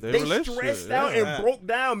 Yeah, They stressed out and broke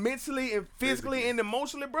down mentally and physically and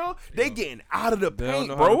emotionally, bro. They getting out of the They paint,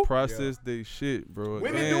 don't know bro. how to process they shit, bro.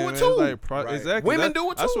 Women Damn, do it man, too. it's like Right. Exactly. Women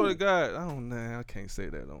do it I swear too. to God, I can't say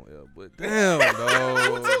that on air, but damn,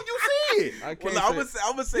 dog. You see it. I can't Well, I would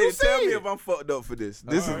say, You tell see me it. if I'm fucked up for this.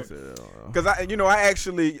 This I is can't say that on air.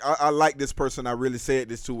 because I like this person. I really said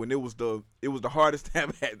this to, and it was the hardest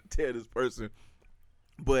time I had to tell this person.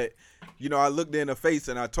 But I looked in her face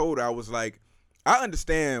and I told her, I was like, I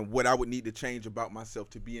understand what I would need to change about myself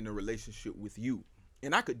to be in a relationship with you.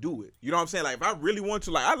 And I could do it. You know what I'm saying? Like, if I really want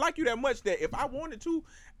to, like, I like you that much that if I wanted to,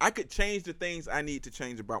 I could change the things I need to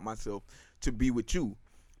change about myself to be with you.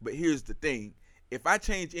 But here's the thing. If I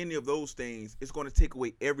change any of those things, it's going to take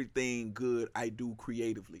away everything good I do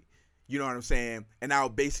creatively. You know what I'm saying? And I'll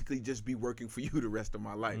basically just be working for you the rest of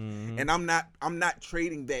my life. Mm-hmm. And I'm not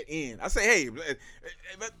trading that in. I say, hey,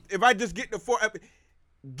 if I just get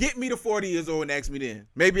me to 40 years old and ask me then.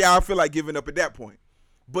 Maybe I'll feel like giving up at that point.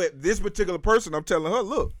 But this particular person, I'm telling her,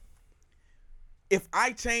 look, if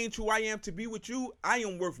I change who I am to be with you, I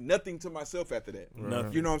am worth nothing to myself after that.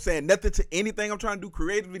 Nothing. You know what I'm saying? Nothing to anything I'm trying to do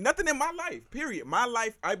creatively. Nothing in my life, period. My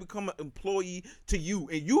life, I become an employee to you.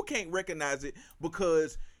 And you can't recognize it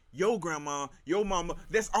because your grandma, your mama,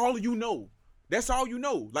 that's all you know. That's all you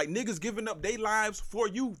know. Like, niggas giving up their lives for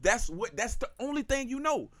you. That's the only thing you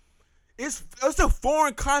know. It's a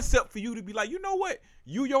foreign concept for you to be like, you know what?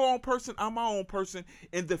 You your own person, I'm my own person,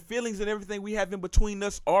 and the feelings and everything we have in between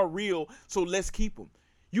us are real, so let's keep them.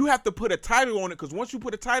 You have to put a title on it, because once you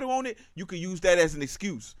put a title on it, you can use that as an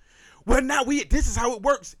excuse. Well, now this is how it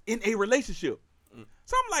works in a relationship.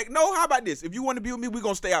 So I'm like, no, how about this? If you want to be with me, we're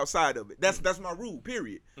going to stay outside of it. That's my rule,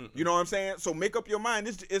 period. You know what I'm saying? So make up your mind.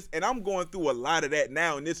 And I'm going through a lot of that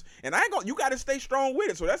now. And I ain't going, you got to stay strong with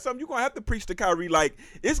it. So that's something you're going to have to preach to Kyrie. Like,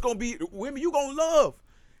 it's going to be women you going to love.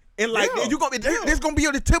 And like, Yeah. this going to be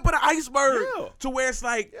on the tip of the iceberg. Yeah. To where it's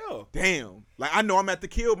like, Yeah. damn. Like, I know I'm going to have to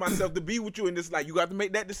kill myself to be with you. And it's like, you got to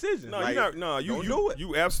make that decision. No, like, you're not. No, don't do it.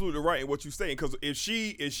 You absolutely right in what you're saying. Because if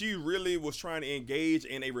she really was trying to engage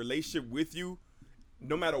in a relationship with you,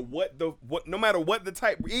 no matter what the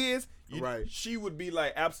type is, Right. she would be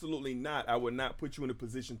like, absolutely not. I would not put you in a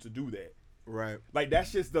position to do that. Right. Like,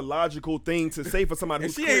 that's just the logical thing to say for somebody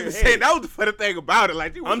And who's she ain't even clear-headed. saying that was the funny thing about it.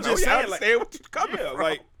 Like, I'm just saying, like, what you coming from.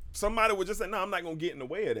 like somebody would just say, no, I'm not gonna get in the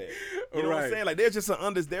way of that. You know what I'm Right. saying? Like, there's just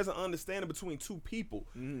there's an understanding between two people.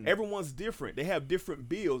 Everyone's different. They have different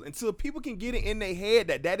bills. Until people can get it in their head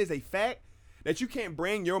that is a fact, that you can't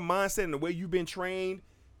bring your mindset and the way you've been trained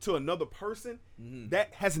to another person,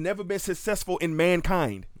 that has never been successful in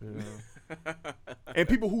mankind. And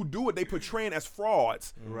people who do it, they portraying as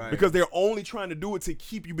frauds, Right. because they're only trying to do it to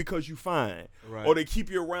keep you because you fine, Right. or they keep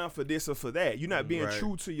you around for this or for that. You're not being Right.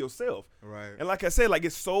 true to yourself. Right. And like I said, like,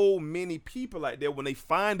 it's so many people out there, when they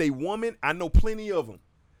find a woman, I know plenty of them.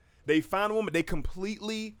 They find a woman, they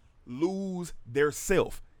completely lose their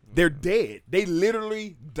self. They're dead. They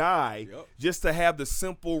literally die just to have the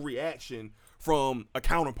simple reaction from a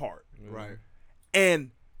counterpart. Right.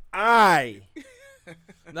 And I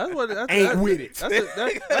That's what ain't with it.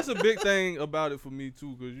 That's a big thing about it for me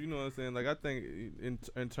too, because you know what I'm saying. Like, I think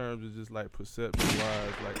in terms of just like perception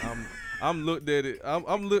wise, like I'm looked at it.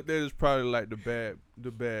 I'm looked at as probably like the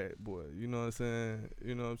bad boy. You know what I'm saying.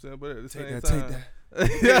 You know what I'm saying. But at the same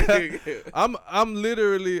time, I'm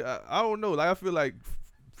literally I don't know. Like, I feel like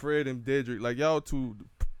Fred and Dedrick, like, y'all two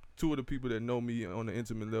two of the people that know me on the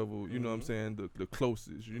intimate level, you know what I'm saying, the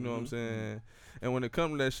closest, you know what I'm saying? And when it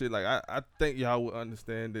comes to that shit, like, I think y'all would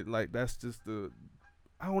understand that, like, that's just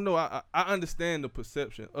I don't know, I understand the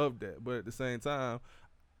perception of that, but at the same time,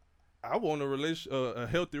 I want a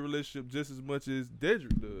healthy relationship just as much as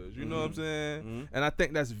Dedrick does. You know what I'm saying? And I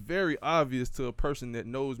think that's very obvious to a person that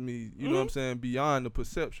knows me, you know what I'm saying, beyond the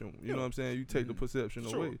perception. You know what I'm saying? You take the perception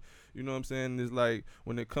away. You know what I'm saying? It's like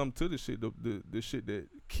when it comes to the shit, the shit that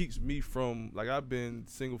keeps me from, like, I've been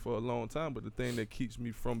single for a long time, but the thing that keeps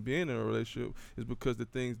me from being in a relationship is because the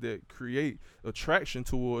things that create attraction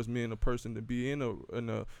towards me and a person to be in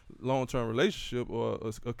a long-term relationship or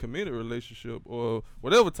a committed relationship or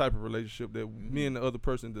whatever type of relationship that me and the other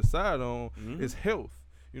person decide on is health.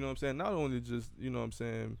 You know what I'm saying? Not only just, you know what I'm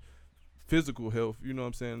saying, physical health, you know what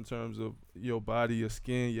I'm saying, in terms of your body, your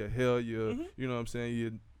skin, your hair, your, you know what I'm saying,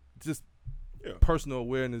 your just personal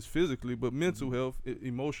awareness physically, but mental health,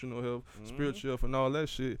 emotional health, spiritual health, and all that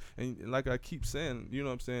shit. And like I keep saying, you know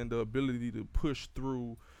what I'm saying, the ability to push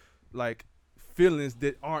through, like, feelings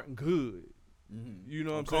that aren't good. You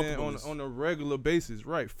know what I'm saying, on a regular basis,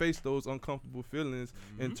 right? Face those uncomfortable feelings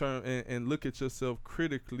and turn and look at yourself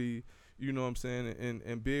critically. You know what I'm saying,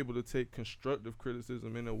 and be able to take constructive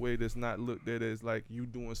criticism in a way that's not looked at as like you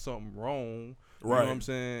doing something wrong. You know what I'm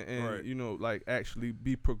saying, and you know, like, actually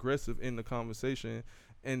be progressive in the conversation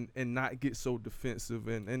and not get so defensive,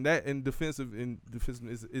 and defensive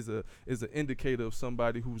is an indicator of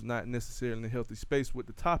somebody who's not necessarily in a healthy space with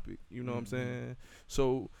the topic. You know what I'm saying?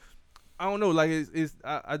 So I don't know, like,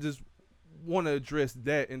 I just want to address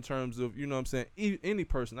that in terms of, you know what I'm saying, any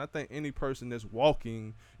person. I think any person that's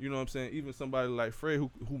walking, you know what I'm saying, even somebody like Fred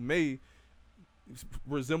who may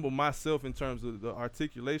resemble myself in terms of the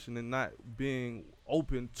articulation and not being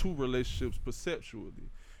open to relationships perceptually.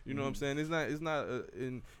 You know what I'm saying? It's not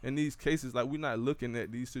in these cases, like, we're not looking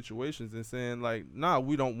at these situations and saying, like, nah,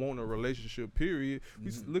 we don't want a relationship, period.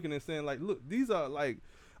 We're looking and saying, like, look, these are, like,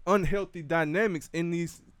 unhealthy dynamics in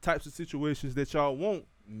these types of situations that y'all want.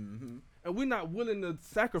 And we're not willing to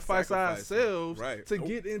sacrifice ourselves to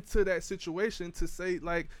get into that situation to say,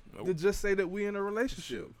 like, to just say that we in a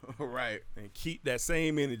relationship. And keep that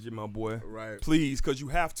same energy, my boy. Right. Please, because you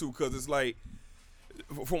have to, because it's like,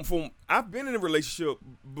 from I've been in a relationship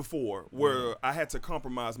before where I had to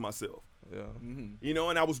compromise myself. Yeah. You know,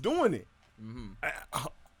 and I was doing it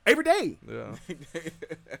every day. Yeah.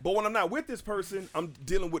 But when I'm not with this person, I'm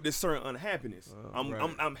dealing with this certain unhappiness.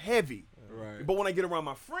 I'm heavy. Right. But when I get around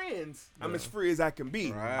my friends, I'm as free as I can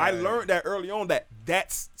be. I learned that early on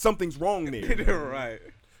that's something's wrong there.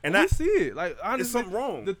 And I see it. Like, honestly, there's something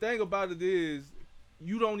wrong. The thing about it is,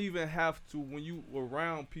 you don't even have to, when you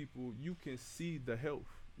around people, you can see the health.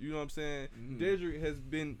 You know what I'm saying? Dedrick has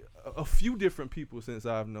been a few different people since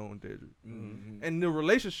I've known Dedrick. And the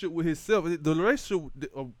relationship with himself, the relationship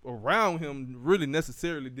around him really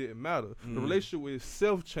necessarily didn't matter. The relationship with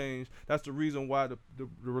himself changed. That's the reason why the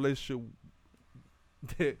relationship,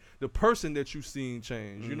 the person that you seen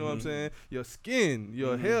change. You know what I'm saying? Your skin,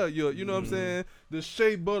 your hair, you know what I'm saying? The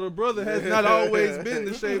shea butter brother has not always been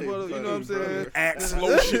the shea butter, you know what I'm saying? Axe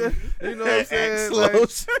lotion. You know what I'm saying? Like,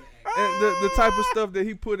 and the type of stuff that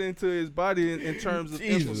he put into his body in terms of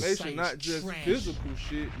information, not just physical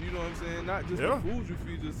shit, you know what I'm saying? Not just the food you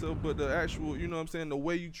feed yourself, but the actual, you know what I'm saying, the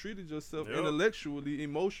way you treated yourself intellectually,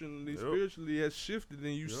 emotionally, spiritually has shifted,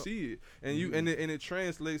 and you see it. And you and it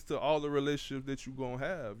translates to all the relationships that you gonna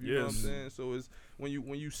have. You know what I'm saying? So it's when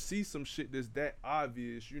you see some shit that's that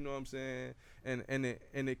obvious, you know what I'm saying, and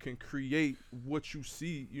it can create what you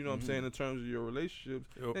see, you know what I'm saying, in terms of your relationships.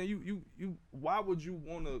 And you why would you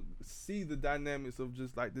want to see the dynamics of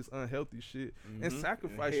just like this unhealthy shit and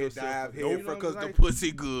sacrifice yourself? Because the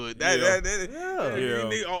pussy good. You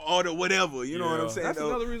need all the whatever. You know what I'm saying? That's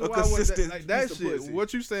another reason why I want that shit.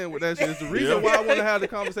 What you saying with that shit is the reason why I want to have the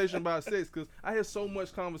conversation about sex, because I hear so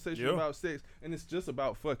much conversation about sex, and it's just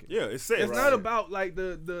about fucking. Yeah, it's sex. It's not about like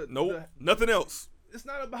nothing else. It's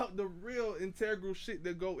not about the real integral shit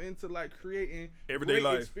that go into like creating everyday great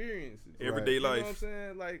life experiences. Everyday life. You know what I'm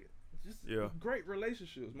saying? Like, just great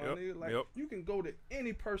relationships, my nigga. Like, you can go to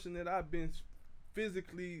any person that I've been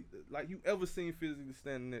physically, like, you ever seen physically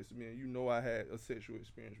standing next to me, and you know I had a sexual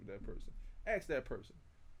experience with that person. Ask that person,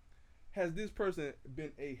 has this person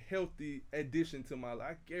been a healthy addition to my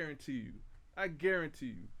life? I guarantee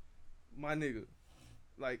you, my nigga,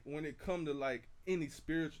 like, when it come to like any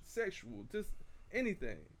spiritual, sexual, just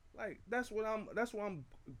anything, like, that's what I'm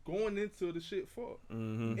going into the shit for.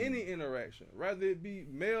 Any interaction, rather it be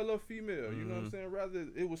male or female, you know what I'm saying, rather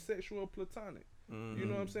it was sexual or platonic. You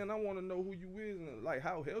know what I'm saying? I want to know who you is, and like,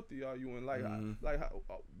 how healthy are you, and like, how,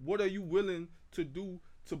 what are you willing to do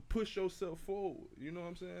to push yourself forward. You know what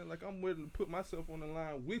I'm saying? Like, I'm willing to put myself on the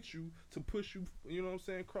line with you to push you, you know what I'm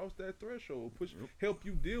saying, cross that threshold, help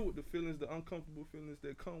you deal with the feelings, the uncomfortable feelings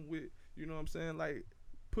that come with, you know what I'm saying, like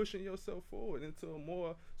pushing yourself forward into a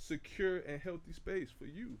more secure and healthy space for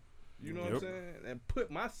you. You know what I'm saying? And put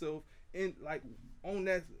myself in, like, on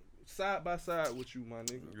that side by side with you, my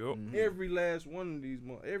nigga. Every last one of these,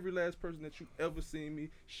 every last person that you ever seen me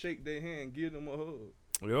shake their hand, give them a hug.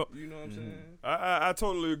 Yep. You know what I'm saying? I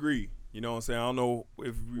totally agree. You know what I'm saying? I don't know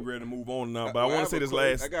if we ready to move on now, but I want to say this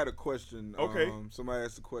last. I got a question. Okay. Somebody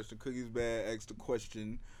asked a question. Cookies Bad asked a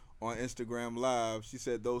question on Instagram Live. She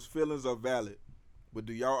said, those feelings are valid, but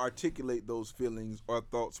do y'all articulate those feelings or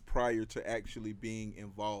thoughts prior to actually being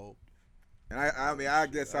involved? And I mean, I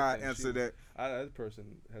guess I answer that. That person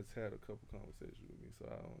has had a couple conversations with me, so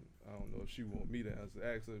I don't know if she want me to answer.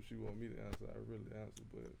 Ask her if she want me to answer. I really answer,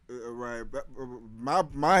 but right.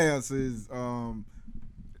 But my answer is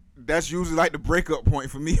that's usually like the breakup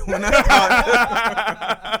point for me when I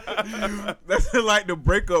start. That's like the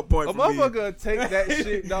breakup point for me. A motherfucker take that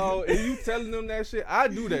shit, dog, and you telling them that shit. I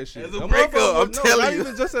do that shit. As a breakup, I'm telling you. Not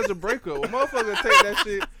even just as a breakup. A motherfucker take that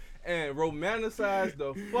shit and romanticize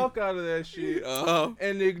the fuck out of that shit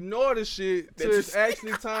and ignore the shit till it's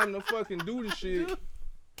actually time to fucking do the shit.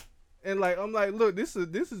 And like, I'm like, look, this is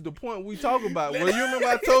the point we talk about. Well, you remember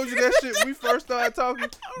I told you that shit when we first started talking?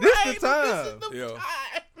 This the time.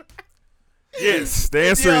 Yes, the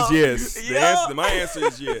answer is yes. My answer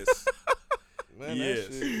is yes. Man, yes.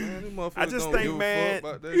 that shit, man, I just think, man,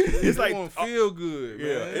 it's like feel good.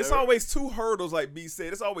 Yeah, man. it's always two hurdles, like B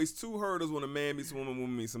said. It's always two hurdles when a man meets a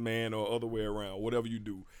woman meets a man, or other way around. Whatever you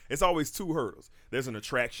do, it's always two hurdles. There's an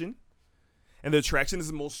attraction, and the attraction is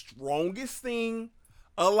the most strongest thing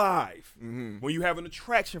alive when you have an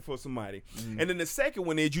attraction for somebody. And then the second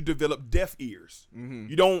one is you develop deaf ears.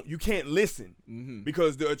 You can't listen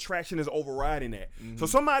because the attraction is overriding that. So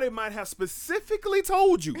somebody might have specifically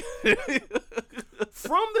told you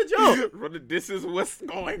from the jump, this is what's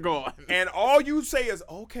going on, and all you say is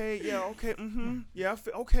okay, yeah,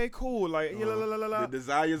 okay, cool, like la la la la. The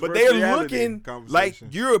desires, but they're looking like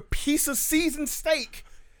you're a piece of seasoned steak.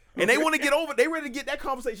 And they want to get over. They ready to get that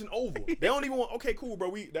conversation over. They don't even want. Okay, cool,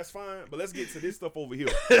 bro. That's fine. But let's get to this stuff over here.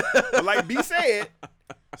 But like B said,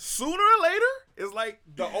 sooner or later, it's like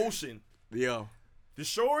the ocean. Yeah. The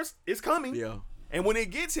shores is coming. Yeah. And when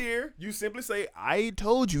it gets here, you simply say, "I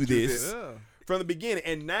told you this." From the beginning,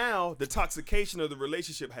 and now the toxication of the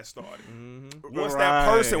relationship has started. Once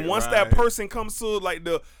that person comes to like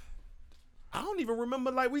the. I don't even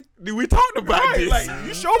remember, like, we talked about this. Like,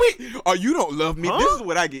 you show me. Oh, you don't love me. Huh? This is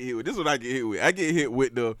what I get hit with. I get hit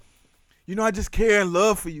with the, I just care and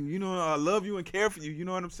love for you. I love you and care for you. You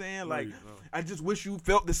know what I'm saying? Like, I just wish you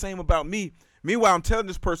felt the same about me. Meanwhile, I'm telling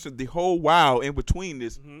this person the whole while in between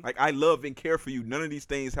this, like, I love and care for you. None of these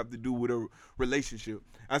things have to do with a relationship.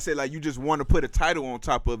 I said, like, you just want to put a title on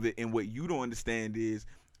top of it, and what you don't understand is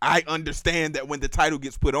I understand that when the title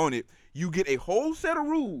gets put on it, you get a whole set of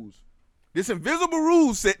rules. This invisible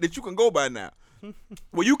rule set that you can go by now.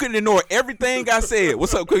 Well, you can ignore everything I said.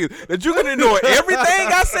 What's up, Cookies? That you can ignore everything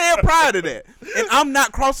I said prior to that. And I'm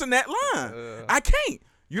not crossing that line. I can't.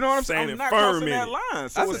 You know what I'm saying? I'm not crossing that line.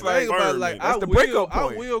 So it's like, that's the breakup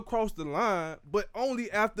point. I will cross the line, but only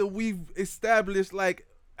after we've established, like,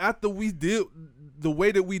 after we deal, the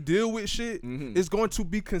way that we deal with shit is going to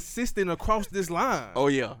be consistent across this line. Oh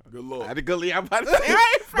yeah, good luck. I'm about to say,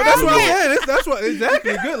 but that's what I'm saying. That's what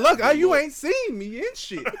exactly. Good luck. You ain't seen me in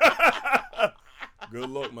shit. Good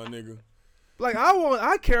luck, my nigga. Like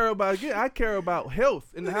I care about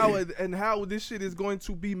health and how this shit is going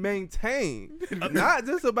to be maintained. Not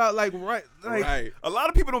just about like. A lot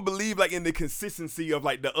of people don't believe like in the consistency of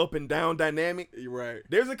like the up and down dynamic. Right.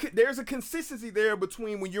 There's a consistency there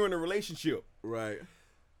between when you're in a relationship. Right.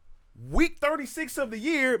 Week 36 of the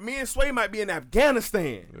year, me and Sway might be in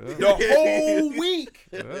Afghanistan the whole week,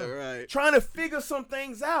 right? Trying to figure some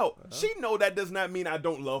things out. She know that does not mean I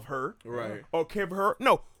don't love her, right? Or care for her.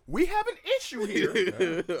 No. We have an issue here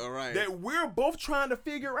right. that we're both trying to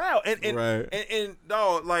figure out. And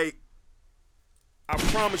dog, like, I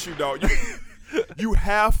promise you, dog, you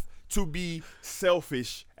have to be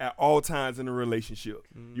selfish at all times in a relationship.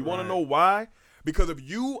 You want to know why? Because if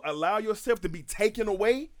you allow yourself to be taken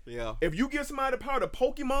away, if you give somebody the power to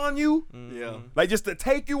Pokemon you, like just to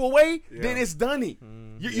take you away, then it's done.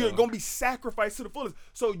 You're going to be sacrificed to the fullest.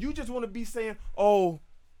 So you just want to be saying, oh,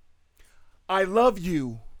 I love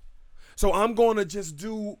you. So we're going to just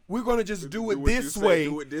do it this way.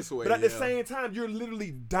 Do it this way. But at the same time, you're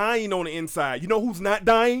literally dying on the inside. You know who's not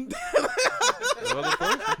dying?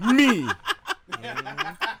 Me.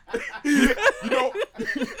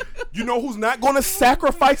 You know who's not going to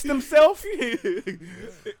sacrifice themselves?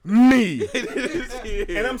 Me.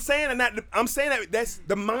 And I'm saying that that's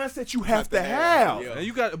the mindset you have to have. And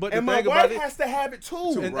you got, but and the my thing wife about it, has to have it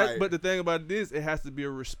too. And, but the thing about this, it has to be a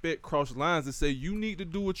respect cross lines to say you need to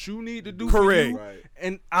do what you need to do. Correct. For you,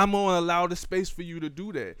 and I'm gonna allow the space for you to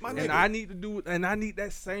do that. My and nigga. I need to do it, and I need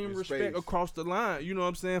that same respect across the line. You know what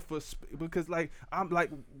I'm saying? Because like I'm like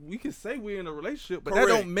we can say we're in a relationship, but Correct.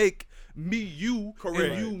 that don't make me you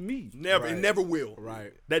Correct. and you me. Never. Right. It never will.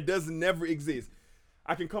 Right. That doesn't never exist.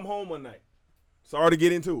 I can come home one night. Sorry to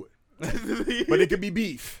get into it. But it could be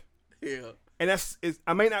beef. Yeah. And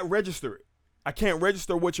I may not register it. I can't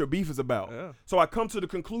register what your beef is about. Yeah. So I come to the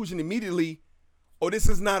conclusion immediately, oh, this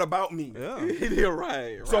is not about me. Yeah. Yeah,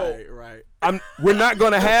 right. So, right. We're not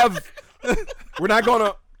gonna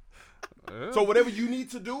so whatever you need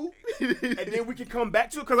to do, and then we can come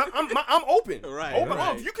back to it, because I'm open. Right, Open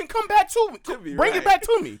right. up. You can come back to me, bring right. it back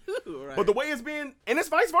to me. Right. But the way it's been, and it's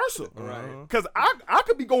vice versa. Right. Because I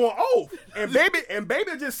could be going off, and baby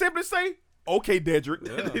just simply say, okay, Dedrick.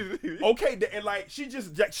 Yeah. Okay, and like she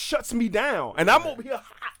just shuts me down, and I'm over here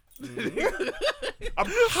hot. I'm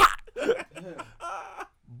hot.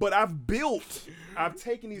 But I've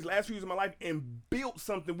taken these last few years of my life and built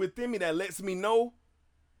something within me that lets me know,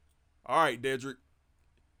 all right, Dedrick,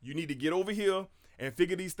 you need to get over here and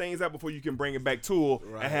figure these things out before you can bring it back to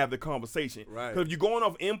her and have the conversation. Right. Because if you're going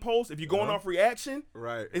off impulse, if you're going off reaction,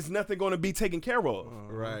 Right. it's nothing going to be taken care of.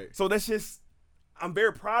 Right. So I'm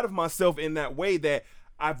very proud of myself in that way that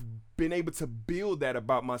I've been able to build that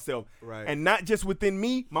about myself. Right. And not just within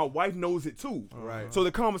me, my wife knows it too. Right. So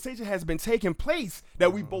the conversation has been taking place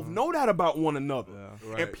that we both know that about one another. Yeah.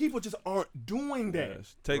 Right. And people just aren't doing that.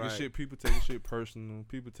 Yes. People taking shit personal.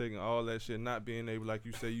 People taking all that shit, not being able, like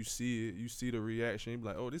you say, you see it, you see the reaction. You be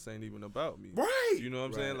like, oh, this ain't even about me. Right. You know what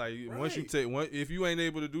I'm saying? Like once you Right. if you ain't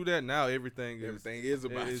able to do that, now everything is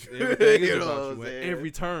about everything you. is You know about what you I'm at saying?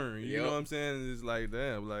 every turn. You Yep. know what I'm saying? And it's like,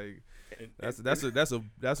 damn, like. That's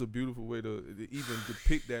a beautiful way to even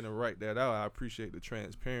depict that and write that out. I appreciate the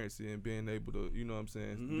transparency and being able to, you know what I'm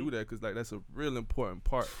saying, do that, because like that's a real important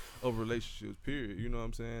part of relationships, period. You know what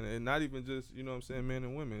I'm saying? And not even just, you know what I'm saying, men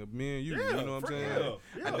and women, me and you, you know what I'm saying?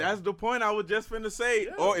 And that's the point I was just finna say.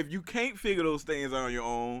 Or if you can't figure those things out on your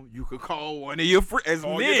own, you could call one of your friends. As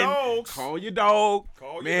Call men, your dogs. call your dog.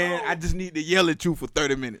 Call your Man, dog. I just need to yell at you for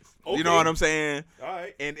 30 minutes. You Okay. know what I'm saying? All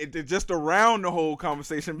right. And it just around the whole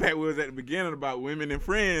conversation back was at the beginning about women and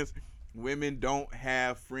friends. Women don't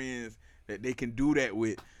have friends that they can do that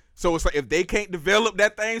with. So it's like if they can't develop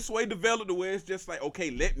that thing, develop the way it's just like,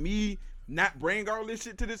 okay, let me not bring all this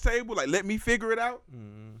shit to this table. Like, let me figure it out.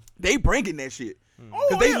 They bringing that shit.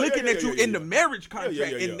 Because they looking at you in the marriage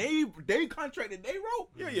contract, and they contract that they wrote.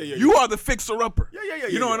 You are the fixer-upper.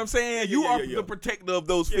 You know what I'm saying? You are the protector of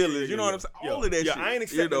those feelings. You know what I'm saying? All of that shit. I ain't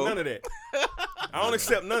accepting none of that. I don't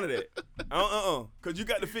accept none of that. Because you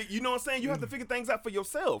got to figure, you know what I'm saying? You have to figure things out for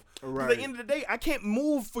yourself. 'Cause at the end of the day, I can't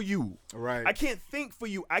move for you. Right. I can't think for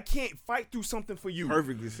you. I can't fight through something for you.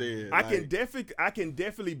 Perfectly said. I can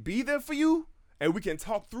definitely be there for you, and we can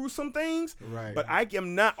talk through some things. Right. But I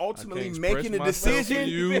am not ultimately express making the myself to decision.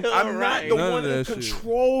 you. I'm not the None one of in that shit.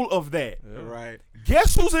 control of that. Right.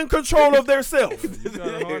 Guess who's in control of their self? You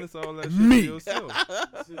gotta harness all that shit Me. to yourself.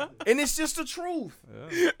 And it's just the truth.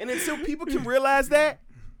 Yeah. And until people can realize that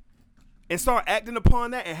and start acting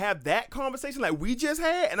upon that and have that conversation like we just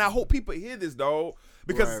had, and I hope people hear this, dog,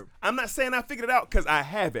 because Right. I'm not saying I figured it out, because I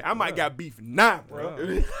haven't. I might got beef now,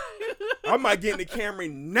 bro. I might get in the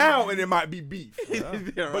Camry now and it might be beef.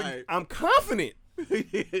 But Right. I'm confident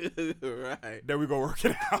Right. that we gonna work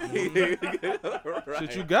it out.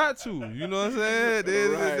 Shit, you got to. You know what I'm saying? At the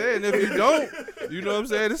end of the day, and if you don't, you know what I'm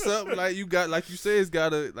saying? It's something like you got, like you say, it's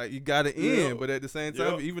gotta, like you gotta end. But at the same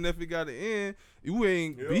time, even if it gotta end, you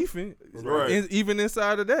ain't beefing, Right. even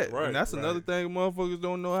inside of that. Right. And that's another thing motherfuckers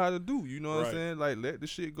don't know how to do. You know what I'm saying? Like let the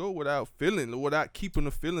shit go without keeping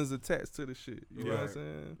the feelings attached to the shit. You know what I'm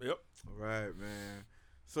saying? Yep. Right, man.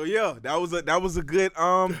 So yeah, that was a good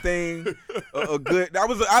thing.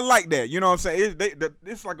 I like that. You know what I'm saying?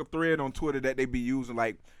 It's like a thread on Twitter that they be using,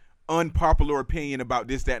 like unpopular opinion about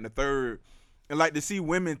this, that, and the third, and like to see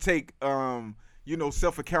women take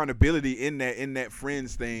self accountability in that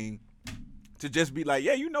friends thing. To just be like,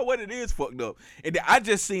 yeah, you know what, it is fucked up. And I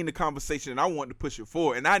just seen the conversation and I wanted to push it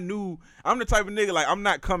forward. And I knew I'm the type of nigga, like, I'm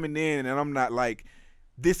not coming in and I'm not like,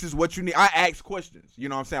 this is what you need. I ask questions. You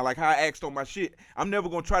know what I'm saying? Like how I asked on my shit. I'm never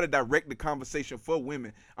going to try to direct the conversation for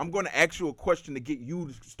women. I'm going to ask you a question to get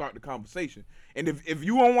you to start the conversation. And if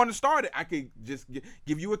you don't want to start it, I could just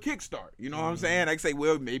give you a kickstart. You know what I'm saying? I can say,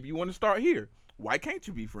 well, maybe you want to start here. Why can't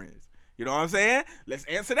you be friends? You know what I'm saying? Let's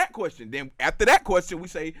answer that question. Then after that question, we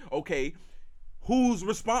say, okay, who's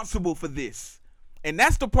responsible for this? And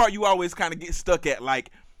that's the part you always kind of get stuck at.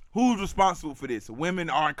 Like, who's responsible for this? Women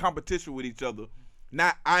are in competition with each other.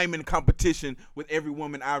 Not I'm in competition with every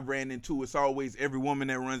woman I ran into. It's always every woman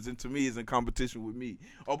that runs into me is in competition with me.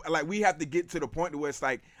 Like, we have to get to the point where it's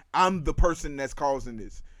like, I'm the person that's causing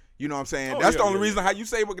this. You know what I'm saying? That's the only reason how you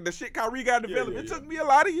say the shit Kyrie got developed. It took me a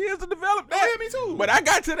lot of years to develop that. Yeah, me too. But I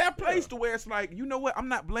got to that place to where it's like, you know what? I'm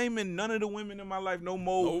not blaming none of the women in my life no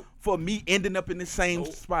more for me ending up in the same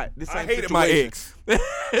spot. The same I hated situation. my ex.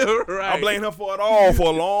 Right. I blame her for it all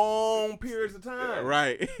for long periods of time.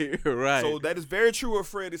 Right. Right. So that is very true what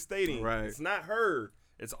Fred is stating. Right. It's not her.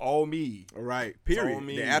 It's all me. Right. It's all Period.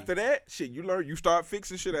 me. Then after that, shit, you start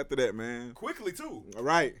fixing shit after that, man. Quickly too.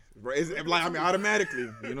 Right. Automatically.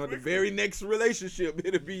 You know, the very next relationship,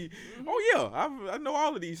 it'll be, oh yeah, I know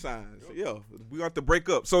all of these signs. Yep. Yeah, we got to break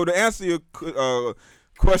up. So to answer your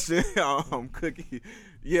question, Cookie,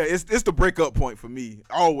 yeah, it's the breakup point for me.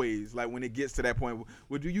 Always, like when it gets to that point.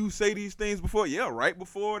 Well, do you say these things before? Yeah, right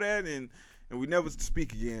before that, and we never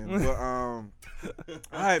speak again. But all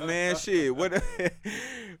right, man, shit. What?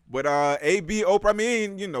 But AB, Oprah. I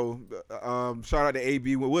mean, you know, shout out to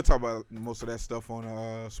AB. We'll talk about most of that stuff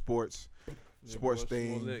on sports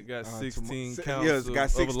thing. Got 16 counts. Yeah, it's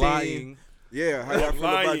got 16. Of lying. Yeah, how y'all feel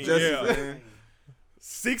about Jesse? Man?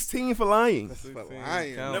 16 for lying. For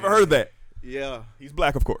lying. Never heard that. Yeah, he's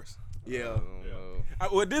black, of course. Yeah.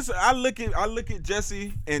 I look at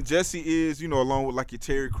Jesse, and Jesse is, you know, along with like your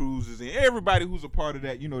Terry Cruzes and everybody who's a part of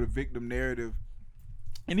that, you know, the victim narrative.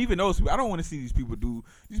 And even those people, I don't want to see these people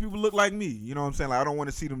look like me. You know what I'm saying? Like, I don't want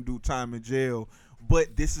to see them do time in jail.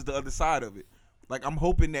 But this is the other side of it. Like, I'm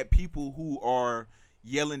hoping that people who are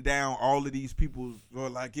yelling down all of these people, or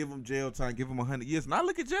like, give them jail time, give them 100 years. Now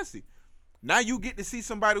look at Jesse. Now you get to see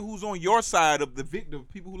somebody who's on your side of the victim.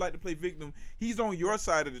 People who like to play victim, he's on your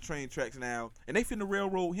side of the train tracks now, and they finna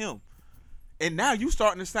railroad him. And now you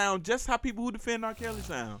starting to sound just how people who defend R. Kelly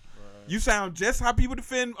sound. Right. You sound just how people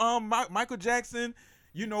defend Michael Jackson,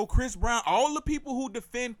 you know, Chris Brown. All the people who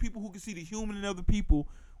defend people who can see the human in other people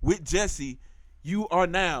with Jesse, you are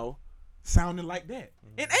now sounding like that.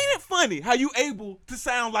 And ain't it funny how you able to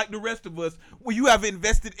sound like the rest of us when you have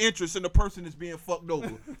invested interest in the person that's being fucked over?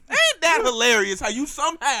 Ain't that hilarious how you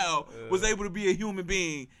somehow was able to be a human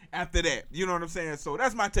being after that? You know what I'm saying? So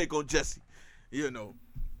that's my take on Jesse. You know.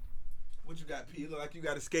 What you got, P? Look like you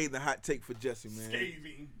got a scathing hot take for Jesse, man.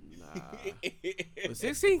 Scathing. But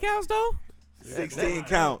 16 counts though? 16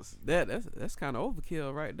 counts. That's kind of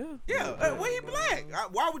overkill right there. Yeah, well, he black.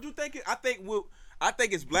 Why would you think it? I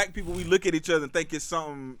think it's black people. We look at each other and think it's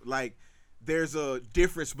something like there's a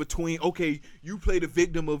difference between, okay, you play the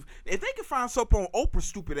victim of. If they can find something on Oprah's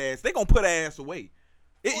stupid ass, they gonna put her ass away.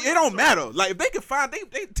 It don't matter. Like if they can find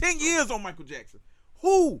they 10 years on Michael Jackson.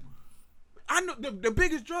 Who? I know the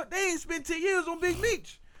biggest drug. They ain't spent 10 years on Big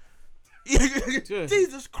Meech.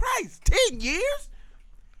 Jesus Christ, 10 years.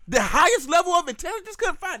 The highest level of intelligence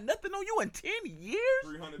couldn't find nothing on you in 10 years,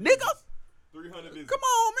 300 nigga. 300 business. Come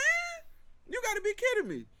on, man. You gotta be kidding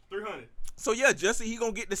me. 300. So yeah, Jesse, he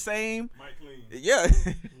gonna get the same. Mike Clean. Yeah.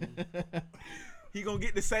 He gonna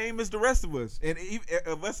get the same as the rest of us. And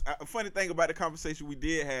of us, a funny thing about the conversation we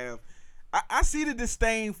did have, I see the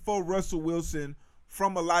disdain for Russell Wilson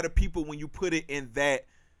from a lot of people when you put it in that,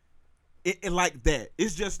 like that.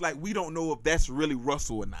 It's just like we don't know if that's really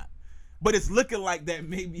Russell or not. But it's looking like that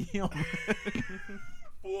maybe him.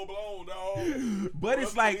 Full blown, dog. But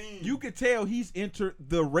it's like you could tell he's entered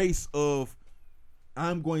the race of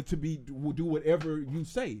I'm going to do whatever you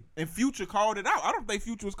say. And Future called it out. I don't think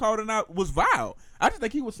Future was calling it out was vile. I just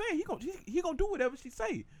think he was saying he gonna do whatever she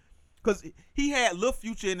say. Cause he had Lil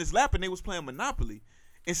Future in his lap and they was playing Monopoly.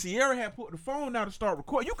 And Sierra had put the phone down to start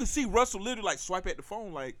recording. You could see Russell literally like swipe at the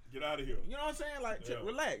phone like, get out of here. You know what I'm saying? Like,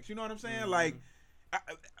 relax. You know what I'm saying? Mm-hmm. Like,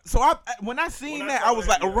 when I seen that, I was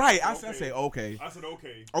like, all right. I said, okay. I said,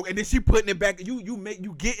 okay. Okay, and then she putting it back. You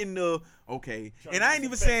getting the okay. And I ain't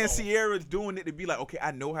even saying Sierra's doing it to be like, okay,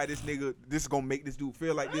 I know how this is gonna make this dude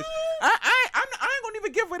feel like this. I ain't gonna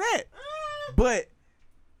even give her that. But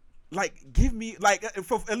like, give me like,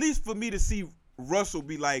 at least for me to see Russell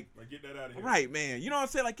be like, get that out of here. Right, man. You know what I'm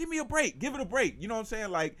saying? Like, give me a break. Give it a break. You know what I'm saying?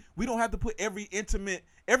 Like, we don't have to put every intimate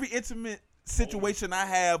situation I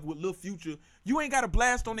have with Lil Future. You ain't got to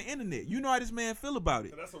blast on the internet. You know how this man feel about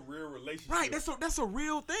it. So that's a real relationship. Right. That's a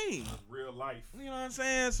real thing. Real life. You know what I'm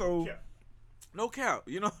saying? So no cap.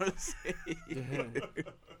 You know what I'm saying?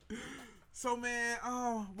 So man,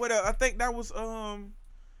 what I think that was all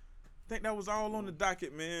on the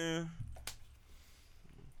docket, man.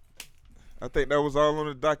 I think that was all on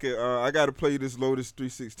the docket. I got to play you this Lotus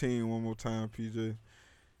 316 one more time, PJ.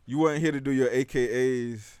 You wasn't here to do your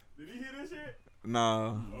AKAs. Did he hear this shit?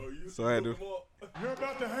 Nah. So I had to. You're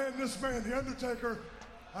about to hand this man, The Undertaker,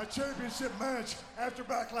 a championship match after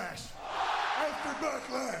Backlash. After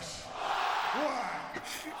Backlash. Why?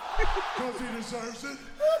 Because he deserves it.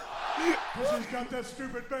 Because he's got that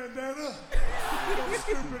stupid bandana. Those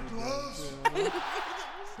stupid gloves.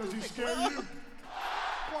 Does he scare you?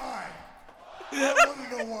 Why? I want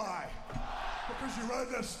to know why. Because you ride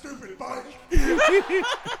that stupid bike. Is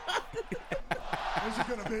it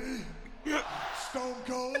gonna be Stone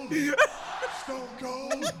Cold? Stone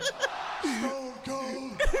Cold? Stone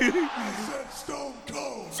Cold? I said Stone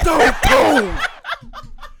Cold. Stone Cold.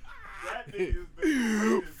 That nigga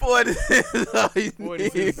is 40 cents all you 40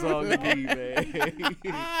 need. cents all you need, man.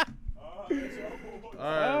 All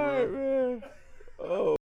right, man.